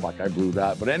around. Fuck, I blew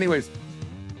that. But anyways,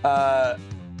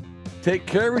 take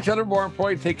care of each other. More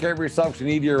importantly, take care of yourself. You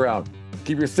need you around.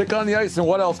 Keep your stick on the ice. And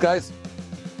what else, guys?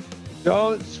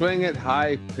 Don't swing at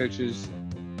high pitches,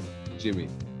 Jimmy.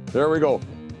 There we go.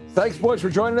 Thanks, boys, for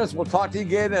joining us. We'll talk to you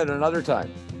again at another time.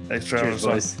 Thanks, Travis.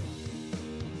 Cheers, boys.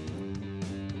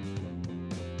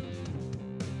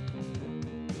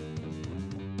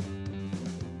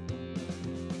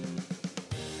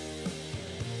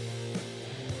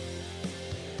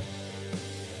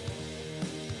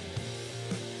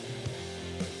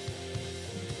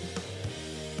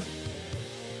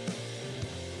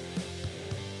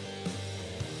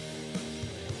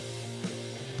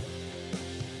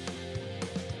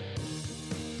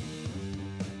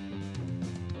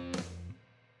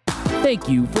 Thank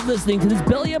you for listening to this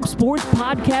Belly Up Sports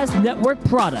Podcast Network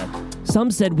product. Some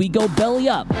said we go belly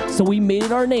up, so we made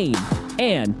it our name,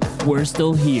 and we're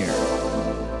still here.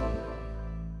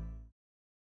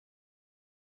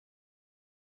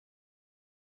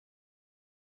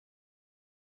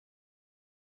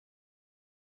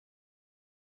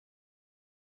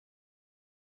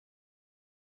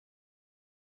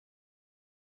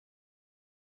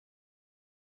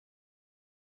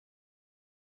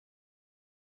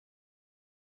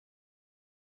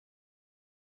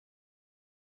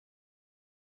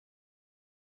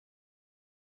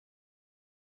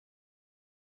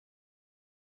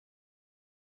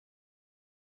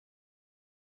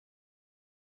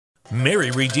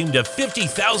 Mary redeemed a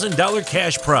 $50,000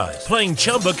 cash prize playing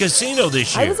Chumba Casino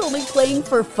this year. I was only playing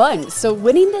for fun, so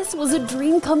winning this was a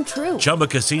dream come true. Chumba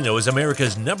Casino is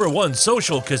America's #1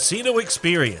 social casino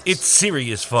experience. It's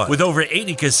serious fun. With over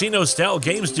 80 casino-style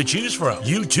games to choose from,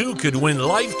 you too could win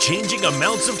life-changing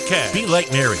amounts of cash. Be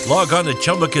like Mary. Log on to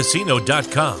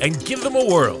ChumbaCasino.com and give them a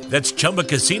whirl. That's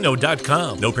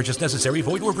ChumbaCasino.com. No purchase necessary.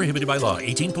 Void or prohibited by law.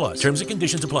 18+. Terms and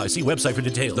conditions apply. See website for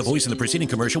details. The voice in the preceding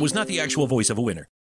commercial was not the actual voice of a winner.